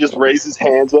Jellybean just raise his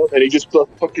hands up and he just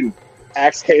fucking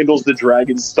axe handles the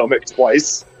dragon's stomach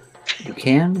twice. You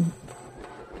can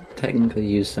technically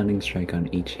use Stunning Strike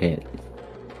on each hit.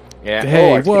 Yeah.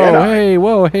 Hey, I can.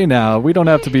 whoa, hey now. We don't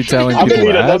have to be telling I'm gonna people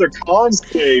need that. another con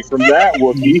save from that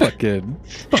Wookiee.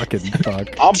 Fucking fuck.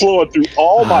 I'm blowing through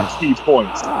all my key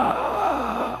points.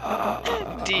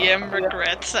 DM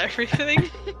regrets everything.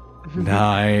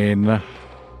 9.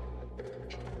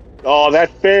 Oh, that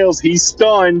fails. He's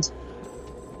stunned.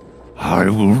 I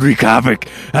will wreak havoc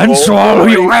and Oh, swallow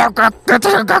boy. you.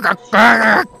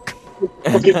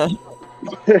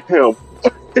 Damn.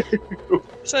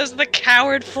 Says the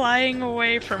coward flying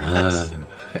away from us.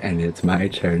 And it's my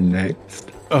turn next.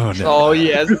 Oh no. Oh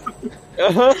yes.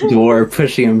 Dwarf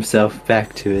pushing himself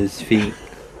back to his feet.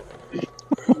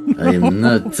 I am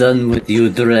not done with you,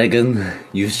 dragon.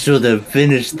 You should have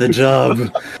finished the job.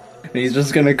 And he's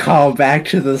just gonna call back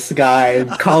to the sky and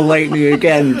call lightning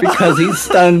again because he's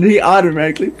stunned. He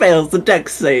automatically fails the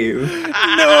dex save.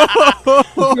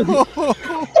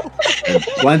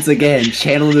 Once again,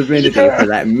 channel divinity for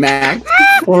that max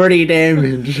 40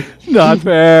 damage. Not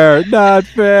fair. Not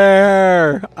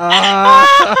fair.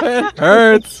 It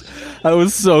hurts. I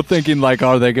was so thinking, like,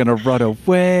 are they gonna run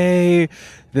away?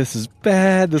 This is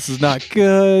bad. This is not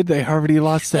good. They already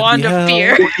lost that Wand of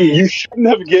fear. You shouldn't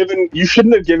have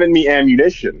given me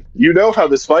ammunition. You know how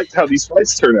these fights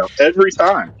turn out every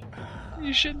time.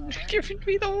 You shouldn't have given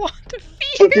me the wand of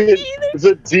fear Fucking either.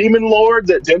 the demon lord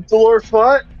that Demphalor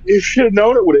fought, you should have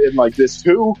known it would have ended like this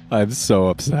too. I'm so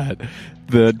upset.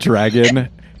 The dragon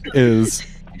is.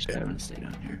 Actually, I'm gonna stay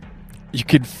down here. You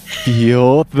can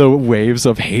feel the waves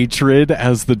of hatred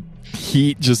as the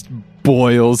heat just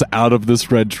boils out of this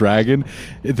red dragon.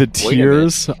 The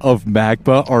tears of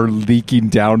Magma are leaking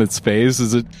down its face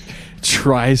as it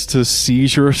tries to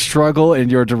seizure struggle in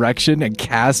your direction and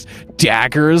cast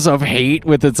daggers of hate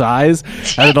with its eyes,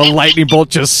 and a lightning bolt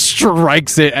just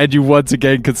strikes it, and you once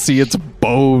again can see its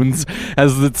bones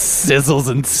as it sizzles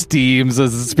and steams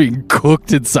as it's being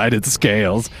cooked inside its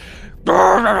scales.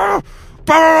 I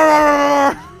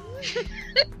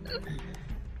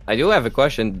do have a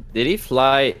question. Did he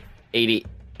fly 80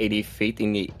 feet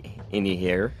in the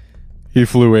air? He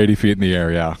flew 80 feet in the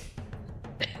air, yeah.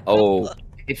 Oh,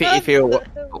 if he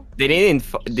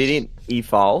didn't he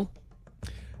fall?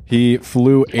 He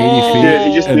flew 80 Oh. feet Yeah,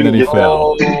 he just and then didn't he get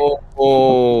fell.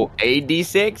 Oh,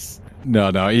 8d6?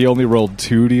 No, he only rolled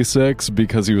 2d6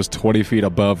 because he was 20 feet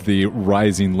above the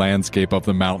rising landscape of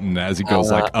the mountain as he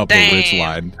goes up a ridge Damn.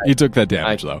 line. He took that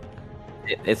damage though.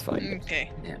 It's fine.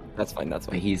 Okay. That's fine. That's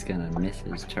But fine. he's gonna miss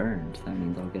his turn, so that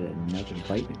means I'll get another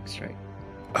lightning strike.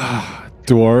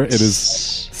 Dor, it is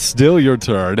still your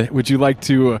turn. Would you like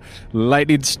to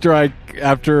lightning strike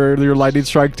after your lightning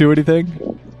strike do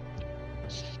anything?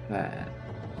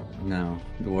 No,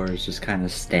 Dwarf is just kind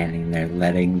of standing there,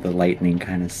 letting the lightning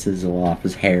kind of sizzle off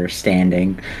his hair,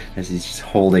 standing as he's just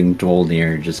holding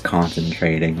Dolnir, just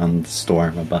concentrating on the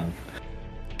storm above.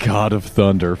 God of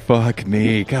Thunder, fuck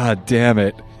me, god damn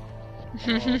it.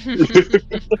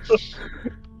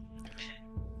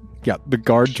 Yeah, the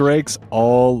guard drakes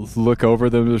all look over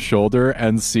their shoulder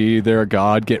and see their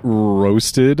god get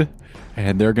roasted,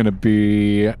 and they're going to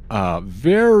be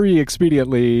very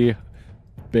expediently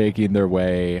making their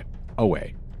way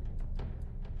away.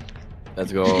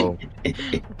 Let's go.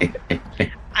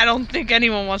 I don't think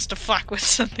anyone wants to fuck with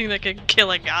something that can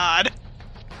kill a god.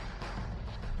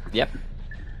 Yep.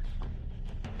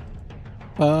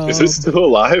 Is it still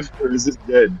alive or is it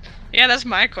dead? Yeah, that's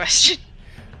my question.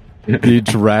 The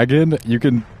dragon,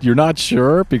 you're not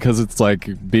sure because it's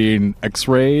like being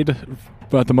x-rayed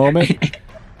at the moment.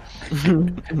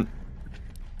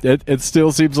 It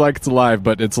still seems like it's alive,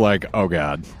 but it's like, oh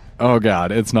god,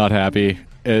 it's not happy.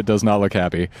 It does not look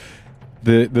happy.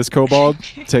 This kobold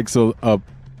takes a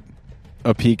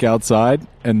peek outside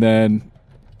and then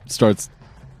starts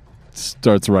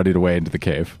running away into the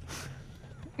cave.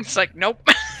 It's like, nope.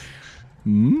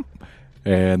 Hmm?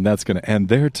 And that's going to end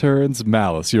their turns.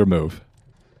 Malice, your move.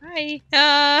 Hi.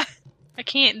 I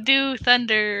can't do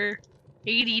thunder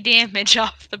 80 damage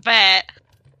off the bat.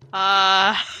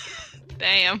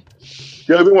 Damn.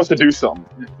 Jellybean wants to do something.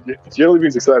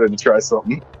 Jellybean's excited to try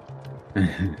something.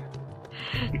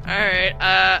 Alright,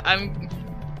 I'm...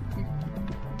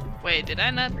 Wait, did I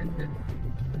not...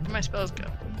 Where'd my spells go?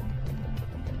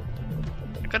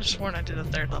 I could have sworn I did a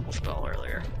 3rd level spell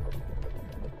earlier.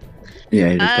 Yeah,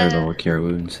 he just third level cure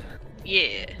wounds.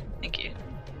 Yeah, thank you.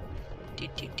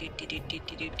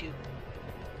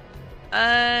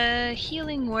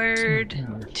 Healing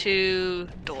word to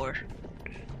door.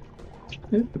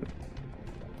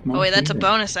 Oh wait, that's a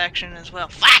bonus action as well.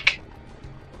 Fuck!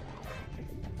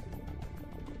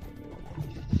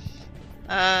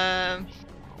 I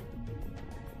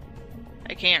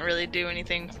can't really do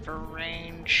anything for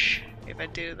range if I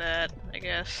do that, I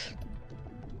guess.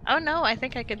 Oh no, I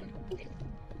think I could...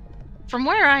 From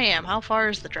where I am, how far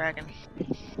is the dragon?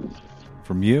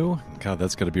 From you? God,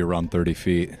 that's got to be around 30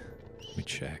 feet. Let me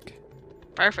check.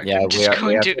 Perfect. Yeah, I'm just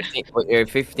going to. we're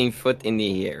 15 foot in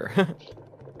the air.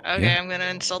 Okay, Yeah. I'm gonna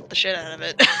insult the shit out of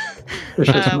it.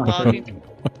 Vicious while mockery.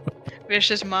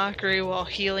 Vicious mockery while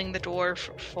healing the dwarf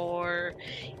for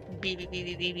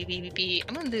B.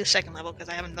 I'm gonna do the second level because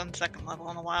I haven't done the second level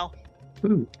in a while.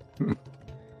 Ooh.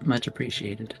 Much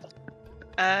appreciated.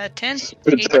 10 That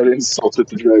HP, insulted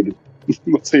the dragon.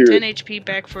 Let's hear 10 it. HP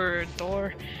back for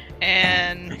Door,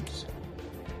 and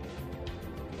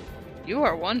you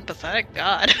are one pathetic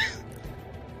god.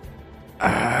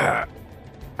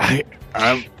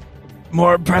 I'm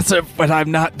more impressive when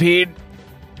I'm not being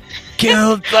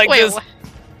killed like Wait, this. what?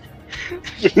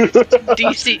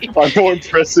 DC. I'm more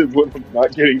impressive when I'm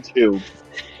not getting killed.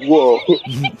 Whoa.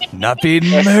 Not being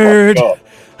That's murdered. fucked up.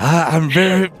 I'm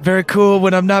very, very cool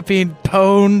when I'm not being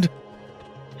pwned.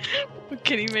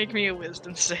 Can you make me a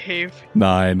wisdom save?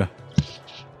 9.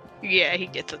 Yeah, he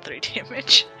gets a 3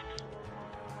 damage.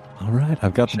 All right,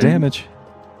 I've got the damage.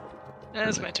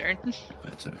 That's my turn.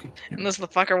 That's okay. Unless the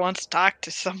fucker wants to talk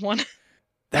to someone.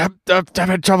 I'm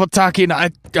having trouble talking.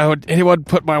 Anyone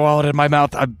put my wallet in my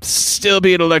mouth, I'm still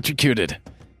being electrocuted.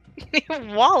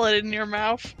 Wallet in your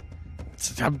mouth.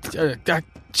 I'm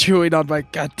chewing on my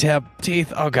goddamn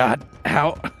teeth. Oh god.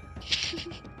 Ow.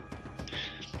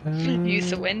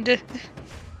 Use the wind.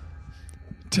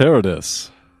 Teradus.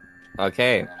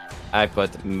 Okay, I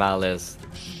put Malice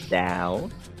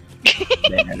down.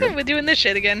 We're doing this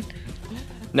shit again.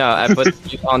 No, I put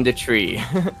you on the tree.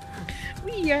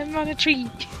 I'm on a tree.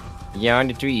 You're on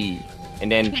the tree. And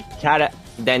then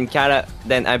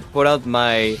then I put out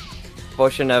my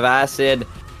potion of acid,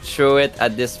 throw it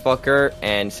at this fucker,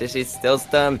 and since it's still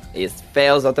stunned, it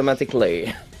fails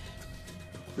automatically.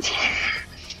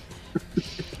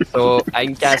 So I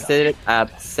casted it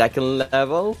at 2nd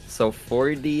level, so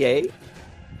 4d8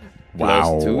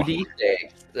 Wow. plus 2d6.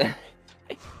 Man,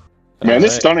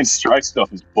 this Alright. stunning strike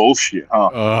stuff is bullshit, huh?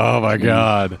 Oh my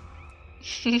god.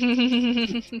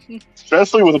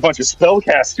 Especially with a bunch of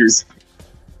spellcasters.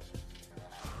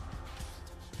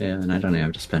 Yeah, and I don't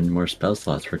have to spend more spell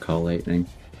slots for Call Lightning.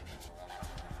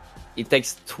 It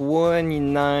takes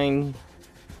 29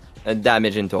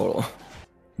 damage in total.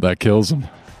 That kills him.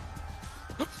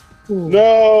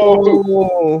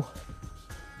 No!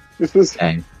 This is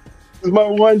Dang. my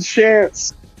one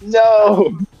chance.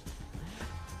 No!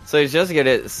 So he's just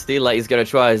gonna see, like, he's gonna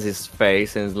try his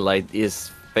face, and like his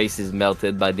face is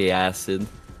melted by the acid,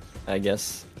 I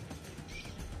guess.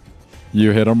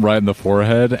 You hit him right in the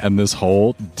forehead, and this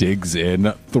hole digs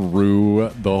in through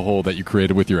the hole that you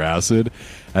created with your acid.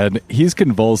 And he's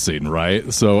convulsing,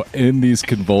 right? So in these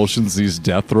convulsions, these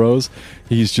death throes,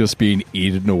 he's just being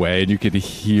eaten away, and you can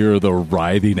hear the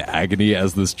writhing agony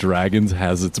as this dragon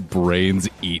has its brains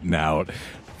eaten out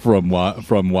from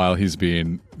while he's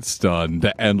being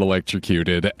stunned and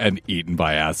electrocuted and eaten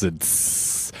by acid.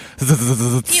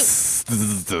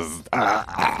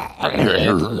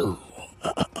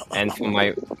 And for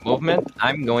my movement,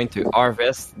 I'm going to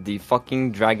harvest the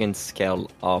fucking dragon scale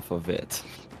off of it.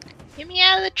 Get me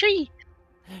out of the tree.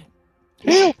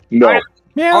 No.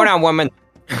 Hold on, woman.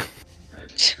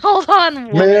 Hold on,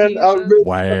 woman. Man, I really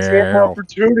Wow. an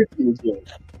opportunity again.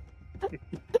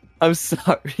 I'm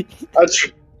sorry.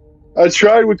 I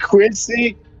tried with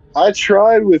Quincy. I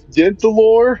tried with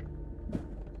Dentalore.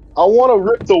 I want to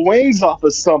rip the wings off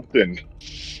of something.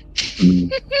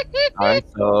 Alright,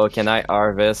 so can I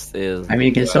harvest his... I mean,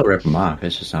 you can still rip them off.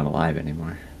 It's just not alive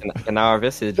anymore. Can I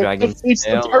harvest his That dragon defeats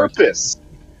the scale? purpose.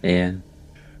 Yeah.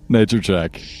 Nature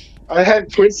check. I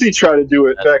had Quincy try to do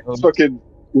it back fucking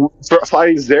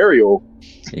fighting Zerial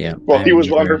Yeah. while he was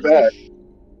on her back.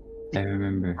 I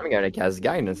remember. I'm gonna cast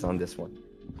guidance on this one.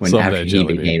 When Someday, after he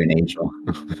Jelly became an angel.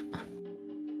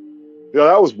 Yeah,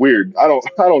 that was weird. I don't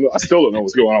know. I still don't know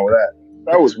what's going on with that.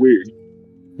 That was weird.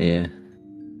 Yeah.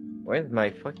 Where's my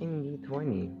fucking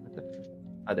D20? What the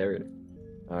Ah, there it is.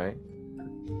 Alright.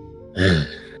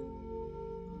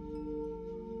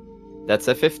 That's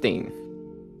a 15.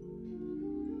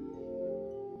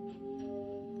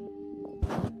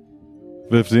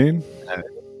 $15?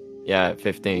 Yeah,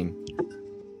 15.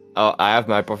 Oh, I have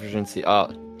my proficiency. Oh,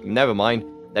 never mind.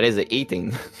 That is a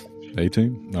 18.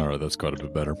 18? Alright, that's quite a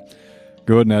bit better.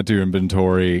 Go ahead and add to your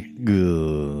inventory.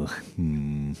 Ugh.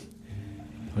 I'm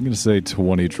going to say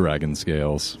 20 dragon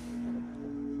scales.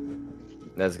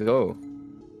 Let's go.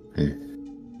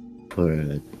 For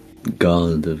a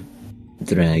god of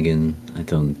dragon, I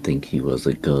don't think he was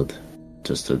a god.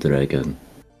 Just a dragon.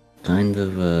 Kind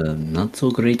of a not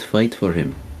so great fight for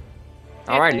him.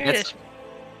 Alright, There it let's...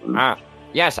 is.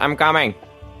 Yes, I'm coming.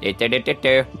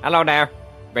 Hello there.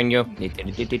 Bring you. Give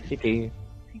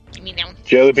me down.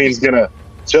 Jellybean's gonna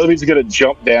Jellybean's gonna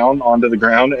jump down onto the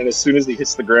ground, and as soon as he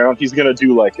hits the ground, he's gonna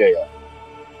do like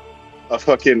a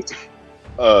fucking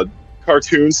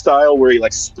cartoon style where he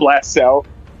like splats out,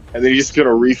 and then he's just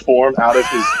gonna reform out of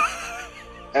his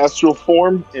astral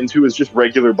form into his just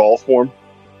regular ball form.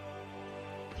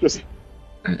 Just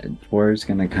Dwarf's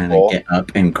gonna kind of get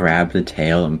up and grab the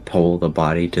tail and pull the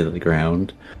body to the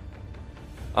ground.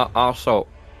 Also,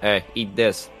 eat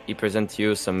this. He presents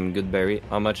you some good berry.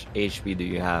 How much HP do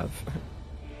you have?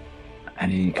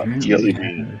 I currently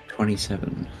have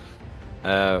 27.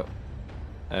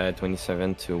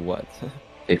 27 to what?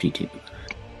 52.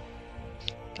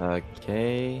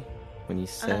 Okay,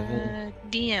 27.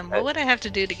 DM, what would I have to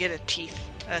do to get a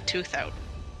tooth out?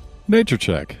 Nature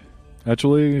check.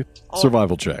 Actually,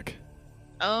 survival check.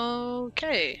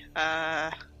 Okay.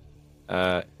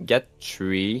 Get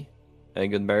 3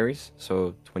 good berries,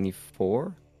 so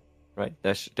 24, right?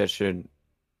 That should.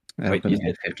 Wait, you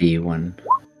had 51.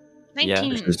 19. Yeah,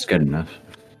 Which is good enough.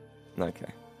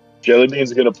 Okay.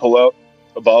 Jellybean's gonna pull out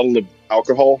a bottle of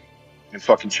alcohol and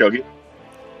fucking chug it.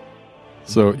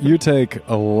 So you take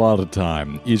a lot of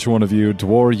time. Each one of you,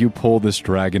 Dwar, you pull this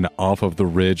dragon off of the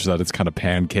ridge that it's kind of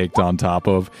pancaked on top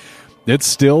of. It's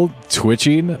still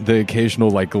twitching. The occasional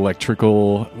like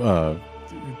electrical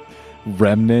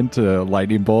remnant,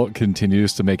 lightning bolt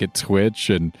continues to make it twitch,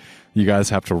 and you guys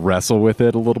have to wrestle with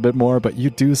it a little bit more, but you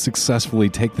do successfully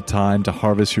take the time to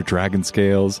harvest your dragon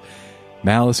scales.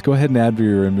 Malice, go ahead and add to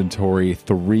your inventory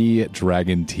 3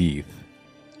 dragon teeth.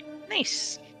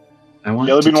 Nice.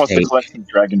 Jellybean wants to collect some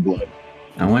dragon blood.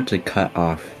 I want to cut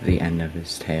off the end of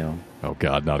his tail. Oh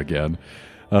god, not again.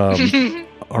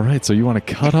 All right, so you want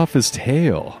to cut off his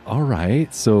tail. All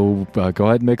right, so go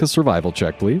ahead and make a survival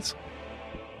check, please.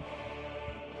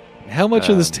 How much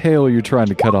of this tail are you trying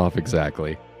to cut off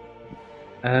exactly?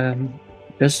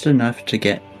 Just enough to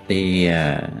get the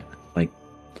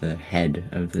the head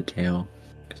of the tail.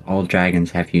 'Cause all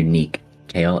dragons have unique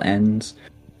tail ends,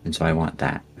 and so I want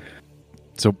that.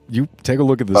 So you take a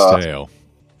look at this tail.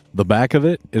 The back of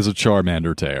it is a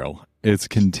Charmander tail. It's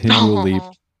continually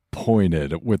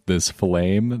pointed with this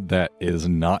flame that is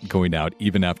not going out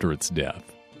even after its death.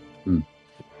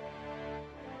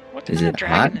 What Is kind it of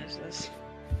dragon hot? is this?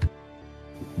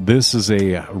 This is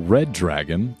a red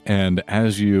dragon, and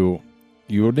as you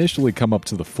initially come up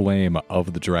to the flame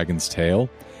of the dragon's tail,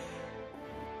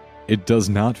 it does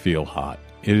not feel hot.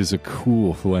 It is a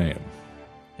cool flame.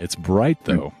 It's bright,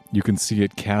 though. You can see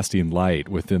it casting light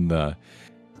within the...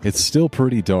 It's still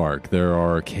pretty dark. There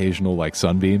are occasional like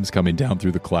sunbeams coming down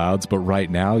through the clouds, but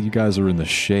right now you guys are in the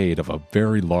shade of a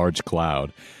very large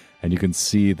cloud, and you can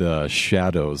see the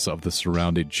shadows of the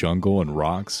surrounding jungle and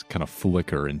rocks kind of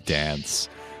flicker and dance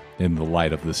in the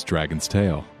light of this dragon's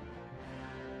tail.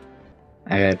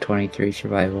 I got 23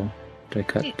 survival to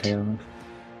cut the tail off.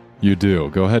 You do.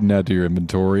 Go ahead and add to your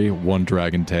inventory 1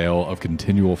 dragon tail of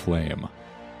continual flame.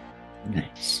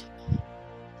 Nice.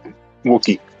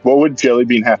 Wookie, what would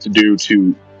Jellybean have to do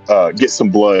to get some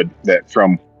blood that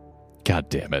from God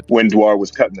damn it. when Dwar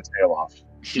was cutting the tail off?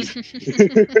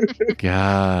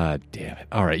 God damn it.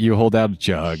 All right, you hold out a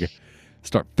jug.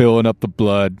 Start filling up the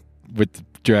blood with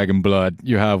dragon blood.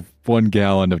 You have 1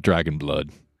 gallon of dragon blood.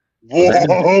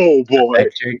 Whoa, boy.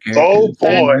 Oh,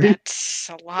 boy. That's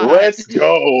a lot. Let's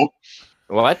go.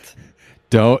 What?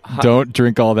 Don't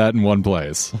drink all that in one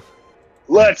place.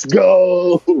 Let's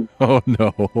go. Oh,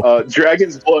 no.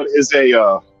 Dragon's blood is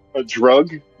a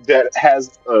drug that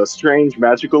has strange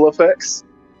magical effects.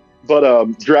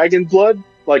 But dragon blood,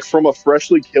 like from a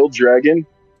freshly killed dragon,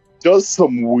 does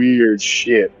some weird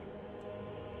shit.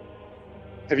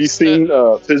 Have you seen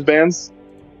Fizz Bands?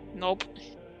 Nope.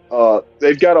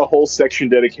 They've got a whole section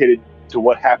dedicated to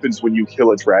what happens when you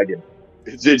kill a dragon.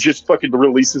 It just fucking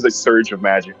releases a surge of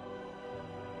magic.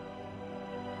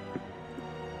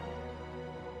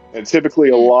 And typically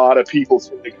a lot of people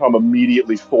tend to come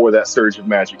immediately for that surge of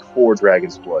magic for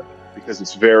dragon's blood, because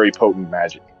it's very potent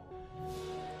magic.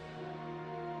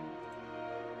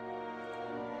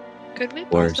 Could we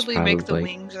Or it's possibly make the probably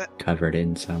wings? covered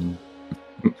in some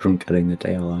from cutting the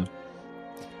tail off.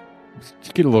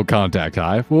 Just get a little contact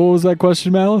high. What was that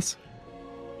question, Malice?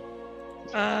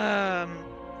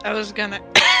 I was gonna.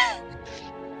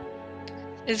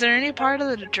 Is there any part of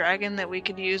the dragon that we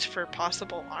could use for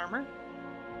possible armor?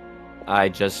 I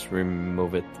just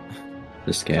remove it.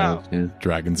 The scales, yeah.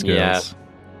 Dragon scales.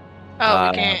 Oh,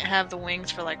 we can't have the wings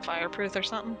for like fireproof or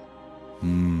something?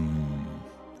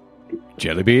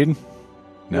 Jellybean?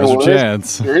 Now's your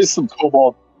chance. There is some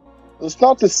Kobold. It's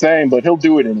not the same, but he'll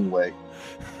do it anyway.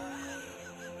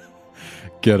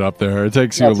 Get up there. It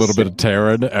takes you a little bit of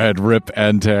tearing and rip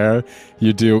and tear.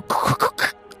 You do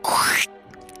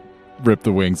rip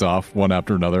the wings off one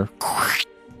after another.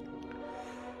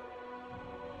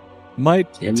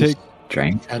 Might take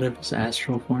strength out of his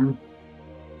astral form.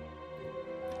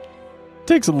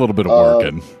 Takes a little bit of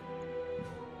working.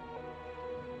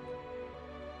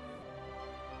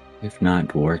 If not,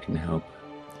 Dwarf can help.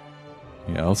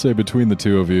 Yeah, I'll say between the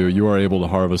two of you, you are able to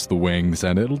harvest the wings,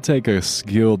 and it'll take a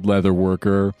skilled leather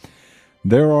worker.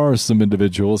 There are some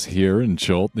individuals here in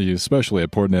Chult, especially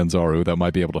at Port Nanzaru, that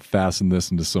might be able to fasten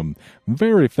this into some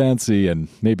very fancy and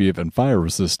maybe even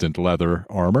fire-resistant leather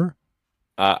armor.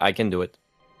 I can do it.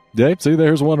 Yeah, see,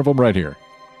 there's one of them right here.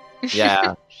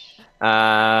 Yeah.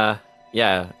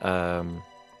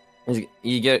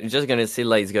 You're just gonna see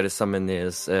like he's gonna summon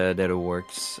this that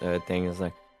works thing. It's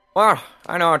like, well,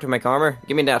 I know how to make armor.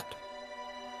 Give me that.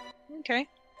 Okay.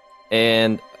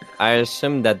 And I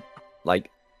assume that like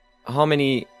how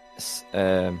many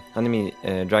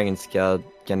dragon scale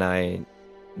can I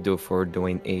do for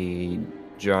doing a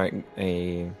dragon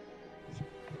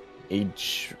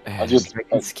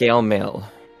scale mail?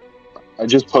 I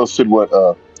just posted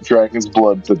what Dragon's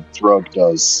Blood the drug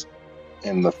does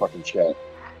in the fucking chat.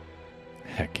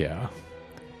 Heck yeah.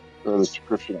 Or the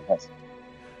description it has.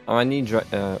 How many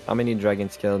dragon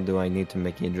scale do I need to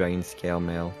make a dragon scale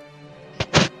mail?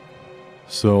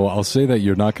 So I'll say that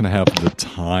you're not going to have the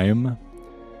time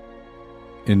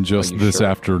in just this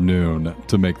afternoon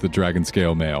to make the dragon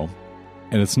scale mail.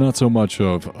 And it's not so much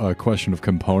of a question of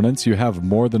components. You have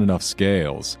more than enough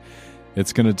scales.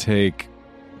 It's not going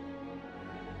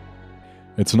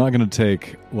to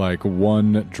take like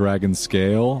one dragon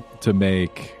scale to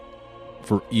make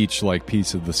for each like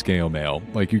piece of the scale mail.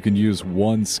 Like you can use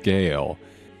one scale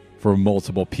for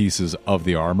multiple pieces of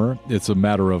the armor. It's a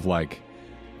matter of like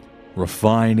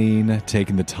refining,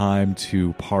 taking the time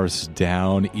to parse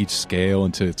down each scale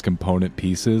into its component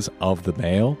pieces of the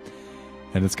mail.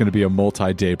 And it's going to be a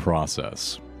multi-day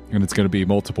process. And it's going to be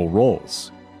multiple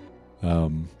rolls.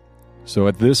 So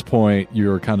at this point,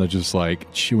 you're kind of just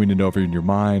like chewing it over in your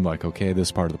mind, like, okay,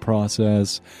 this part of the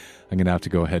process, I'm going to have to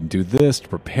go ahead and do this to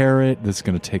prepare it. This is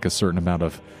going to take a certain amount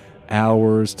of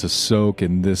hours to soak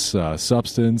in this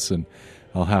substance, and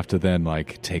I'll have to then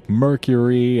like take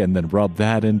mercury and then rub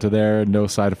that into there. No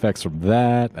side effects from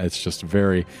that. It's just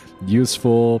very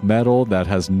useful metal that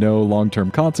has no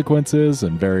long-term consequences,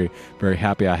 and very, very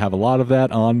happy I have a lot of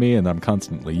that on me and I'm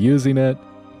constantly using it.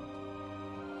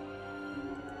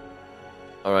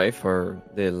 All right, for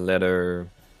the leather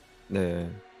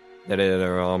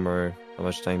armor, how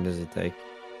much time does it take?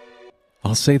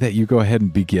 I'll say that you go ahead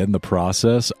and begin the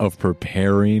process of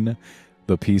preparing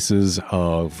the pieces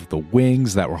of the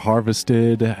wings that were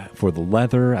harvested for the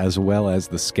leather as well as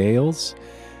the scales.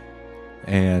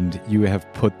 And you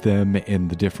have put them in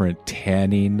the different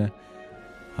tanning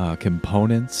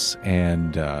components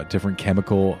and different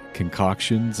chemical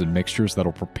concoctions and mixtures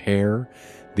that'll prepare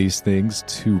these things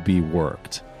to be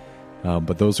worked.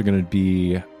 But those are going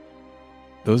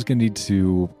to need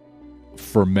to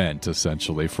ferment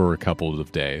essentially for a couple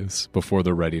of days before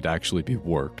they're ready to actually be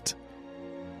worked.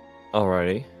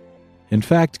 Alrighty. In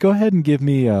fact, go ahead and give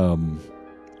me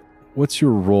what's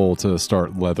your role to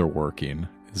start leather working?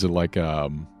 Is it like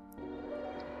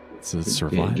is it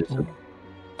survival? Just a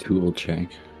tool check.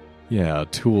 Yeah,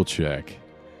 tool check.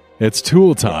 It's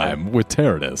tool time with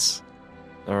Teradus.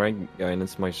 Alright,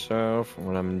 guidance myself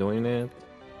when I'm doing it.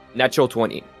 Natural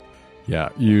 20. Yeah,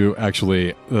 you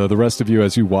actually, the rest of you,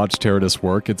 as you watch Teradus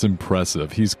work, it's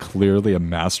impressive. He's clearly a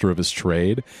master of his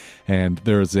trade, and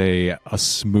there's a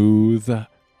smooth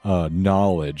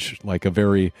knowledge, like a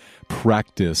very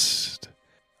practiced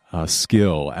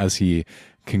skill as he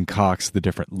concocts the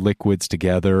different liquids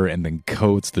together and then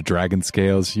coats the dragon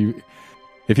scales.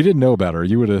 If you didn't know about her,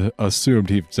 you would have assumed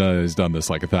he's done this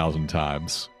like 1,000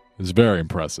 times. It's very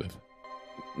impressive.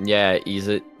 Yeah, he's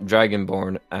a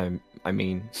dragonborn. I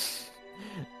mean,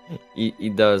 he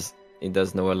does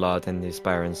know a lot, and his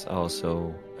parents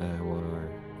also were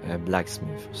a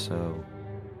blacksmith, so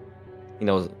he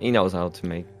knows how to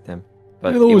make them.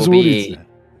 But it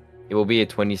will be a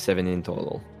 27 in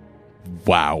total.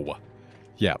 Wow.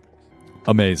 Yeah.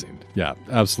 Amazing. Yeah,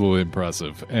 absolutely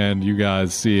impressive. And you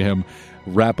guys see him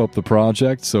wrap up the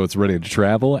project so it's ready to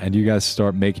travel, and you guys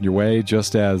start making your way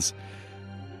just as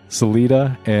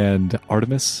Salida and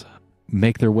Artemis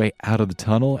make their way out of the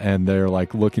tunnel, and they're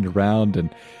like looking around,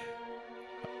 and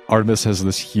Artemis has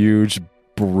this huge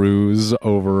bruise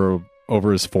over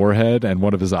his forehead, and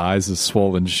one of his eyes is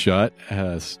swollen shut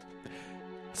as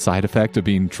side effect of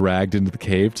being dragged into the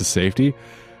cave to safety.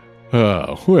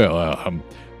 I'm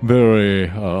very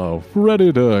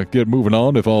ready to get moving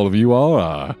on if all of you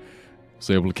are. Was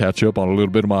able to catch up on a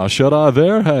little bit of my shut-eye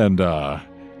there, and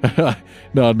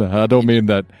No, I don't mean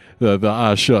that the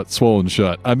eye shut, swollen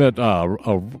shut. I meant we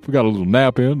got a little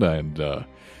nap in, and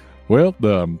we're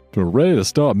ready to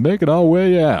start making our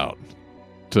way out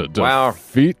to Wow.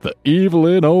 defeat the evil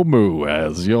in Omu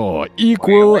as your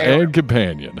equal and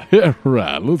companion.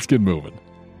 Right, let's get moving.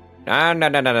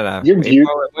 No. You-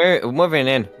 We're moving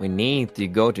in. We need to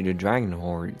go to the dragon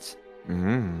hordes.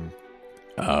 Mm.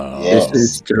 This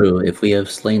is true. If we have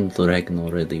slain the dragon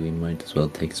already, we might as well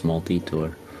take a small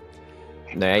detour.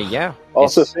 Yeah.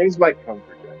 Also, it's- things might come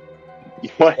for you.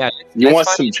 You let's want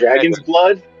find some the dragon's dragon.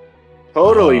 blood?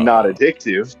 Totally not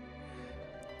addictive.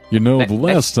 You know, the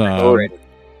Let's- last time. already.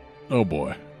 Oh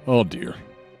boy. Oh dear.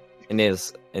 In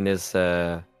this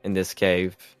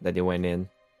cave that they went in.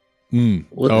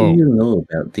 What Oh. do you know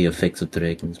about the effects of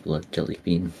dragon's blood,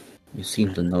 Jellybean? You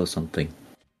seem to know something.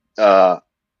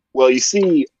 Well, you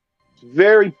see,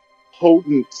 very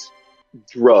potent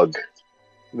drug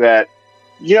that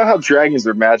you know how dragons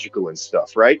are magical and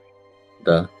stuff, right?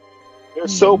 Duh. They're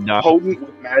so No. potent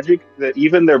with magic that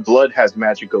even their blood has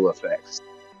magical effects.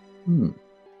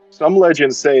 Some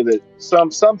legends say that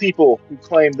some people who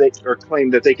claim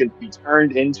that they can be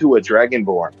turned into a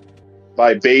dragonborn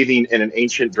by bathing in an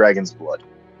ancient dragon's blood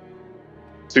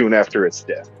soon after its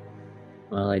death.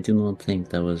 Well, I do not think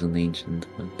that was an ancient,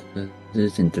 but it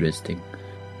is interesting.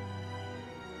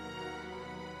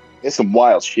 It's some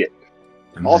wild shit.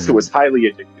 Also, it's highly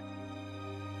addictive.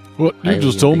 What? You I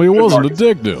just told me it think- wasn't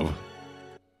addictive.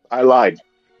 I lied.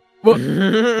 But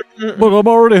I'm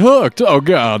already hooked. Oh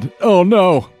god. Oh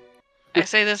no. I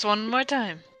say this one more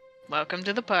time. Welcome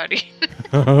to the party.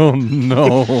 Oh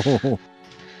no.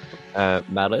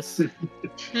 Malice.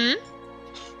 Hmm?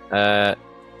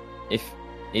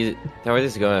 If Tower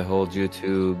is gonna hold you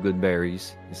to good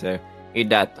berries, so eat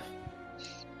that.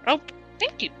 Oh,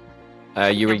 thank you.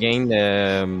 You regain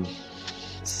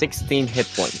 16 hit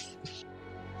points.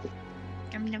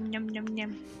 Yum yum yum yum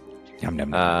yum. Yum,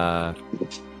 yum.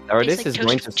 Tower Tastes is like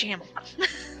going toasted to. jam.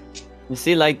 You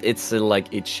see, like it's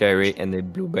like a cherry and a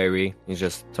blueberry. He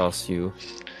just toss you.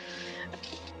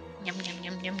 Yum yum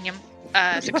yum yum yum.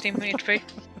 16 HP.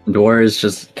 Dwar is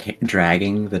just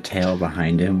dragging the tail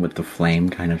behind him with the flame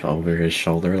kind of over his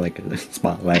shoulder like a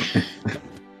spotlight.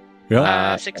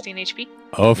 Yeah. 16 HP.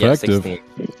 Oh, effective. Yeah,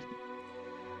 16.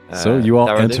 So you all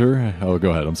Tower enter. Oh,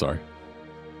 go ahead. I'm sorry.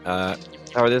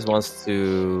 Towardis wants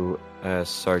to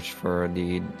search for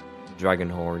the dragon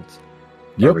hordes.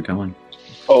 Where Yep. we're going.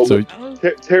 Oh, So Oh,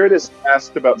 Teradus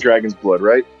asked about dragon's blood,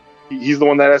 right? He's the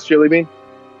one that asked Jellybean?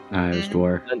 It was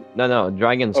Dwar. No,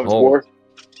 dragon's Oh, horde.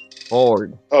 Dwar?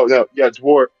 Horde. Oh, no. Yeah,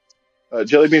 Dwar.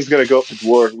 Jellybean's going to go up to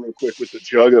Dwar real quick with the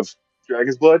jug of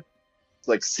dragon's blood. It's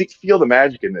like, feel the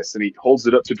magic in this. And he holds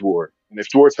it up to Dwar. And if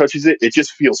Dwar touches it, it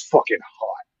just feels fucking hot.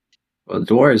 Well,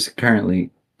 Dwar is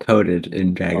currently coated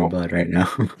in dragon blood right now.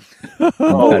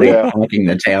 Oh, Cutting- yeah. Knocking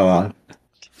the tail off.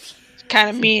 kind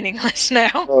of meaningless now.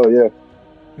 Oh, yeah.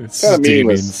 it's Kinda steaming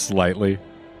meaningless. slightly.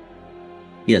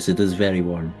 Yes, it is very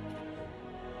warm.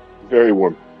 Very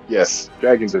warm. Yes,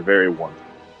 dragons are very warm.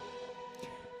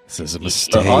 This is a But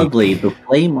mistake. oddly, the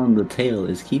flame on the tail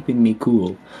is keeping me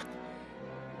cool.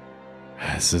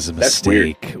 This is a That's weird.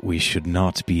 mistake. We should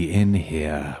not be in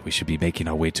here. We should be making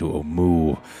our way to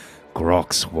Omu.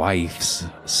 Grok's wife's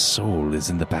soul is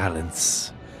in the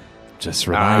balance. Just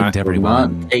remind Will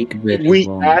everyone. not take very We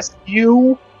long. asked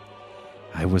you.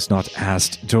 I was not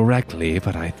asked directly,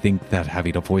 but I think that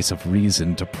having a voice of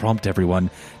reason to prompt everyone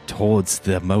towards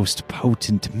the most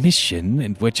potent mission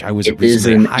in which I was It is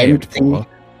originally an hired empty- for.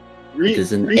 It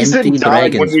is an Reason empty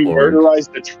died when dragon's we sword.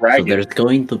 murderized the So dragon. there's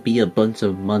going to be a bunch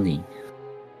of money.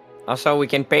 Also, we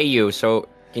can pay you, so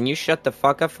can you shut the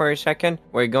fuck up for a second?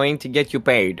 We're going to get you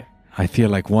paid. I feel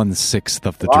like 1/6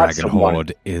 of the Lots Dragon of money.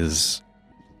 Horde is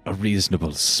a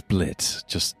reasonable split.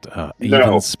 Just No.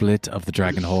 even split of the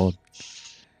Dragon Horde.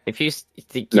 If you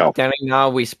keep No. telling how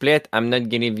we split, I'm not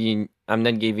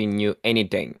giving you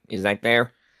anything. Is that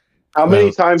clear? How many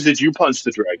Well- times did you punch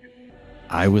the dragon?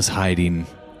 I was hiding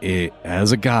it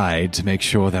as a guide to make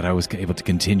sure that I was able to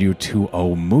continue to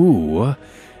Omu,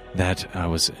 that I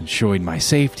was ensuring my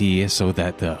safety so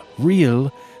that the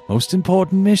real, most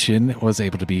important mission was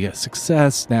able to be a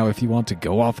success. Now, if you want to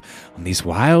go off on these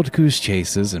wild goose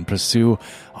chases and pursue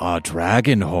a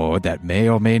dragon horde that may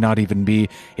or may not even be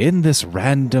in this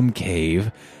random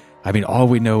cave, I mean, all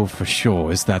we know for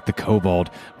sure is that the kobold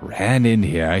ran in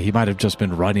here. He might have just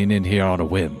been running in here on a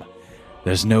whim.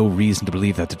 There's no reason to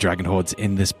believe that the dragon horde's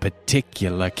in this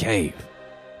particular cave.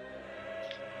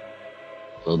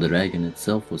 Well, the dragon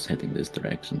itself was heading this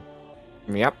direction.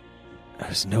 Yep.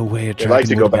 There's no way a They dragon like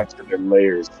to go would back to their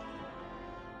layers.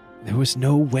 There was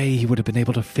no way he would have been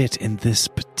able to fit in this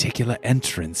particular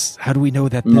entrance. How do we know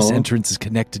that this No. entrance is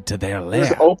connected to their There's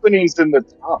lair? openings in the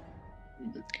top.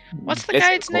 What's the It's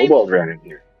guide's name? Kobold ran in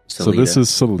here. So this is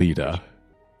Salida.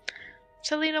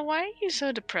 Selena, why are you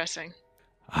so depressing?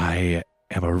 I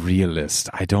am a realist.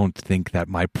 I don't think that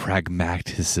my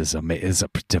pragmaticism is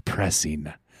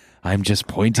depressing. I'm just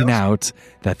pointing out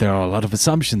that there are a lot of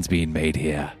assumptions being made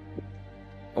here.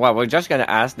 Well, we're just gonna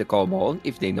ask the kobold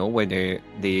if they know where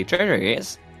the treasure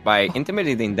is by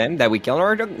intimidating them that we kill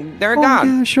their god.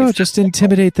 Yeah, sure. It's Just that simple.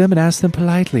 intimidate them and ask them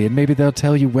politely, and maybe they'll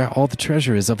tell you where all the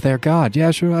treasure is of their god.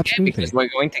 Yeah, sure, Yeah, absolutely. because we're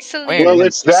going to Selena. where? Well,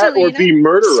 it's that or Selena? be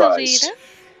murderized. Selena?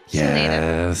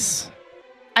 Yes.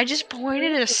 I just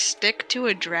pointed a stick to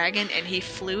a dragon and he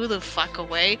flew the fuck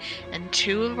away, and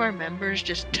 2 of our members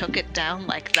just took it down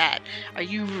like that. Are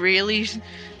you really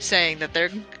saying that they're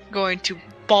going to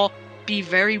be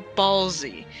very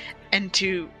ballsy and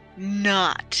to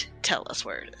not tell us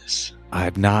where it is?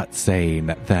 I'm not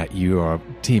saying that your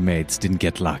teammates didn't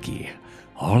get lucky.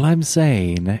 All I'm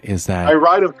saying is By that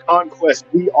right of conquest,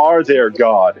 we are their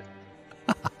god.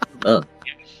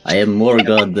 I am more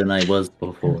god than I was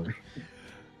before.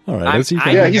 all right. I'm- As you I'm-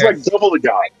 can, Yeah, he's like double the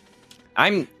god.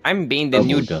 I'm being the Oh,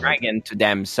 new God. dragon to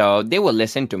them, so they will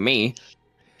listen to me.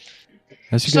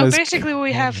 as you So guys, basically,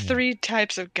 we have 3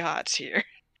 types of gods here.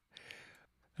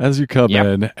 as you come Yep.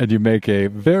 in and you make a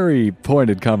very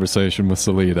pointed conversation with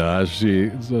Salida, as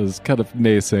she is kind of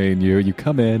naysaying you, you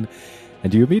come in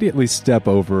and you immediately step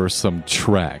over some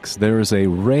tracks. There is a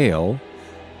rail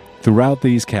throughout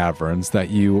these caverns that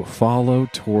you follow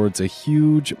towards a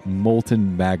huge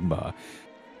molten magma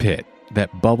pit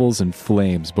that bubbles and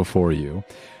flames before you.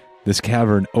 This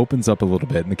cavern opens up a little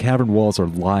bit, and the cavern walls are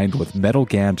lined with metal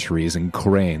gantries and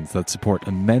cranes that support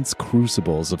immense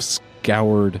crucibles of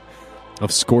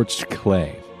scorched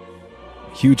clay.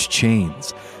 Huge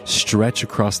chains stretch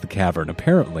across the cavern,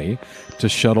 apparently to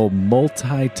shuttle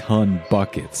multi-ton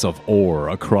buckets of ore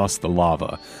across the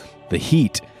lava. The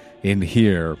heat in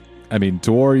here, I mean,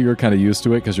 Dor, you're kind of used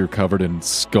to it because you're covered in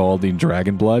scalding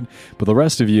dragon blood, but the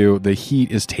rest of you, the heat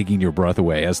is taking your breath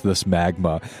away as this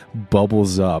magma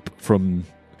bubbles up from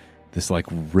this like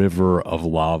river of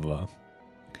lava.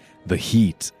 The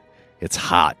heat, it's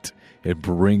hot. It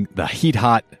brings the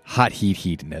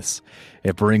heatness.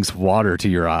 It brings water to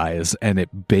your eyes and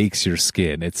it bakes your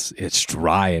skin. It's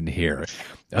dry in here.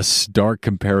 A stark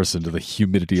comparison to the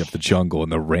humidity of the jungle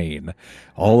and the rain.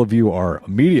 All of you are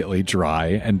immediately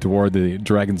dry, and toward the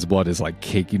dragon's blood is like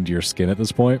caking to your skin at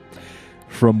this point.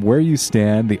 From where you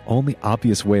stand, the only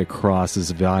obvious way across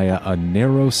is via a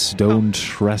narrow stone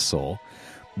trestle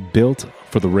built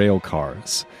for the rail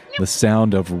cars. The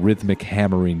sound of rhythmic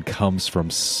hammering comes from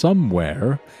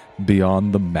somewhere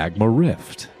beyond the magma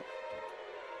rift.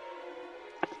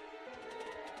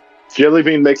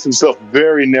 Jellybean makes himself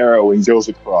very narrow and goes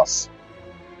across.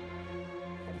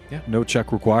 Yeah, no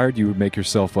check required. You would make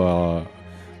yourself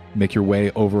make your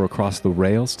way over across the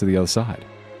rails to the other side.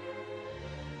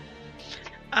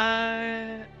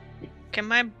 Can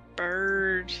my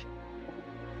bird...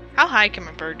 How high can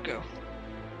my bird go?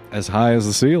 As high as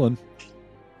the ceiling.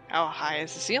 How high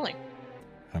is the ceiling?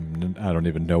 I don't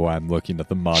even know why I'm looking at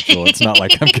the module. It's not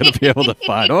like I'm going to be able to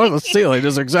find, the ceiling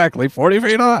is exactly 40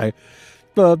 feet high.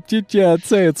 But yeah, I'd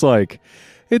say it's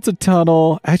a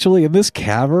tunnel. Actually, in this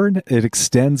cavern, it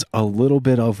extends a little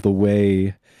bit of the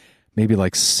way, maybe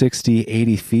like 60,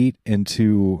 80 feet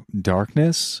into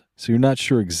darkness. So you're not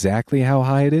sure exactly how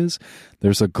high it is.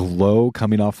 There's a glow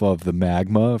coming off of the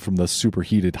magma from the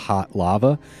superheated hot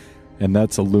lava, and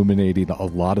that's illuminating a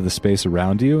lot of the space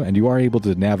around you, and you are able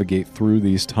to navigate through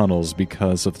these tunnels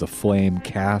because of the flame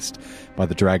cast by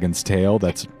the dragon's tail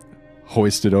that's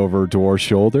hoisted over Dor's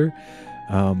shoulder.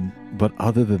 But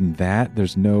other than that,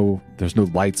 there's no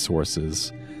light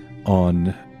sources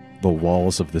on the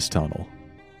walls of this tunnel.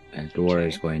 And Dor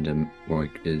is going to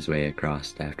work his way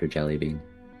across after Jellybean.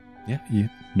 Yeah,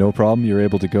 no problem. You're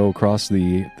able to go across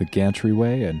the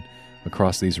gantry-way and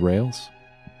across these rails.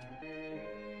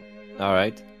 All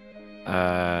right.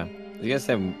 I guess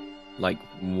I'm like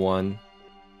one.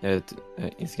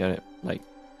 It's gonna like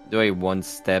do a one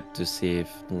step to see if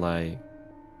like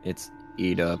it's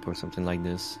eat up or something like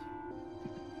this.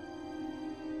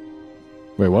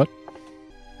 Wait, what?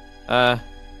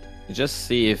 Just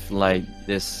see if like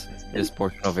this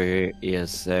portion over here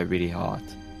is really hot.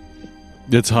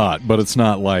 It's hot, but it's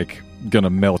not like gonna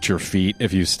melt your feet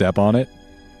if you step on it.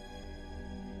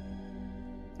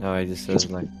 No, I just says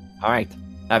like, all right,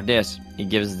 have this. He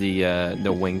gives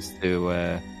the wings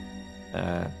to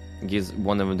gives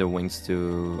one of the wings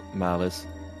to Malice,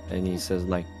 and he says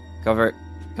like, cover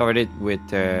it with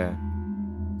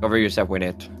Cover yourself with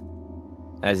it.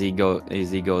 As he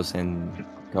goes and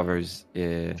covers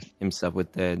himself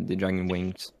with the dragon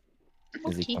wings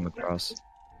as he Okay. come across.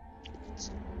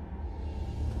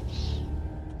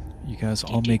 You guys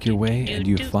all make your way, and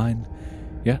you find,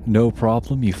 no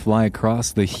problem. You fly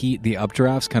across. The heat, the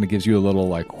updrafts kind of gives you a little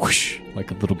like whoosh,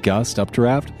 like a little gust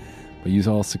updraft, but you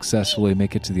all successfully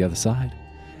make it to the other side,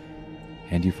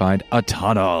 and you find a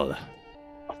tunnel.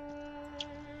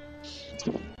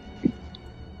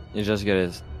 You just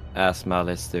gotta ask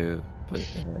Malice to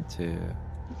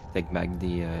take back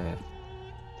the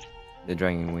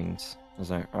dragon wings. I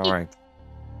was like, all right,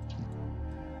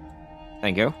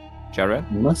 thank you, Jared.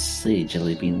 I must say,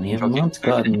 Jellybean, we have Okay. not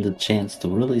gotten the chance to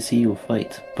really see you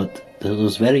fight, but that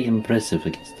was very impressive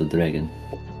against the dragon.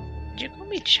 Did you call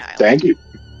me child? Thank you.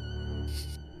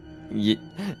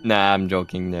 Nah, I'm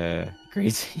joking.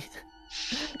 Crazy.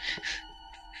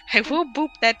 I will boop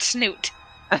that snoot.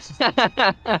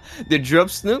 The drop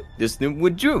Snoop. The Snoop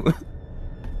with Drew.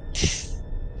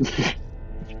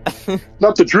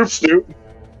 Not the droop snoot.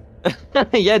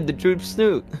 Yeah, the droop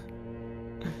Snoop.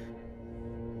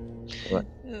 Oh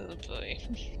boy.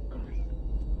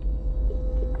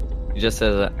 He just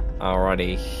says,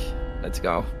 "Alrighty, let's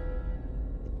go."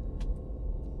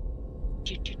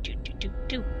 Do, do, do, do, do,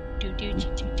 do, do,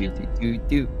 do, do, do.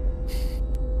 Do.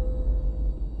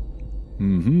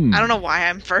 Mm-hmm. I don't know why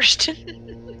I'm first.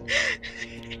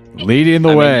 Leading the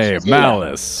I mean, way, yeah.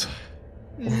 Malice.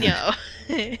 No.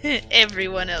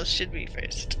 Everyone else should be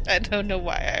first. I don't know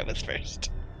why I was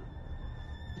first.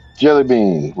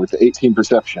 Jellybean with the 18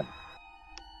 perception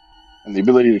and the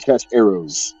ability to catch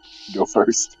arrows. Go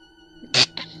first.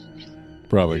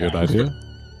 Probably a good idea.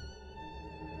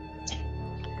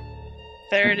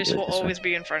 Theridaus will always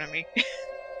be in front of me.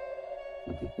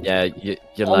 Yeah, you're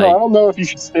I like. don't know if you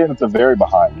should stand at the very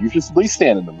behind. You should at least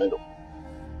stand in the middle.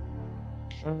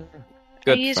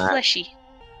 Good He is plan. fleshy.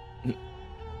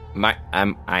 I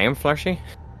am fleshy.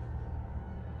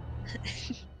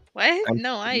 What?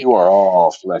 No, You are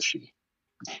all fleshy.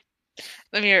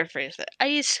 Let me rephrase that. I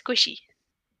is squishy.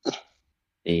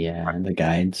 The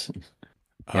guides.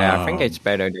 Yeah, I think Um, it's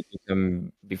better to do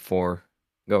them before.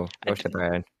 Go step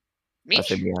ahead. Me? I'll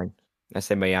stay behind. I'll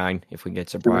stay behind if we get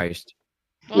surprised.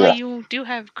 Well, Yeah. you do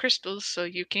have crystals, so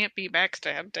you can't be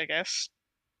backstabbed, I guess.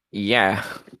 Yeah.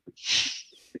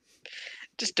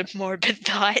 Just a morbid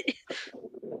thought.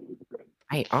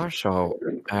 Hey, also,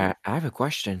 I have a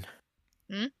question.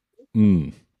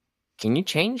 Mm. Can you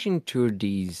change into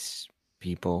these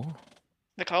people?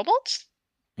 The kobolds?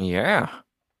 Yeah.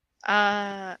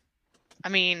 I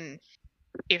mean,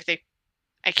 if they...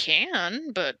 I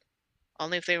can, but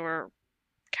only if they were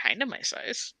kind of my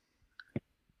size.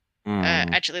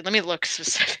 Actually, let me look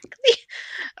specifically.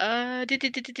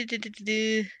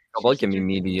 Kobold can be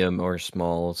medium or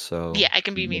small, so... Yeah, I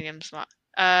can be medium small.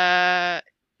 Yeah.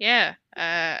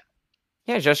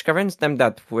 Yeah, just convince them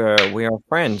that we are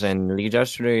friends and lead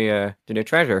us to the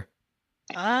treasure.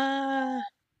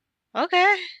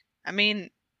 Okay. I mean,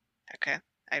 okay.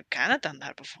 I've kind of done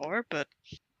that before, but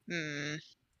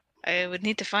I would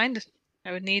need to find it.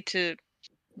 I would need to,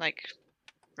 like,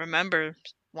 remember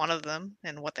one of them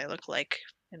and what they look like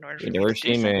in order for You me never to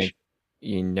do such.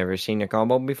 you never seen a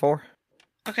kobold before?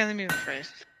 Okay, let me rephrase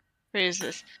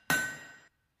this.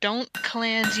 Don't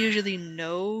clans usually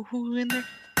know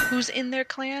who's in their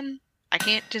clan? I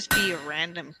can't just be a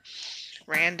random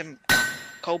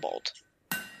kobold.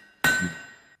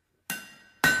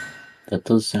 That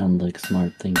does sound like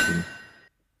smart thinking.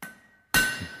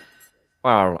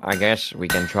 Well, I guess we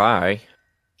can try.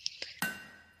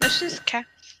 Let's just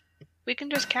we can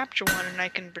just capture one and I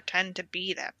can pretend to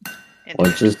be them. Or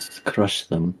just crush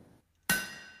them.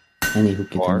 Any who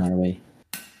get in our way.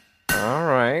 All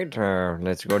right,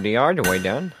 let's go the other way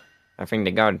then. I think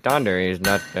the God Thunder is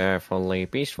not fully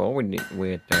peaceful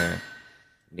with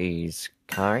these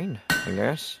kind, I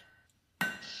guess.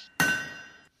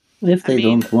 If they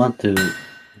mean- don't want to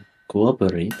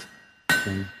cooperate,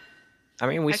 then I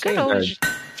mean, we I say could that, always-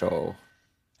 so...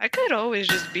 I could always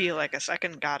just be like a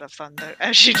second god of thunder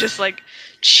as she just like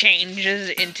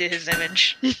changes into his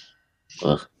image.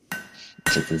 ugh,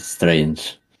 it is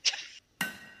strange.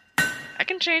 I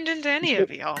can change into any of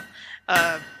y'all.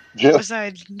 Je-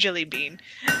 Besides Jellybean,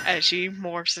 as she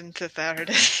morphs into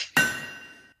Theridaus.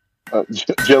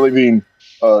 Jellybean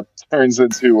turns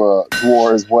into a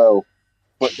dwarf as well,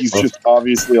 but he's just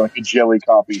obviously like a jelly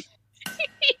copy.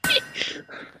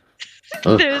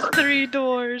 Ugh. There's 3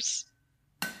 doors.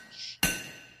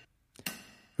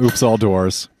 Oops, all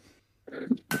doors.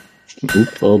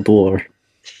 Oop, oh door.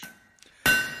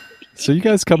 So you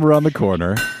guys come around the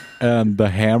corner, and the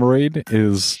hammerade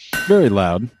is very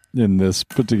loud in this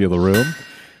particular room.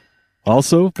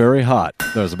 Also, very hot.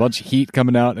 There's a bunch of heat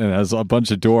coming out, and as a bunch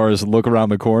of doors look around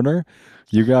the corner,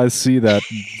 you guys see that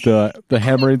the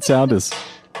hammering sound is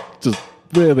just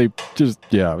really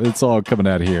it's all coming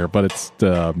out of here, but it's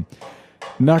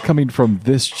not coming from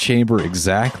this chamber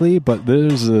exactly, but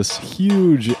there's this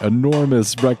huge,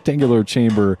 enormous rectangular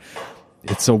chamber.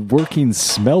 It's a working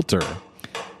smelter.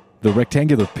 The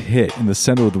rectangular pit in the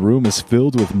center of the room is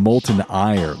filled with molten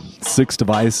iron. 6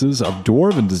 devices of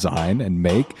dwarven design and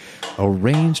make,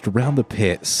 arranged around the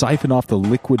pit, siphon off the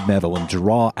liquid metal and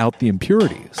draw out the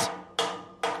impurities.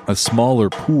 A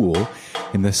smaller pool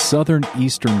in the southern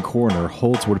eastern corner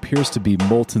holds what appears to be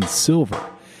molten silver.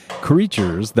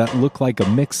 Creatures that look like a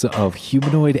mix of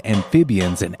humanoid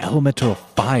amphibians and elemental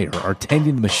fire are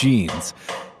tending the machines.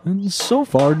 And so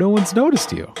far, no one's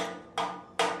noticed you.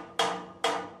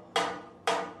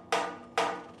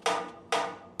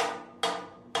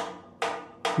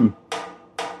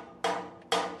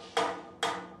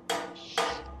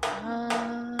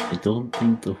 I don't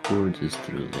think the horde is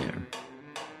through there.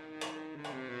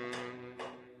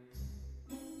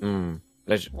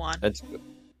 Let's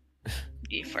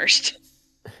Be first.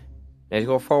 let's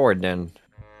go forward then.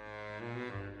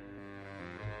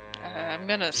 I'm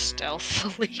gonna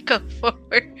stealthily go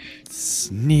forward.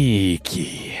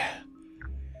 Sneaky.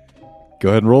 Go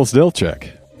ahead and roll a stealth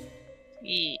check.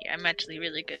 Yeah, I'm actually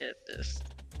really good at this.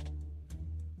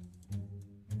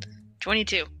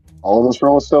 22. All of us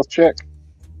roll a stealth check.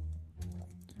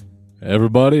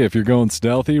 Everybody, if you're going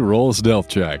stealthy, roll a stealth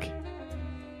check.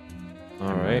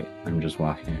 All right. I'm just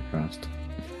walking across.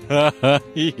 That's I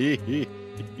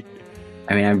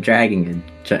mean, I'm dragging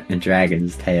a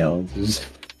dragon's tail.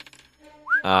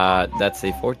 That's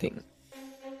a 14.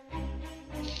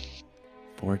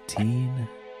 14.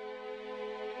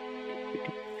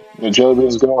 The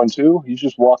Jellybean's going too. He's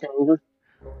just walking over.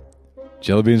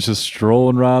 Jellybean's just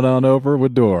strolling right on over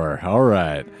with Door. All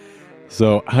right.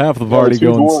 So half the The party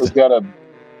two going. dwarves gotta.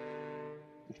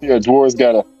 Yeah, dwarves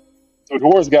gotta. The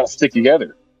dwarves gotta stick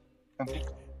together.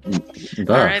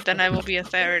 Alright, then I will be a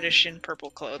Theradish in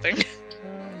purple clothing.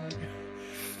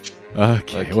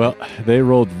 Okay, well, they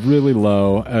rolled really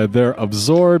low. They're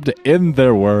absorbed in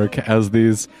their work as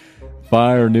these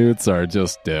fire newts are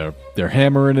just they're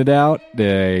hammering it out.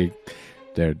 They're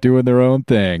doing their own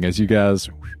thing. As you guys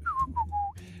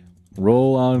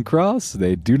roll on across,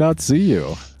 they do not see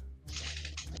you.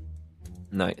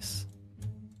 Nice.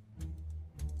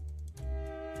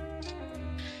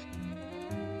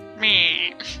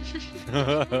 Meh.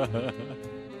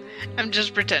 I'm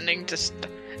just pretending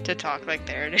to talk like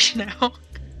Theradish now.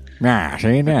 Nah,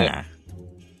 see nah.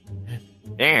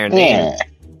 There, Yeah.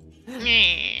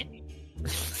 Meh.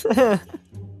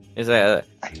 Is that?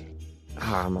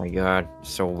 Oh my god,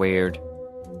 so weird.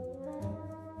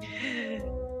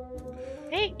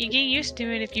 Hey, you get used to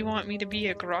it if you want me to be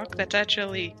a grok that's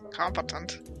actually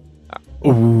competent.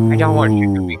 Ooh. I don't want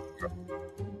you to be.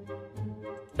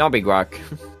 Don't be Grok.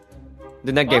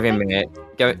 Do not give him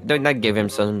do not give him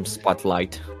some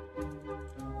spotlight.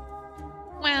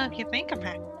 Well, if you think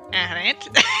about it.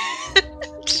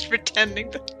 Just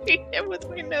pretending to eat him with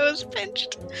my nose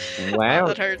pinched. Well,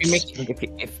 that hurts.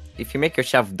 if you make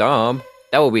yourself dumb,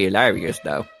 that would be hilarious,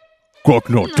 though. Grok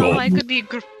not No, I dumb. could be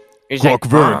He's Grok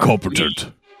very "Oh,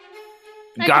 competent.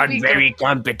 God, be very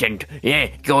competent. Yeah,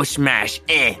 go smash.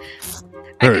 I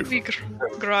Hey, could be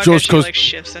grog just as she 'cause- like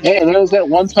shifts in. Hey, there was that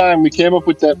one time we came up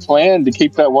with that plan to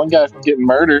keep that one guy from getting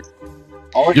murdered.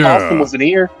 All it cost him Yeah. was an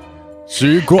ear.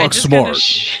 See, I Grok's just kinda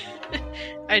smart.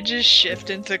 I just shift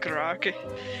into grog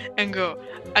and go,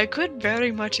 I could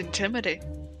very much intimidate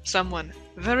someone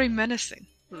very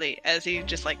menacingly as he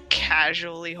just like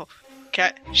casually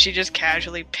she just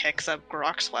casually picks up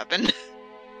Grok's weapon.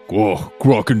 Oh,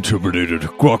 Grok intimidated.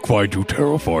 Grok find you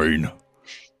terrifying.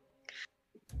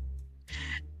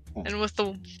 and with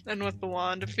the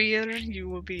wand of fear, you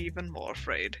will be even more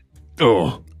afraid.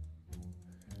 Oh,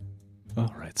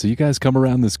 All right, so you guys come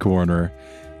around this corner.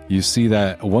 You see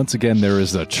that once again there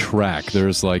is a track.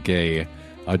 There's like a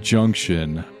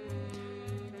junction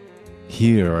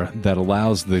here that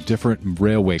allows the different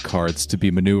railway carts to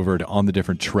be maneuvered on the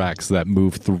different tracks that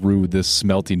move through this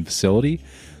smelting facility.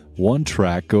 One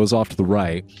track goes off to the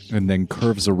right and then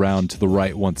curves around to the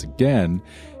right once again,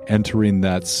 entering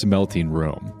that smelting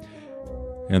room.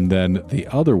 And then the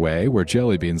other way, where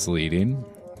Jellybean's leading,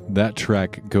 that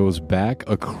track goes back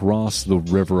across the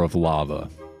river of lava.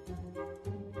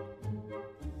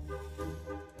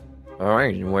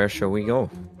 Alright, where shall we go?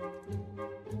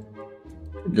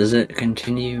 Does it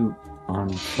continue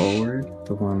on forward,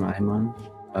 the one I'm on,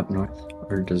 up north,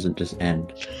 or does it just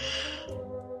end?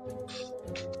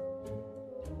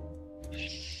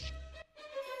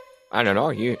 I don't know.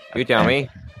 You tell me.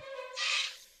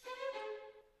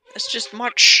 Let's just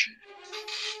march.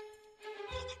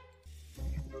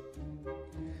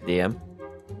 DM.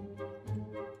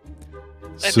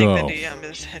 I think the DM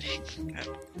is heading.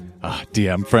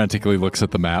 DM frantically looks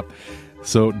at the map.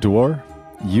 So, Dwar,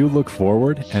 you look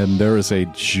forward, and there is a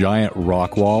giant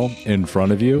rock wall in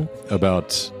front of you,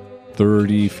 about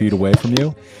 30 feet away from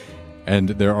you, and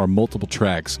there are multiple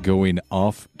tracks going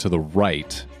off to the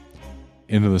right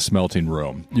into the smelting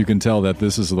room. You can tell that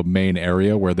this is the main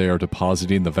area where they are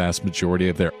depositing the vast majority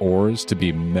of their ores to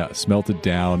be smelted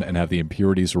down and have the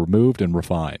impurities removed and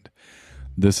refined.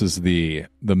 This is the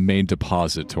main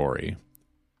depository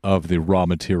of the raw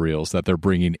materials that they're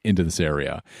bringing into this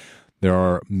area. There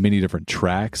are many different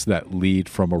tracks that lead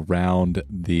from around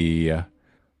the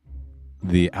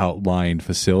outlying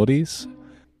facilities.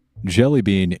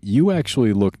 Jellybean, you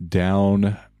actually look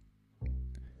down.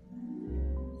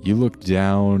 You look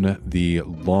down the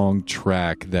long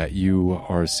track that you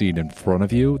are seeing in front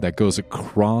of you that goes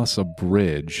across a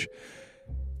bridge.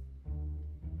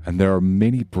 And there are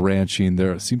many branching.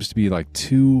 There seems to be like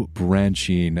 2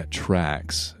 branching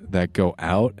tracks that go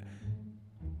out.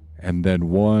 And then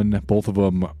both of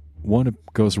them, one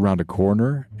goes around a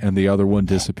corner and the other one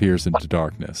disappears into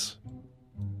darkness.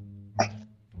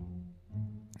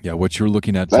 Yeah, what you're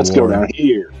looking at, Let's go down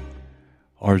here.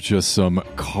 Are just some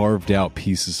carved out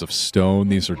pieces of stone.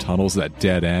 These are tunnels that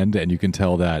dead end, and you can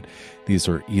tell that these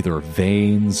are either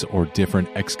veins or different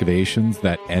excavations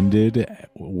that ended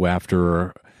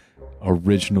after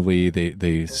originally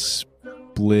they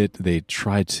split. They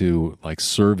tried to like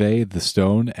survey the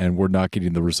stone and were not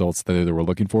getting the results that they were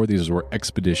looking for. These were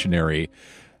expeditionary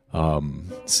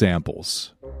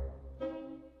samples.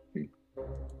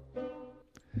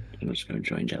 I'm just going to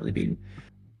join Jellybean.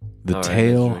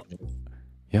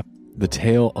 The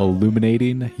tail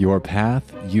illuminating your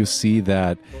path, you see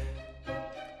that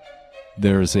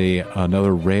there's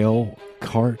another rail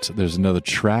cart, there's another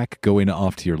track going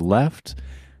off to your left,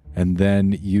 and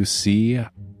then you see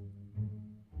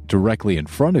directly in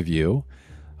front of you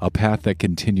a path that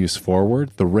continues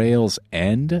forward. The rails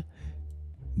end,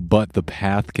 but the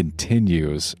path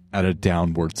continues at a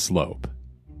downward slope.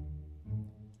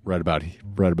 Right about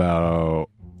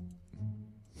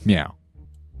meow.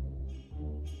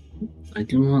 I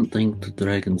do not think the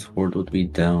dragon's hoard would be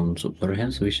down, so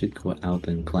perhaps we should go out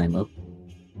and climb up.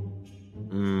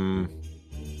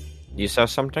 You saw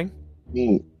something?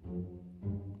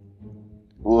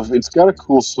 Well, if it's got to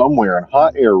cool somewhere and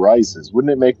hot air rises,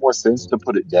 wouldn't it make more sense to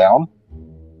put it down?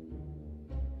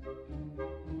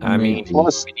 I mean,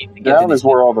 plus, we need to get down to is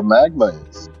where all the magma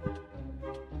is.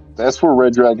 That's where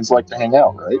red dragons like to hang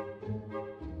out, right?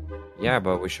 Yeah,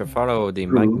 but we should follow the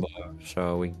magma,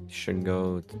 so we should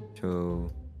go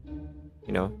to,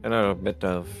 a little bit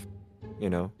of,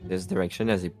 this direction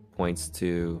as it points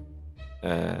to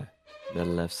the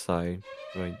left side,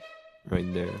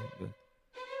 right there.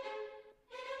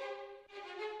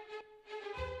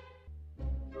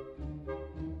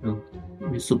 Well,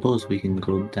 I suppose we can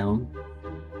go down.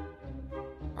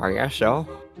 I guess so.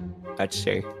 Let's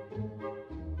see.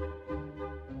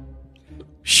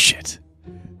 Shit.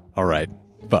 All right.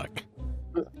 Fuck.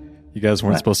 You guys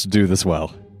weren't supposed to do this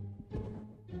well.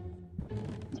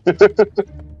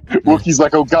 Wookiee's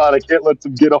like, oh god, I can't let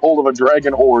them get a hold of a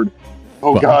dragon horde.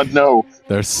 Oh Fuck. god, no.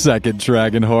 Their second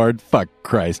dragon horde. Fuck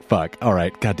Christ. Fuck. All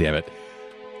right. God damn it.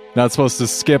 Not supposed to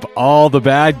skip all the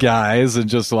bad guys and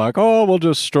just like, oh, we'll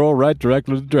just stroll right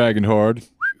directly to the dragon horde.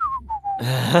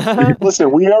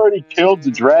 Listen, we already killed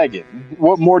the dragon.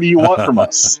 What more do you want from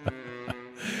us?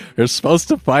 You're supposed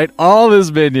to fight all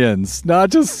his minions, not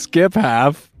just skip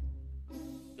half.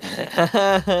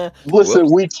 Listen,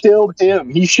 we killed him.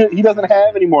 He doesn't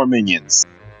have any more minions.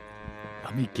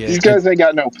 Let me get. These guys ain't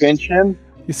got no pension.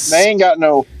 They ain't got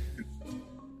no.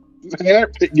 They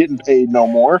aren't getting paid no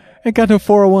more. Ain't got no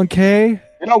 401k.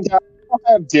 They don't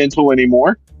have dental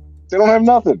anymore. They don't have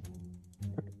nothing.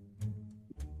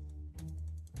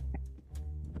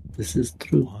 This is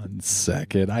true. 1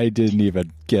 second. I didn't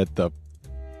even get the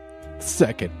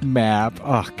second map.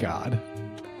 Oh god.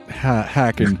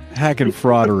 Hacking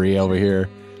fraudery over here.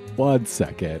 1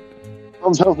 second.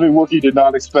 Something tells me Wookiee did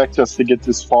not expect us to get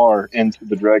this far into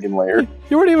the dragon lair.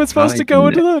 You weren't even supposed to go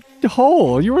into the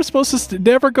hole. You were supposed to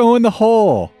never go in the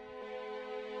hole.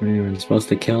 We weren't supposed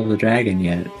to kill the dragon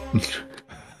yet.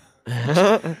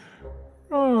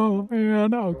 Oh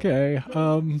man, okay. I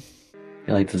feel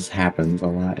like this happens a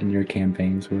lot in your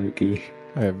campaigns, Wookiee.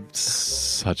 I am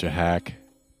such a hack.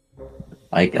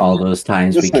 Like all those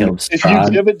times Listen, we killed if you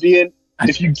give it the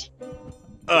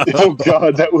oh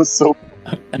god, that was so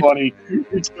Funny. You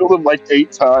killed him like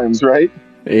 8 times, right?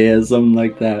 Yeah, something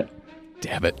like that.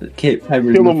 Damn it. Kate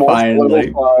Pepper's Killed him once at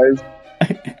finally. level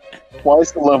 5.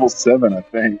 Twice at level 7, I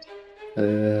think.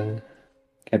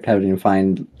 Kept having to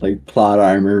find like plot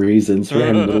armor reasons for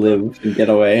him to live and get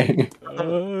away.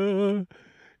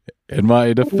 In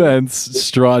my defense,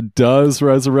 Straw does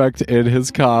resurrect in his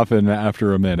coffin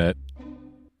after a minute.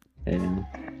 Yeah.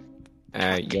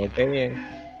 Yeah, okay.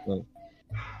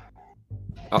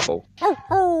 Uh-oh.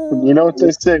 You know what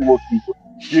they say, Wookie?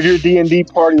 Give your D&D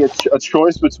party a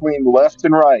choice between left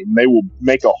and right, and they will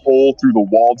make a hole through the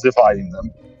wall dividing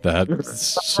them.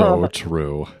 That's so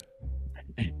true.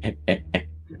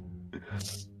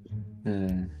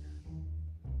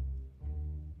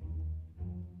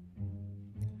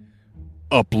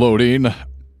 Uploading.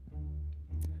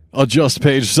 Adjust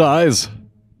page size.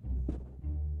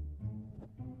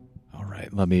 All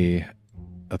right, let me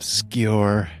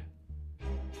obscure.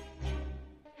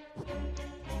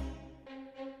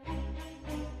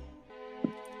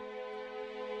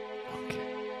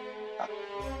 Okay.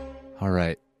 All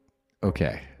right.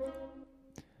 Okay.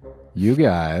 You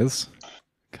guys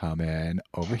come in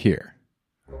over here.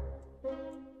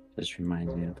 This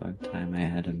reminds me of a time I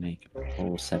had to make a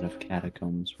whole set of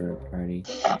catacombs for a party.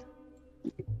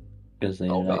 Because they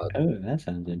were like, oh, that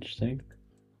sounds interesting.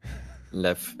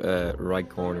 Left, right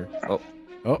corner. Oh,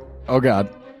 Oh God.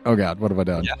 Oh God, what have I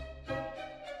done? Yeah.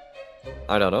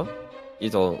 I don't know.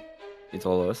 It's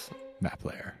all us. Map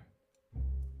layer.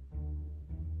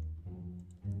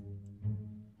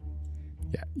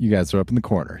 Yeah, you guys are up in the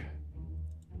corner.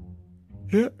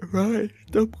 Yeah, right.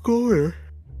 Up corner.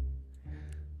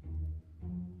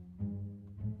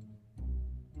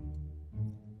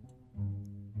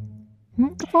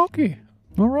 Funky.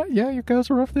 All right, yeah, you guys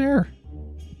are up there.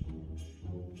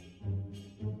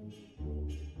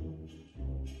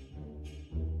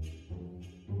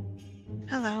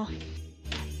 Hello.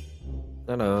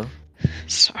 Hello.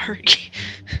 Sorry.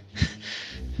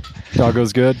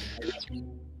 Doggo's good.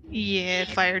 Yeah,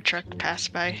 fire truck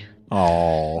passed by.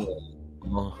 Oh,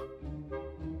 Oh.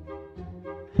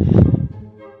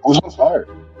 Who's on fire?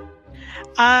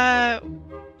 I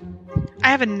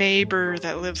have a neighbor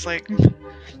that lives like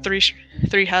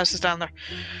three houses down the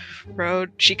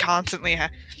road. She constantly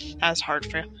has heart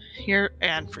failure,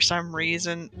 and for some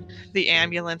reason, the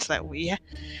ambulance that we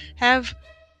have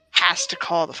has to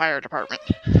call the fire department.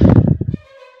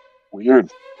 Weird.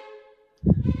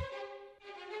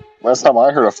 Last time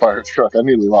I heard a fire truck, I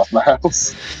nearly lost my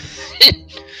house.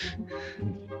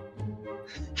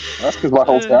 That's because my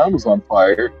whole town was on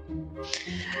fire.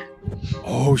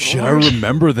 oh shit! I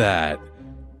remember that.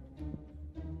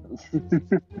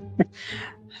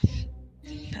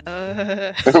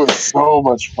 There was so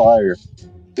much fire.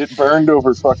 It burned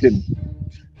over fucking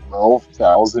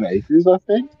 12,000 acres, I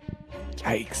think.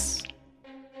 Yikes!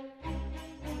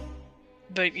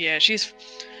 But yeah, she's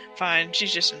fine.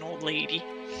 She's just an old lady.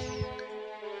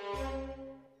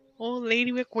 Old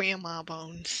lady with grandma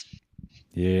bones.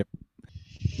 Yep.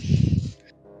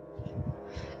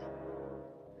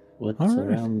 What's All right.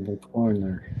 around the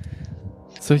corner?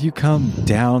 So you come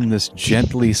down this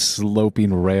gently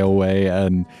sloping railway,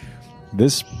 and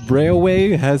this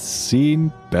railway has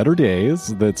seen better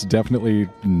days. That's definitely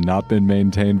not been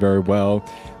maintained very well.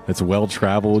 It's well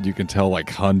traveled. You can tell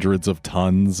like hundreds of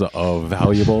tons of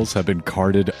valuables have been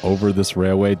carted over this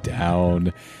railway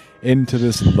down into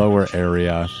this lower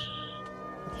area.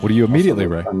 What do you immediately,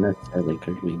 Ray? Unnecessarily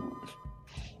curving.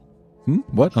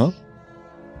 What? Huh?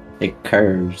 It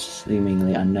curves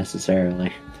seemingly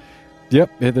unnecessarily.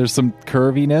 Yep, there's some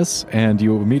curviness, and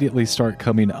you immediately start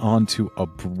coming onto a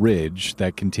bridge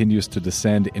that continues to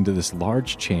descend into this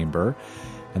large chamber.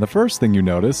 And the first thing you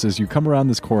notice is you come around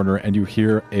this corner and you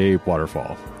hear a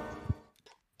waterfall.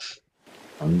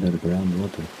 Underground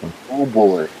waterfall. Oh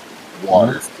boy.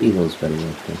 Water. Eagles better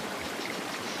up there.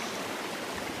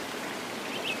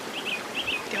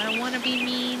 Do I want to be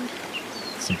mean?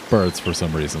 Some birds for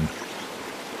some reason.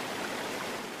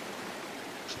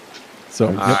 So,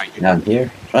 yep. Down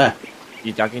here. Ah,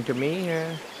 You talking to me,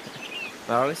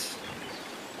 Alice?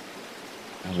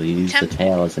 I will use the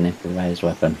tail as an improvised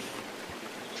weapon.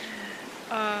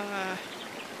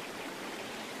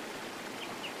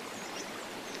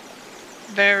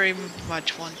 Very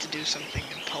much want to do something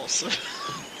impulsive.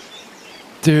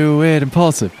 Do it,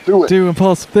 impulsive. Do it. Do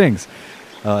impulsive things.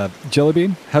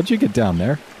 Jellybean, how'd you get down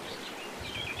there?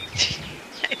 I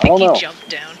think don't you know. jumped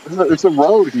down. It's a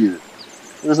road here.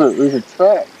 There's a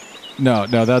track. No,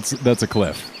 that's a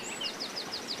cliff.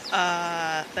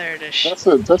 There it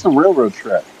is. That's a railroad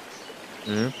track.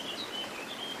 Mm-hmm.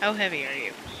 How heavy are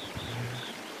you?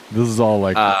 This is all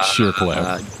like sheer cliff.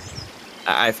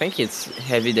 I think it's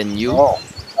heavy than you. Oh,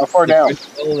 how far The down?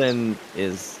 crystal and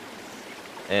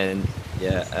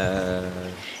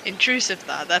Intrusive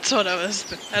thought. That's what I was.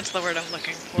 That's the word I'm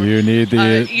looking for. You need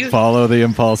the follow the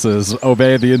impulses,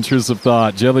 obey the intrusive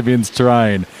thought. Jellybean's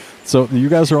trying. So you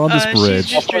guys are on this bridge.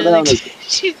 She's How far really, down is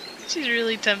it? she's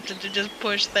really tempted to just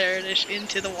push Theridish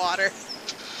into the water.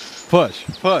 Push,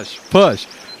 push, push.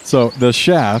 So the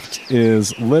shaft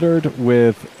is littered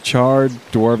with charred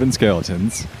dwarven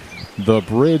skeletons. The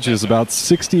bridge is about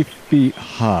 60 feet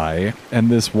high, and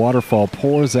this waterfall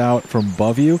pours out from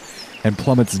above you and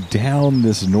plummets down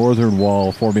this northern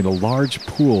wall, forming a large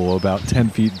pool about 10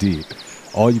 feet deep.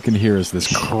 All you can hear is this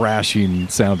crashing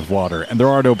sound of water, and there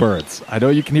are no birds. I know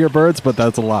you can hear birds, but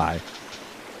that's a lie.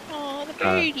 Oh, the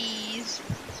birdies.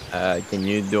 can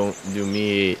you do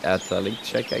me athletic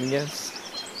check, I guess?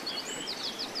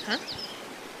 Huh?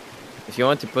 If you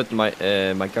want to put my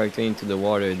my character into the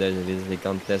water, there is a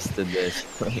contested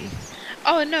spray.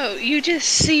 Oh no, you just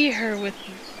see her with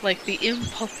like the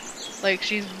impulse, like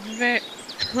she's very,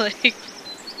 like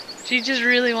she just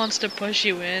really wants to push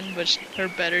you in, but her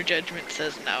better judgment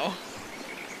says no.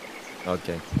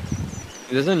 Okay.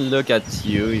 He doesn't look at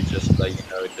you. He's just like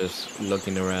just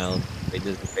looking around. He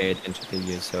doesn't pay attention to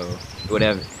you, so he would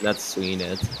have not seen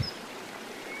it.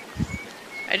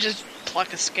 I just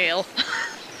pluck a scale.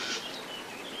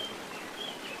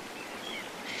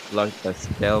 Lock the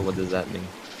scale. What does that mean?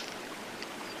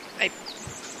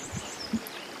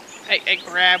 I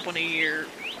grab one of your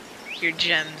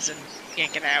gems and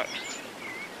yank it out.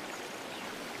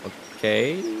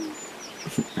 Okay.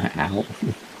 Ow.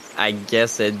 I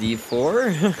guess a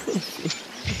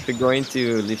D4. We're going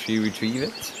to literally retrieve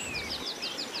it.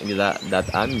 Maybe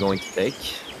that I'm going to take.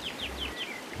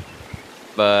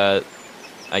 But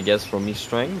I guess for me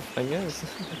strength, I guess.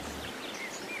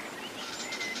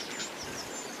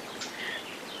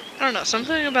 I don't know,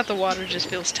 something about the water just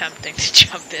feels tempting to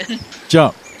jump in.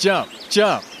 Jump, jump,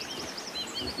 jump.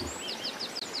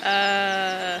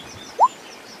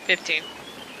 15.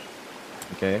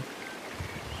 Okay.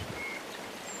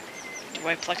 Do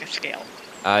I pluck a scale?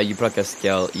 You pluck a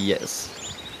scale, yes.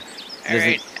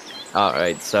 Alright.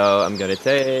 Alright, so I'm gonna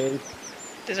take.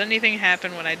 Does anything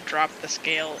happen when I drop the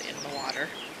scale in the water?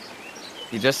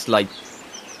 He just like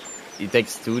he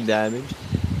takes 2 damage,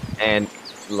 and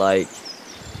like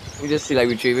you just see like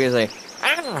retrieving is like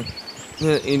ah.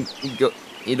 He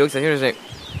looks at you and is like,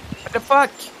 what the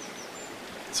fuck?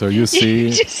 So you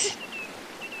see,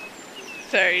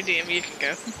 Sorry, DM, you can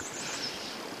go.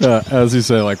 as you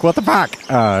say, like, what the fuck?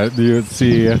 You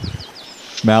see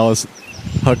Malice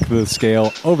huck the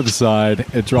scale over the side.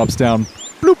 It drops down,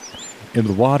 bloop, into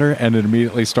the water, and it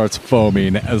immediately starts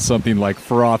foaming as something like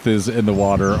froth is in the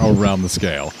water around the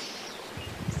scale.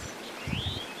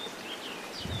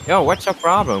 Yo, what's your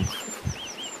problem?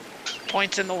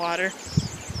 Points in the water.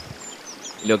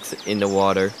 Looks in the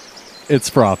water. It's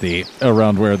frothy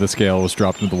around where the scale was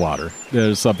dropped into the water.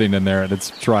 There's something in there, and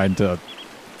it's trying to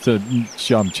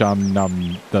chum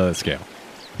the scale.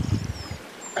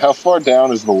 How far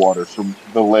down is the water from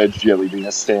the ledge Jellybean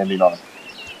is standing on?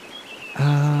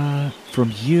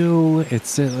 From you,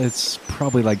 it's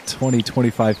probably like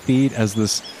 20-25 feet as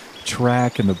this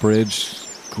track and the bridge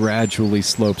gradually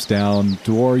slopes down.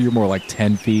 Dwar, you're more like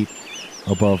 10 feet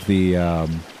above the,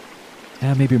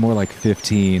 maybe more like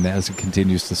 15 as it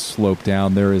continues to slope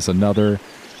down. There is another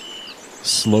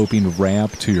sloping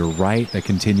ramp to your right that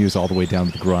continues all the way down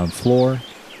to the ground floor.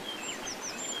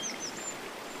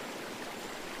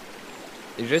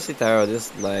 You just sit there,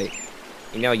 just like,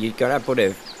 you gotta put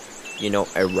a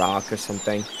rock or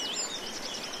something.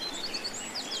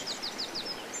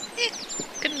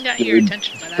 Couldn't got your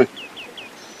attention by that.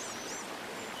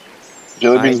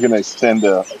 Jellybean's going to extend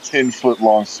a 10-foot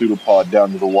long pseudopod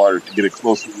down to the water to get a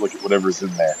closer look at whatever's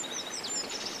in there.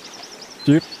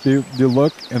 You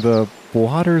look, and the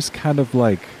water's kind of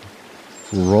like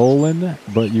rolling,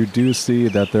 but you do see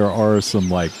that there are some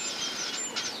like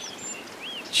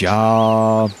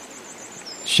jaw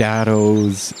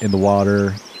shadows in the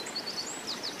water.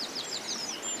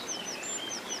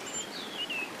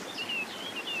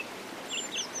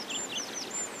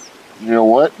 You know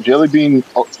what? Jellybean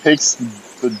takes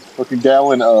the fucking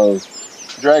gallon of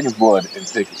dragon's blood and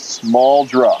takes a small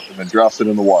drop and then drops it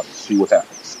in the water to see what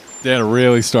happens. Then it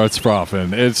really starts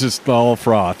frothing. It's just all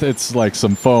froth. It's like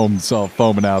some foam, all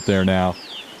foaming out there now.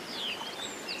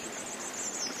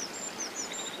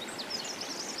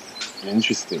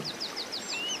 Interesting.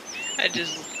 I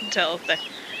just tell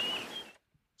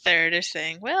Theridish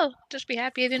saying, well, just be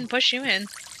happy I didn't push you in.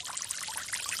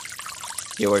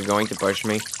 You were going to push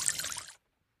me?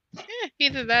 Either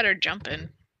either that or jump in.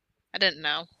 I didn't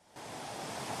know.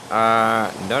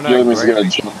 No, Jellybean's gonna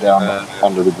jump down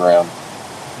under the ground.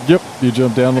 Yep, you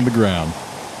jump down on the ground.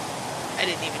 I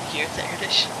didn't even hear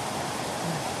Theridish.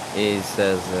 He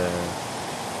says,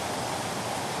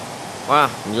 wow,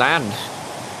 land.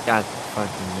 God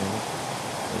fucking man.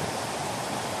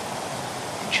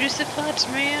 Intrusive thoughts,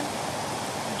 man.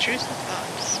 Intrusive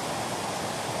thoughts.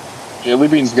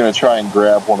 Jellybean's gonna try and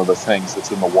grab one of the things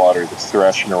that's in the water that's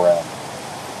thrashing around.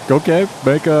 Okay,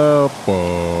 make a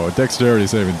dexterity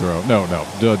saving throw. No,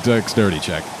 dexterity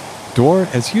check. Dor,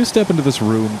 as you step into this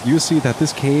room, you see that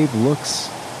this cave looks...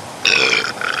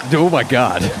 Oh my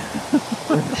god.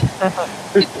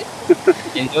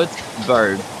 It's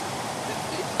bird.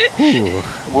 Ooh.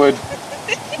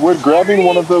 Would grabbing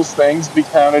one of those things be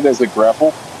counted as a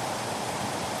grapple?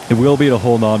 It will be to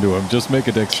hold on to him. Just make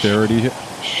a dexterity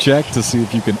check to see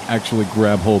if you can actually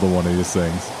grab hold of one of these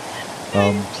things.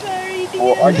 Sorry, dear.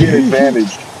 Well, I get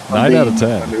advantage. 9 out of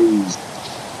 10. An ooze.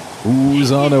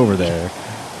 Ooze on over there.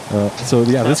 So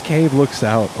yeah, this cave looks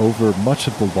out over much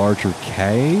of the larger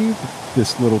cave.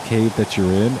 This little cave that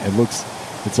you're in,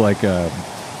 it's like it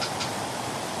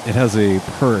has a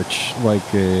perch,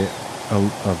 like a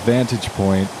vantage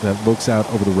point that looks out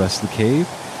over the rest of the cave.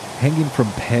 Hanging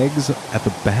from pegs at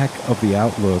the back of the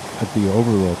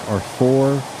overlook, are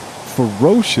 4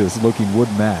 ferocious-looking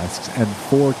wood masks and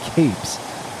 4 capes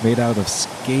made out of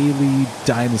scaly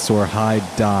dinosaur hide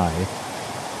dye.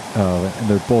 And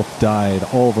they're both dyed,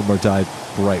 all of them are dyed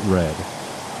bright red.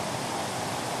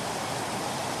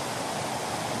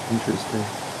 Interesting.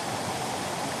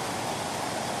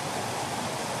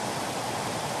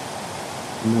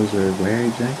 And those are where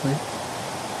exactly?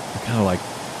 They're kind of like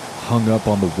hung up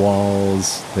on the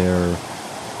walls. They're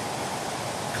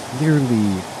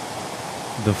clearly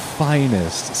the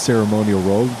finest ceremonial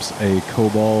robes a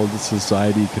Kobold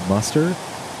society could muster.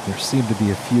 There seem to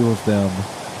be a few of them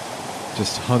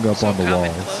just hung up on the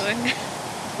walls. Clothing.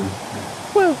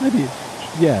 Well, I mean,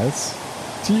 yes,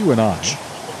 to you and I.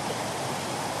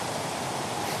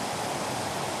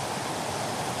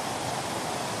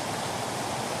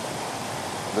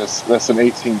 That's an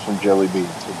 18 from Jellybean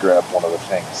to grab one of the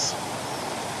things.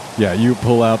 Yeah, you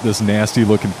pull out this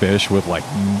nasty-looking fish with like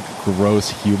gross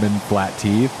human flat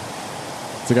teeth.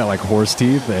 It's got like horse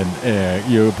teeth,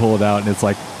 and you pull it out, and it's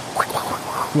like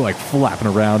flapping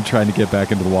around, trying to get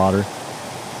back into the water.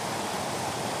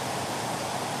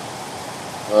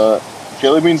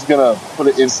 Jellybean's gonna put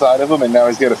it inside of him, and now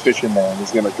he's got a fish in there, and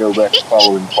he's gonna go back to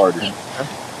following Party.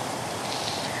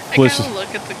 I kind of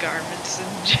look at the garments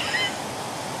and...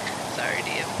 Sorry,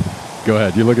 DM. Go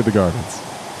ahead, you look at the garments.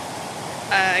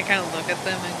 I kind of look at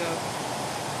them and go...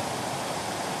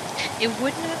 It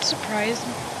would not surprise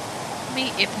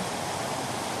me if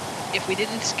we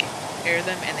didn't scare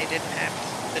them and they didn't have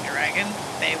the dragon,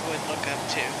 they would look up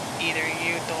to either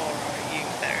you, Dor, or you,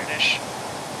 Theridish.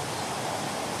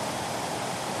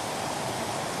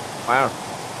 Wow.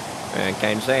 I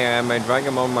can't say I'm a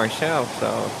dragonborn myself,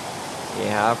 so you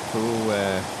have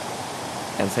to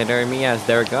consider me as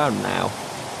their god now.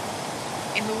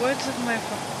 In the words of my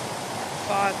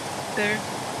father,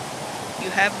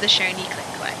 you have the shiny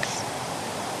click-clacks.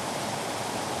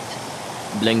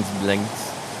 Blinks, blinks.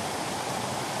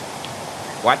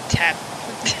 What?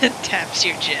 Taps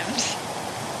your gems.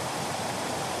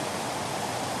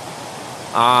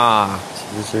 Ah.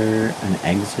 Is there an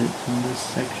exit from this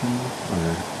section?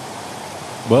 Or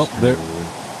well,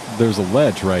 there's a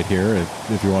ledge right here.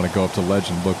 If you want to go up to the ledge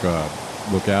and look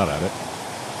out at it,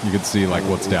 you can see like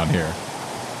what's down here.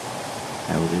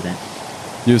 I will do that.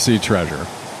 You see treasure.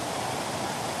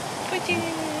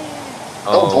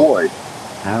 Oh boy!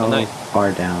 How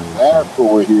far down? That's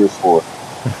what we're here for.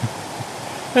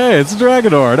 Hey, it's a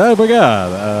dragon horde. Oh my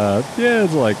god. Yeah,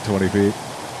 it's like 20 feet.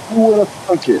 Who would have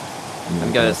thunk it?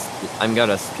 I'm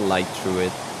gonna slide through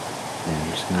it. Yeah, I'm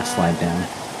just gonna slide down.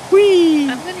 Whee!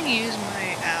 I'm gonna use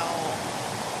my owl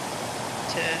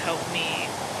to help me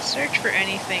search for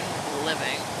anything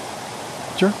living.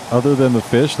 Sure. Other than the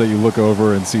fish that you look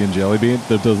over and see in Jellybean,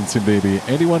 there doesn't seem to be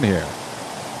anyone here.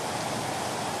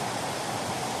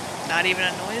 Not even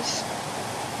a noise?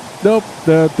 Nope.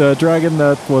 The dragon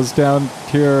that was down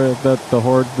here, that the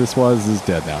horde this was, is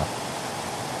dead now.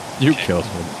 You killed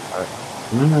him.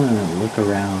 I'm gonna look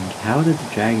around. How did the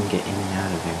dragon get in and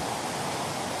out of here?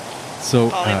 So,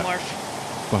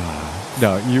 Polymorph.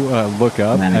 no, you look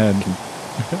up and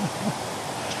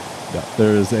no,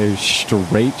 there is a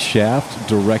straight shaft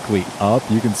directly up.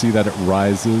 You can see that it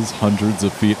rises hundreds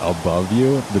of feet above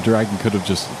you. The dragon could have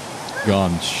just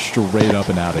gone straight up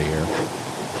and out of here.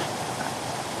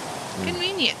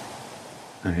 Convenient.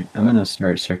 Alright, I'm gonna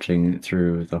start searching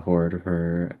through the horde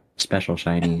for special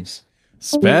shinies.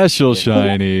 Special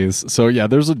shinies. So yeah,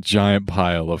 there's a giant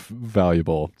pile of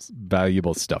valuable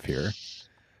stuff here.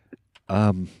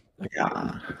 Yeah.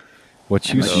 What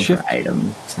I'm you looking shift? for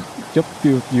items. Yep,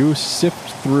 you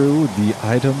sift through the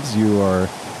items. You are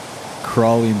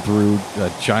crawling through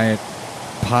a giant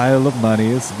pile of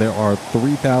monies. There are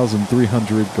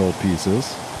 3,300 gold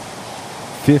pieces,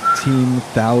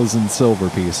 15,000 silver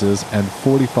pieces, and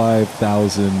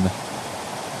 45,000.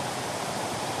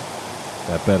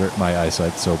 That better. My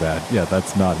eyesight's so bad. Yeah,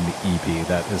 that's not an EP.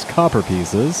 That is copper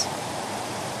pieces.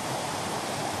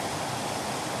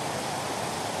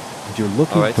 And you're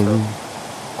looking Alright, so- through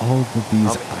all of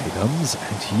these Okay. items,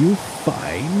 and you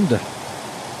find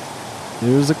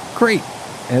there's a crate,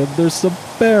 and there's some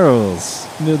barrels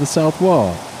near the south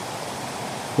wall.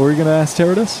 What were you gonna ask,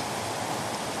 Teradus?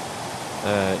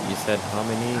 You said how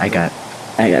many? I got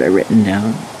it written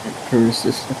down. First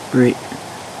is separate.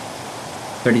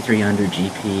 3,300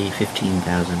 GP,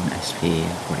 15,000 SP,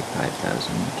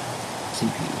 45,000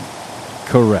 CP.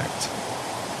 Correct.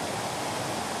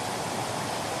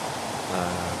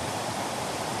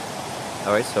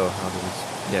 Alright, so how do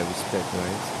we split,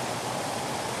 right?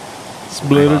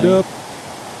 Split it up.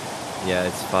 Yeah,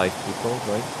 it's 5 people,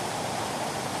 right?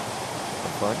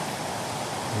 Or 5?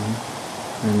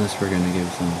 Unless we're gonna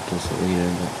give some to Salida,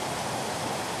 but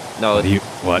No, What do you?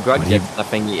 What? Grog What do you? gets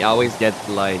nothing. He always gets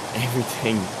like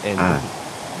everything. And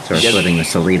so we're Yes. splitting with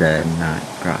Salida and not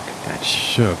Grok. Gotcha.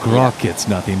 Sure, Grok gets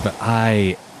nothing, but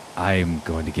I'm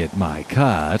going to get my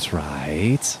cut,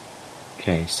 right?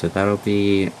 Okay, so that'll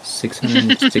be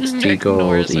 660 gold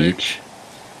Ignores her. each.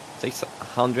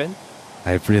 600.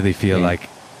 I really feel Yeah.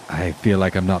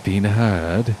 like I'm not being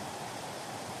heard.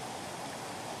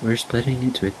 We're splitting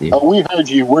it with you. Oh, we heard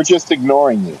you. We're just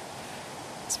ignoring you.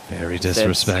 It's very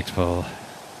disrespectful.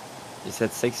 You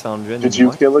said 600. Did you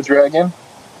what? kill a dragon?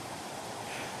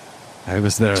 I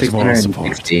was there as moral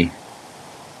support. 660.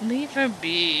 Leave her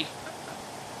be.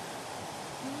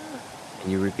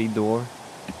 Can you repeat the war?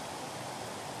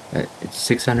 It's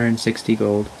 660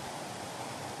 gold,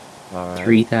 Alright.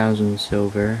 3,000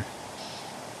 silver,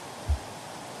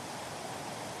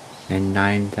 and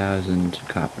 9,000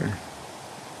 copper.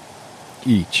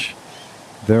 Each.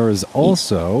 There is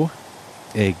also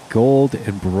a gold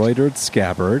embroidered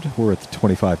scabbard worth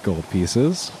 25 gold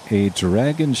pieces, a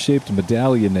dragon-shaped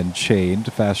medallion and chain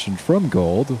fashioned from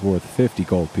gold worth 50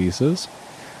 gold pieces,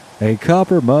 a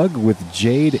copper mug with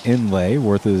jade inlay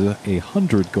worth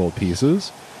 100 gold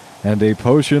pieces, and a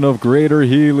potion of greater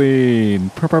healing.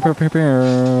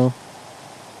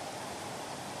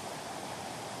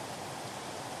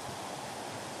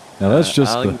 Now that's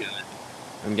just the...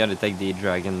 I'm gonna take the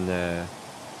dragon, the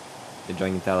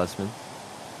dragon talisman.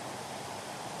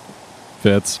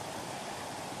 Fits.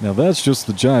 Now that's just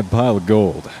the giant pile of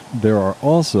gold. There are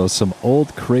also some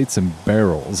old crates and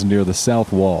barrels near the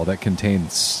south wall that contain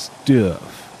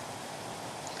stuff.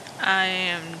 I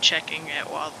am checking it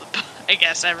while I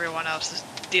guess everyone else is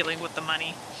dealing with the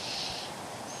money.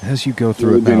 As you go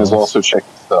through it, Ruben is Malice. also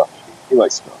checking stuff. He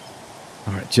likes stuff.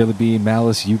 All right, Jellybean,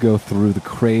 Malice, you go through the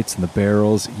crates and the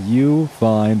barrels. You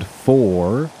find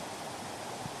 4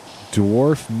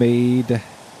 dwarf-made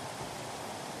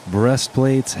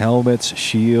breastplates, helmets,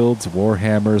 shields,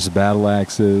 warhammers, battle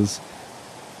axes.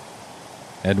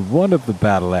 And one of the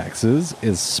battle axes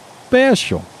is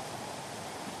special.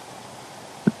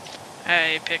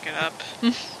 I pick it up.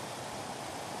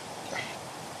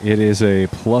 It is a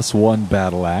 +1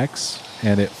 battle axe,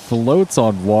 and it floats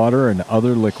on water and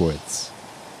other liquids.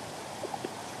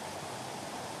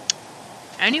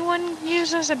 Anyone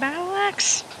uses a battle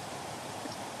axe?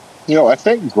 You know, I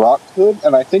think Grok could,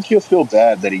 and I think he'll feel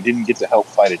bad that he didn't get to help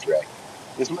fight a dragon.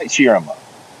 This might cheer him up.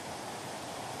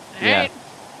 Alright,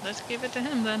 let's give it to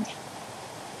him then.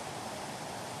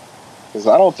 Because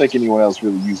I don't think anyone else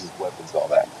really uses weapons all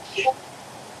that much.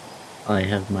 I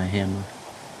have my hammer.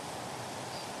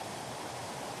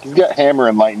 He's got hammer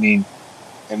and lightning,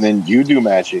 and then you do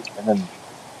magic, and then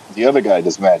the other guy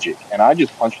does magic, and I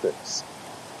just punch things.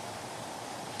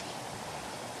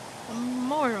 I'm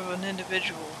more of an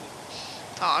individual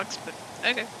who talks, but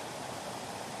okay.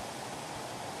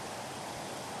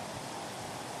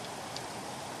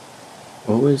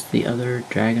 What was the other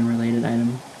dragon-related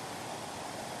item?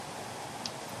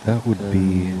 That would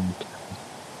be,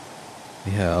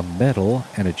 a medal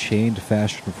and a chain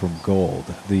fashioned from gold.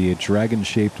 The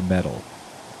dragon-shaped medal.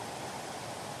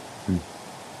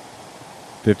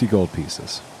 50 gold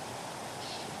pieces.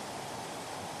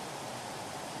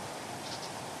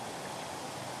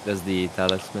 Does the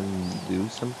talisman do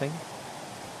something?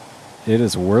 It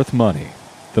is worth money.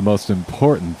 the most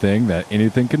important thing that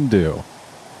anything can do.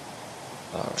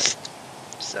 Alright.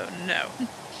 So no.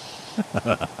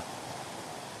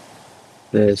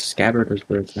 The scabbard was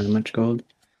worth how much gold?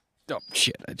 Oh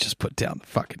shit! I just put down the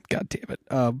fucking goddamn it.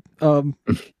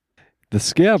 The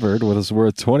scabbard was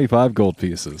worth 25 gold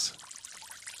pieces.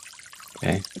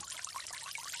 Okay.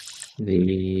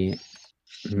 The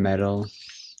metal.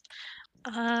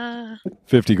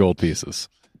 50 gold pieces.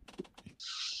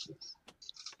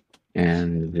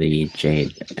 And the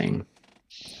jade thing.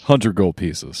 100 gold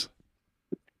pieces.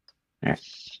 Hey,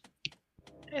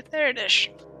 there it is.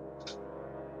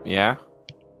 Yeah?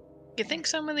 You think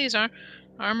some of these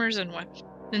armors and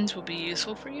weapons will be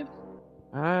useful for you?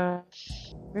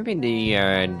 Maybe the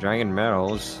dragon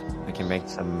metals. I can make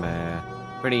some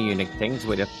pretty unique things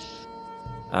with it.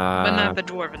 But not the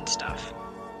dwarven stuff.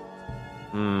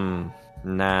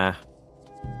 Nah.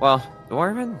 Well,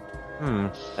 dwarven?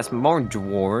 That's more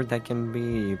dwarf that can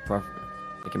be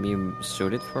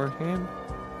suited for him.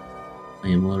 I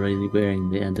am already wearing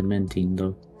the adamantine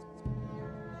though.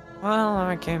 Well,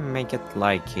 I can make it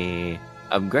like a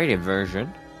upgraded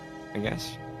version, I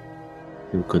guess.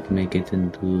 You could make it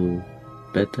into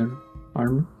better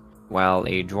armor? Well,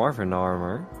 a dwarven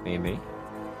armor, maybe.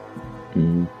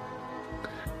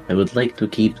 I would like to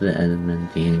keep the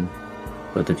adamantine,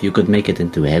 but if you could make it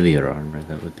into heavier armor,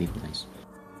 that would be nice.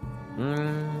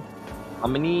 How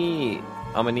many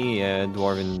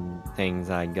dwarven things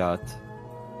I got?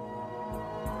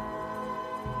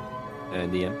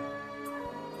 DM?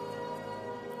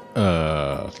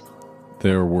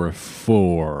 There were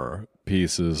 4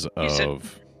 pieces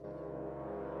of...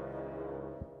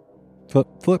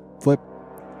 Flip.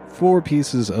 4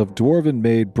 pieces of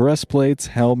dwarven-made breastplates,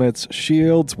 helmets,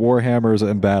 shields, warhammers,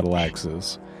 and battle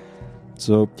axes.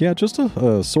 So, yeah, just a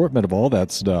assortment of all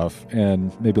that stuff,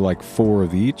 and maybe like 4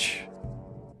 of each.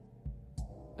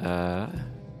 And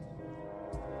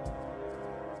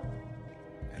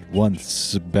 1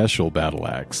 special battle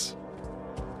axe.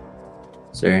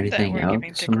 Is there anything we're giving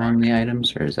else to among Grok. the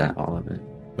items, or is that all of it?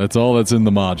 That's all that's in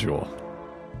the module.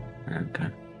 Okay.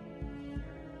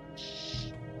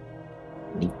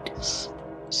 Neat.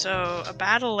 So, a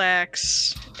battle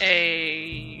axe,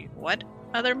 what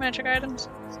other magic items?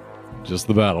 Just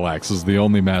the battle axe is the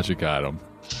only magic item.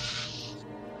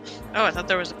 Oh, I thought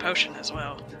there was a potion as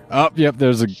well. Oh, yep,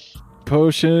 there's a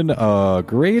potion,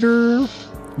 greater...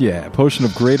 Yeah, potion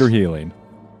of greater healing.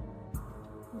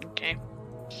 Okay.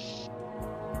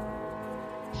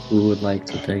 Who would like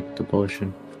to take the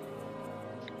potion?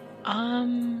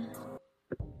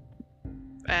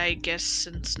 I guess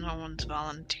since no one's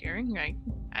volunteering,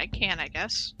 I can, I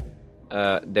guess.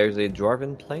 There's a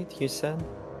dwarven plate, you said?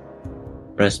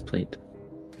 Breastplate.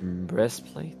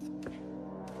 Breastplate?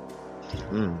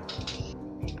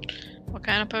 What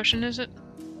kind of potion is it?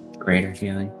 Greater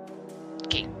healing.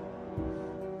 Okay.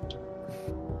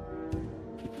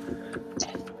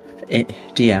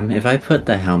 DM, if I put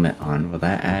the helmet on, will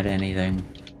that add anything?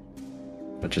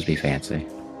 It'll just be fancy.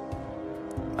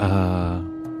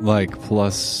 Like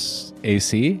plus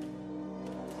AC?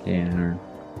 Yeah.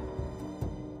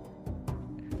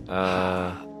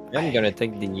 I'm gonna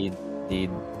take the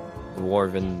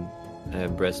dwarven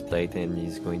breastplate, and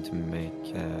he's going to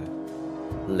make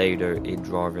later a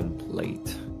dwarven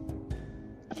plate.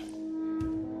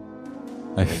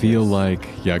 I feel like...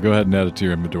 Yeah, go ahead and add it to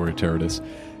your inventory, Teradus.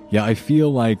 Yeah, I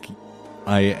feel like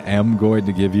I am going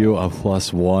to give you a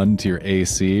 +1 to your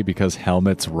AC because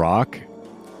helmets rock.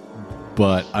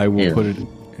 But I will put it...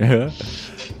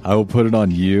 I will put it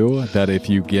on you that if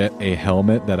you get a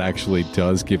helmet that actually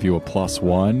does give you a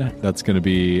 +1, that's going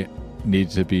to need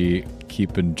to be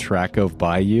keeping track of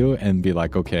by you and be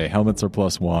like, okay, helmets are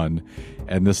 +1,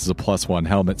 and this is a +1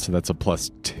 helmet, so that's a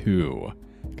 +2.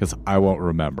 Because I won't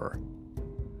remember.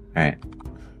 Alright.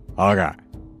 Okay.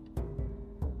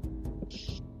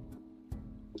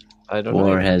 I don't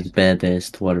War know. has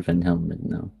baddest dwarven helmet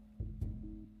now.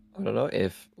 I don't know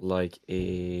if like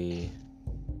a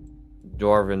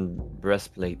dwarven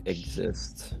breastplate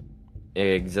exists. It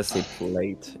exists a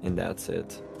plate, and that's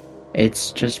it.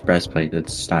 It's just breastplate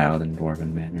that's styled in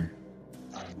dwarven manner.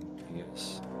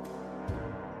 Yes.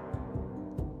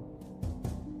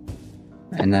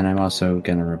 And then I'm also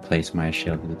gonna replace my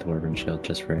shield with a dwarven shield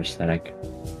just for aesthetic.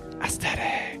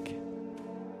 Aesthetic.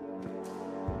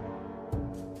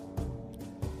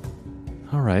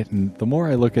 All right, and the more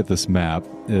I look at this map,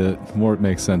 the more it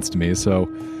makes sense to me.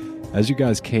 So, as you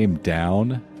guys came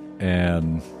down,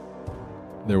 and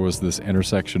there was this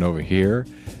intersection over here,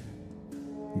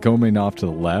 going off to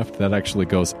the left, that actually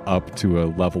goes up to a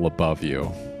level above you.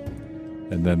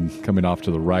 And then coming off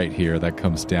to the right here, that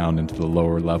comes down into the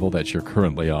lower level that you're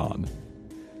currently on.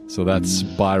 So that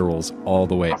spirals all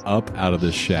the way up out of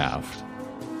this shaft.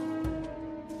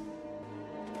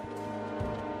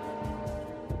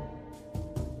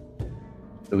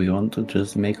 Do we want to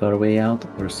just make our way out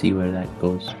or see where that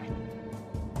goes?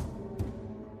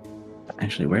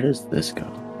 Actually, where does this go?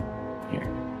 Here.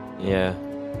 Yeah.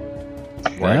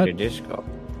 Where That did this go?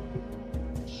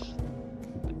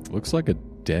 looks like a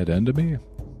dead end to me.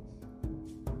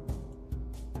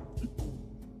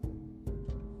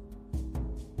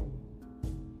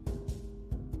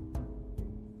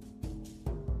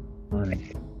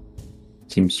 Alright.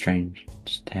 Seems strange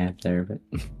just to have there, but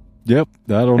Yep,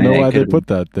 I don't know I why they could've- put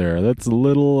that there. That's a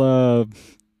little,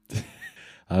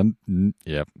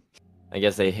 yep. I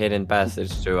guess a hidden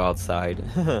passage to outside.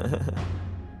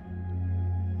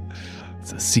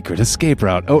 It's a secret escape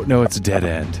route. Oh, no, it's a dead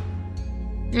end.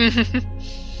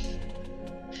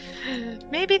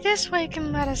 Maybe this way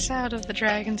can let us out of the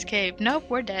dragon's cave. Nope,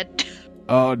 we're dead.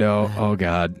 Oh, no. Oh,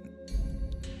 God.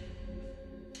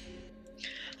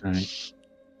 alright.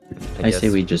 I say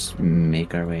guess- we just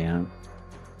make our way out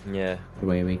Yeah. the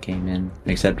way we came in.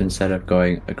 Except instead of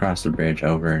going across the bridge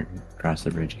across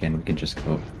the bridge again, we can just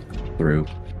go through.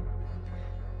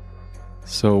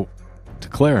 So, to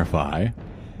clarify,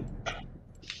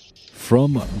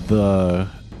 from the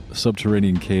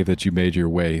subterranean cave that you made your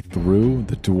way through,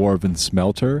 the Dwarven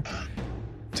Smelter,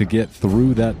 to get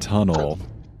through that tunnel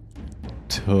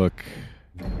took...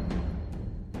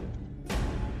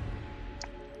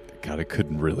 God, it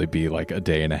couldn't really be like a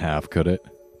day and a half, could it?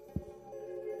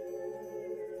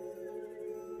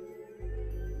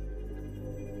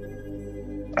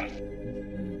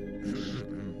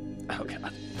 Oh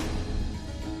god.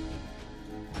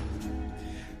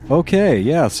 Okay,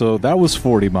 yeah, so that was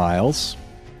 40 miles.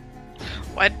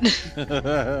 What?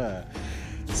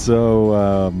 So,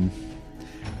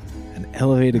 an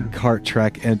elevated cart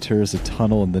track enters a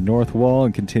tunnel in the north wall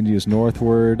and continues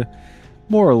northward,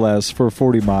 more or less, for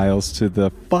 40 miles to the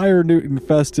fire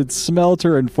newt-infested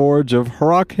smelter and forge of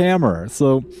Hammer.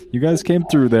 So, you guys came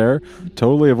through there,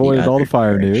 totally avoided all the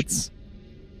fire newts.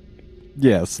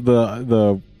 Yes,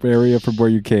 the area from where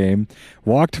you came,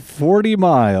 walked 40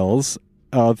 miles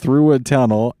through a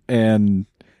tunnel, and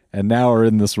now are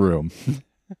in this room.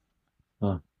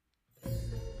 Huh.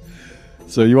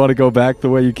 So you want to go back the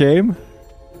way you came?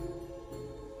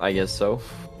 I guess so.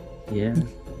 Yeah.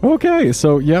 Okay,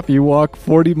 so yep, you walk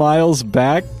 40 miles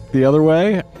back the other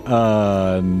way,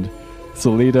 and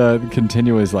Salita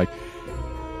continues like,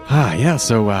 yeah,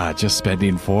 so just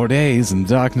spending 4 days in the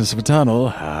darkness of a tunnel,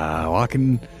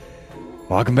 walking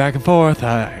back and forth.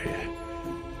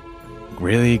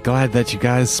 Really glad that you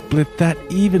guys split that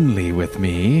evenly with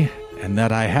me, and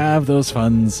that I have those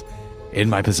funds in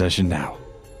my possession now.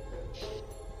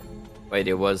 Wait,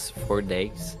 it was 4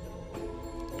 days?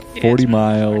 40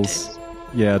 miles.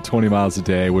 Yeah, 20 miles a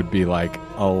day would be like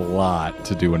a lot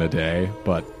to do in a day,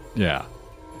 but yeah.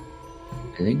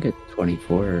 I think it's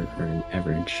 24 for an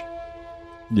average.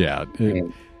 Yeah.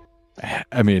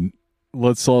 I mean,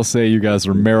 let's all say you guys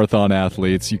are marathon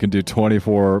athletes. You can do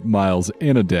 24 miles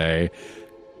in a day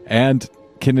and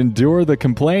can endure the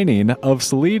complaining of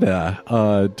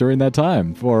Salita during that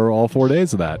time for all 4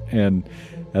 days of that. And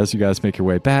as you guys make your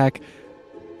way back,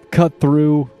 cut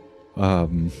through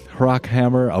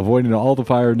Hammer, avoiding all the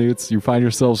fire newts, you find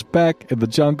yourselves back in the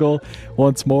jungle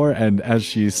once more. And as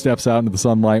she steps out into the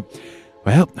sunlight,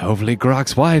 well, hopefully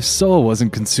Grok's wife's soul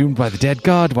wasn't consumed by the dead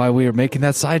god while we were making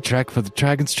that sidetrack for the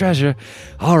dragon's treasure.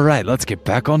 All right, let's get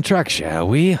back on track, shall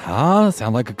we? Huh?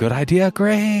 Sound like a good idea?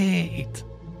 Great.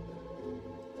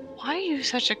 Why are you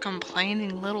such a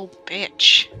complaining little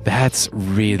bitch? That's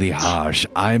really harsh.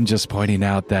 I'm just pointing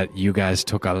out that you guys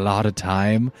took a lot of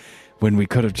time when we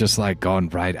could have just, like, gone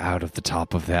right out of the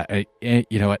top of that. You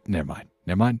know what? Never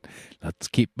mind. Let's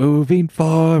keep moving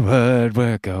forward.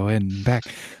 We're going back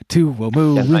to a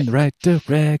move in the right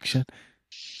direction.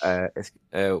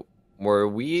 Were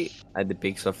we at the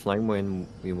Peaks of Flame when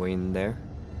we were in there?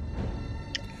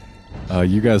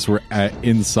 You guys were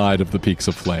inside of the Peaks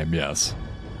of Flame, yes.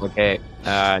 Okay,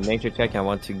 nature check. I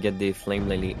want to get the Flame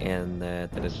Lily and I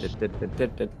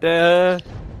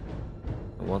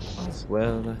want as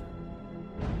well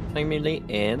Flame Lily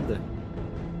and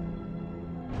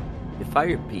the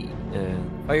Fire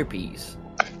Piece.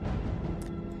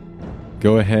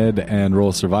 Go ahead and roll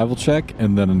a survival check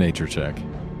and then a nature check.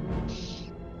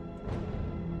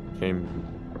 Should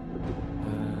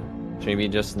it be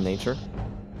just nature?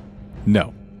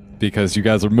 No, because you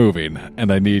guys are moving,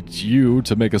 and I need you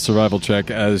to make a survival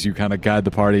check as you kind of guide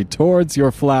the party towards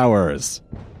your flowers.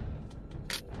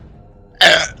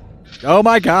 Oh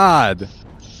my god!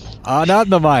 Not in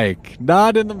the mic.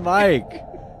 Not in the mic.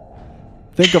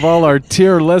 Think of all our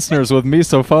tier listeners with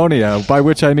misophonia, by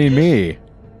which I mean me.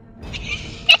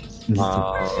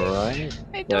 Alright.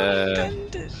 I don't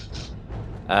intend it.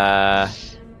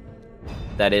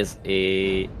 That is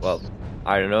a... Well,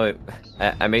 I don't know.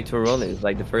 I made two rolls. It's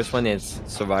like the first one is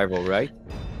survival, right?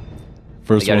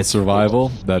 First I got one's a survival.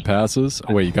 That passes.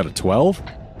 Oh, wait, you got a 12?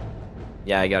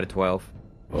 Yeah, I got a 12.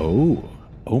 Oh.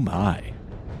 Oh my.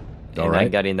 All And right. I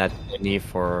got in that 20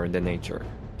 for the nature.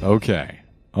 Okay.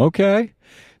 Okay.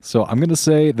 So I'm going to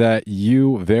say that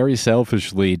you very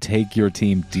selfishly take your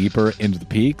team deeper into the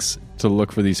peaks to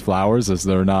look for these flowers as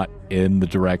they're not in the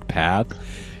direct path.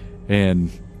 And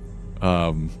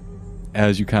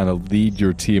as you kind of lead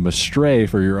your team astray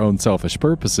for your own selfish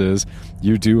purposes,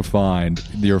 you do find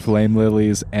your flame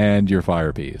lilies and your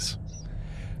fire peas.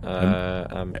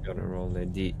 I'm going to roll a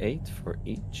d8 for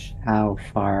each. How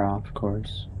far off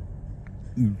course?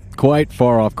 Quite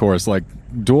far off course. Like,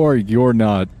 Dor, you're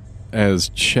not as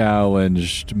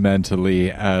challenged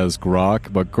mentally as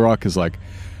Grok, but Grok is like,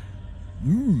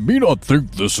 Me not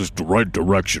think this is the right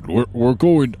direction. We're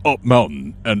going up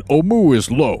mountain, and Omu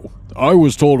is low. I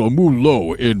was told Omu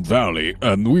low in valley,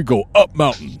 and we go up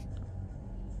mountain.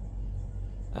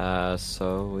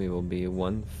 So we will be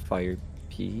one fire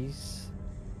piece.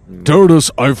 Turdus,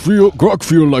 Grok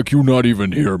feel like you not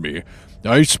even hear me.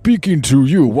 I speaking to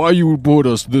you, why you put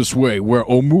us this way, where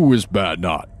Omu is bad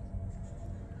not?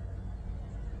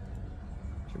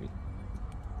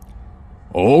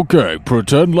 Okay,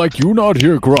 pretend like you not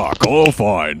hear Grok, all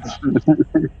fine.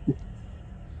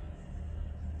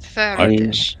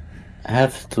 Faradish. I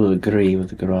have to agree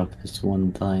with Grok this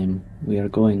one time. We are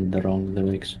going the wrong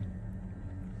direction.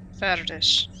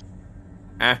 Faradish.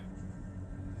 Ah.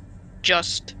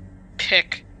 Just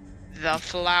pick the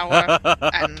flower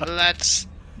and let's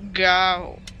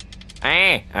go.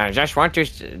 Hey, I just want to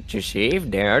see if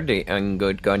they're in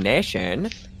good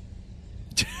condition.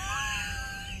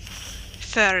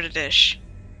 Faradish.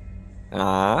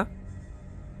 I'm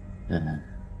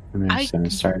just gonna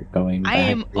start going back I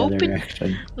am the other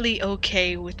direction. openly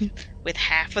okay with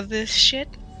half of this shit,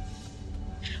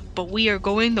 but we are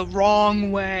going the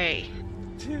wrong way.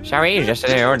 Sorry, it's just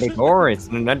an early door. It's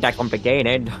not that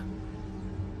complicated.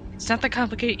 It's not that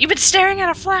complicated. You've been staring at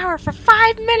a flower for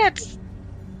 5 minutes.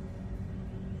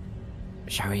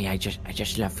 Sorry, I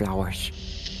just love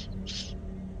flowers.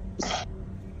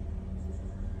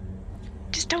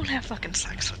 Just don't have fucking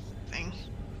sex with the thing.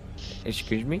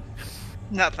 Excuse me?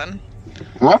 Nothing.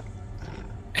 What?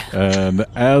 and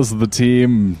as the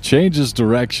team changes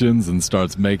directions and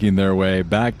starts making their way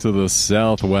back to the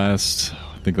southwest,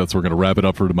 I think that's where we're going to wrap it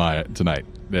up for tonight.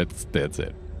 That's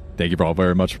it. Thank you all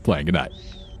very much for playing. Good night.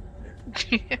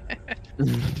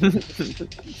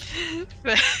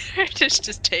 They're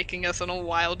just taking us on a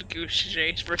wild goose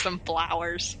chase for some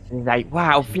flowers. Like,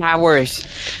 wow, flowers.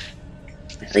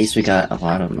 At least we got a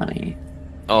lot of money.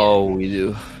 Oh, we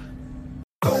do.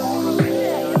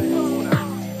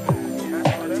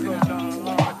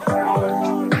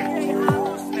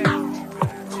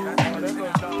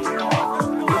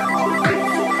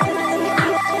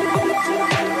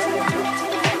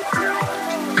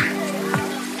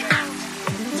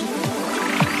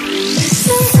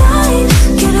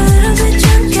 Sometimes get a little bit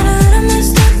drunk, get a little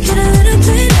messed up, get a little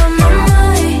bit on my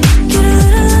mind, get a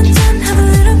little undone, have a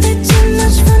little bit too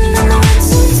much fun in the night.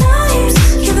 Sometimes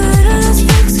give a little less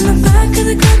flex in the back of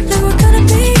the club.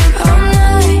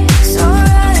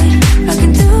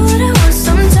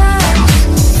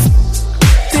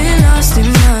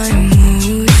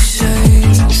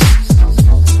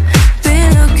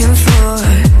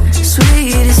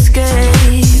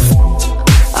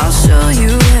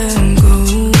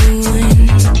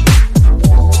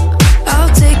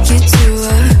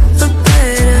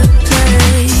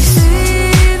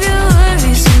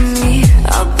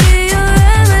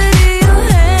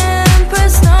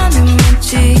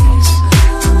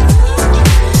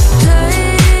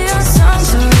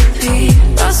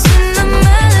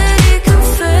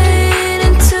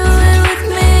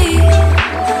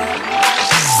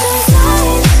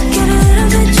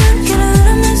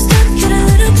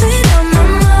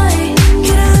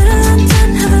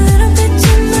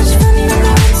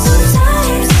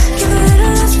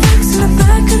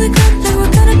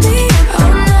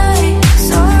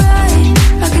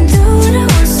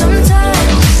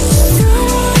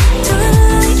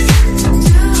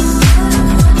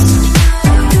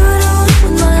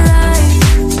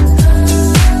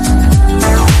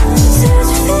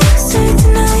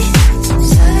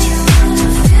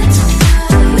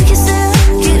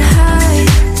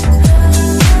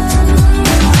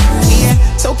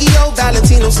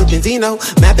 know.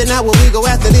 Mapping out where we go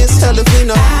after this, hell if we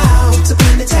know. Out to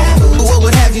find the taboo. What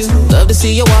would have you? Love to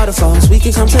see your waterfalls, we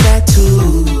can come to that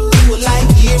too. You would like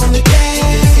here in the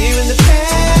past, here in the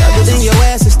past. Other than your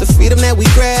ass, it's the freedom that we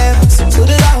grab. So put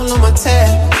it all on my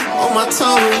tab, on my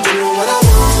tongue, you know what I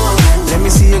want. Let me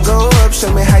see you go up,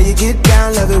 show me how you get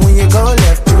down. Love it when you go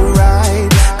left to right.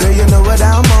 Girl, you know what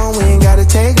I'm on, we ain't gotta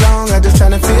take long. I'm just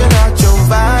tryna feel out your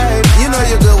vibe. You know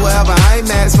you're good wherever I'm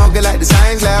at. Smoking like the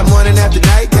science lab, morning after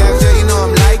night cap. Girl, you know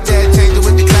I'm like that, change it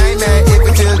with the climate. If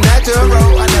it feels natural,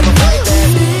 I never fight that.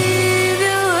 Leave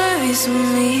your worries with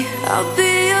me. I'll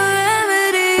be your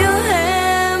remedy, your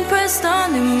hand pressed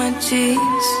onto my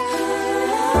cheeks.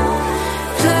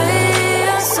 Play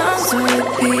our songs to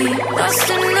repeat, lost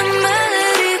in the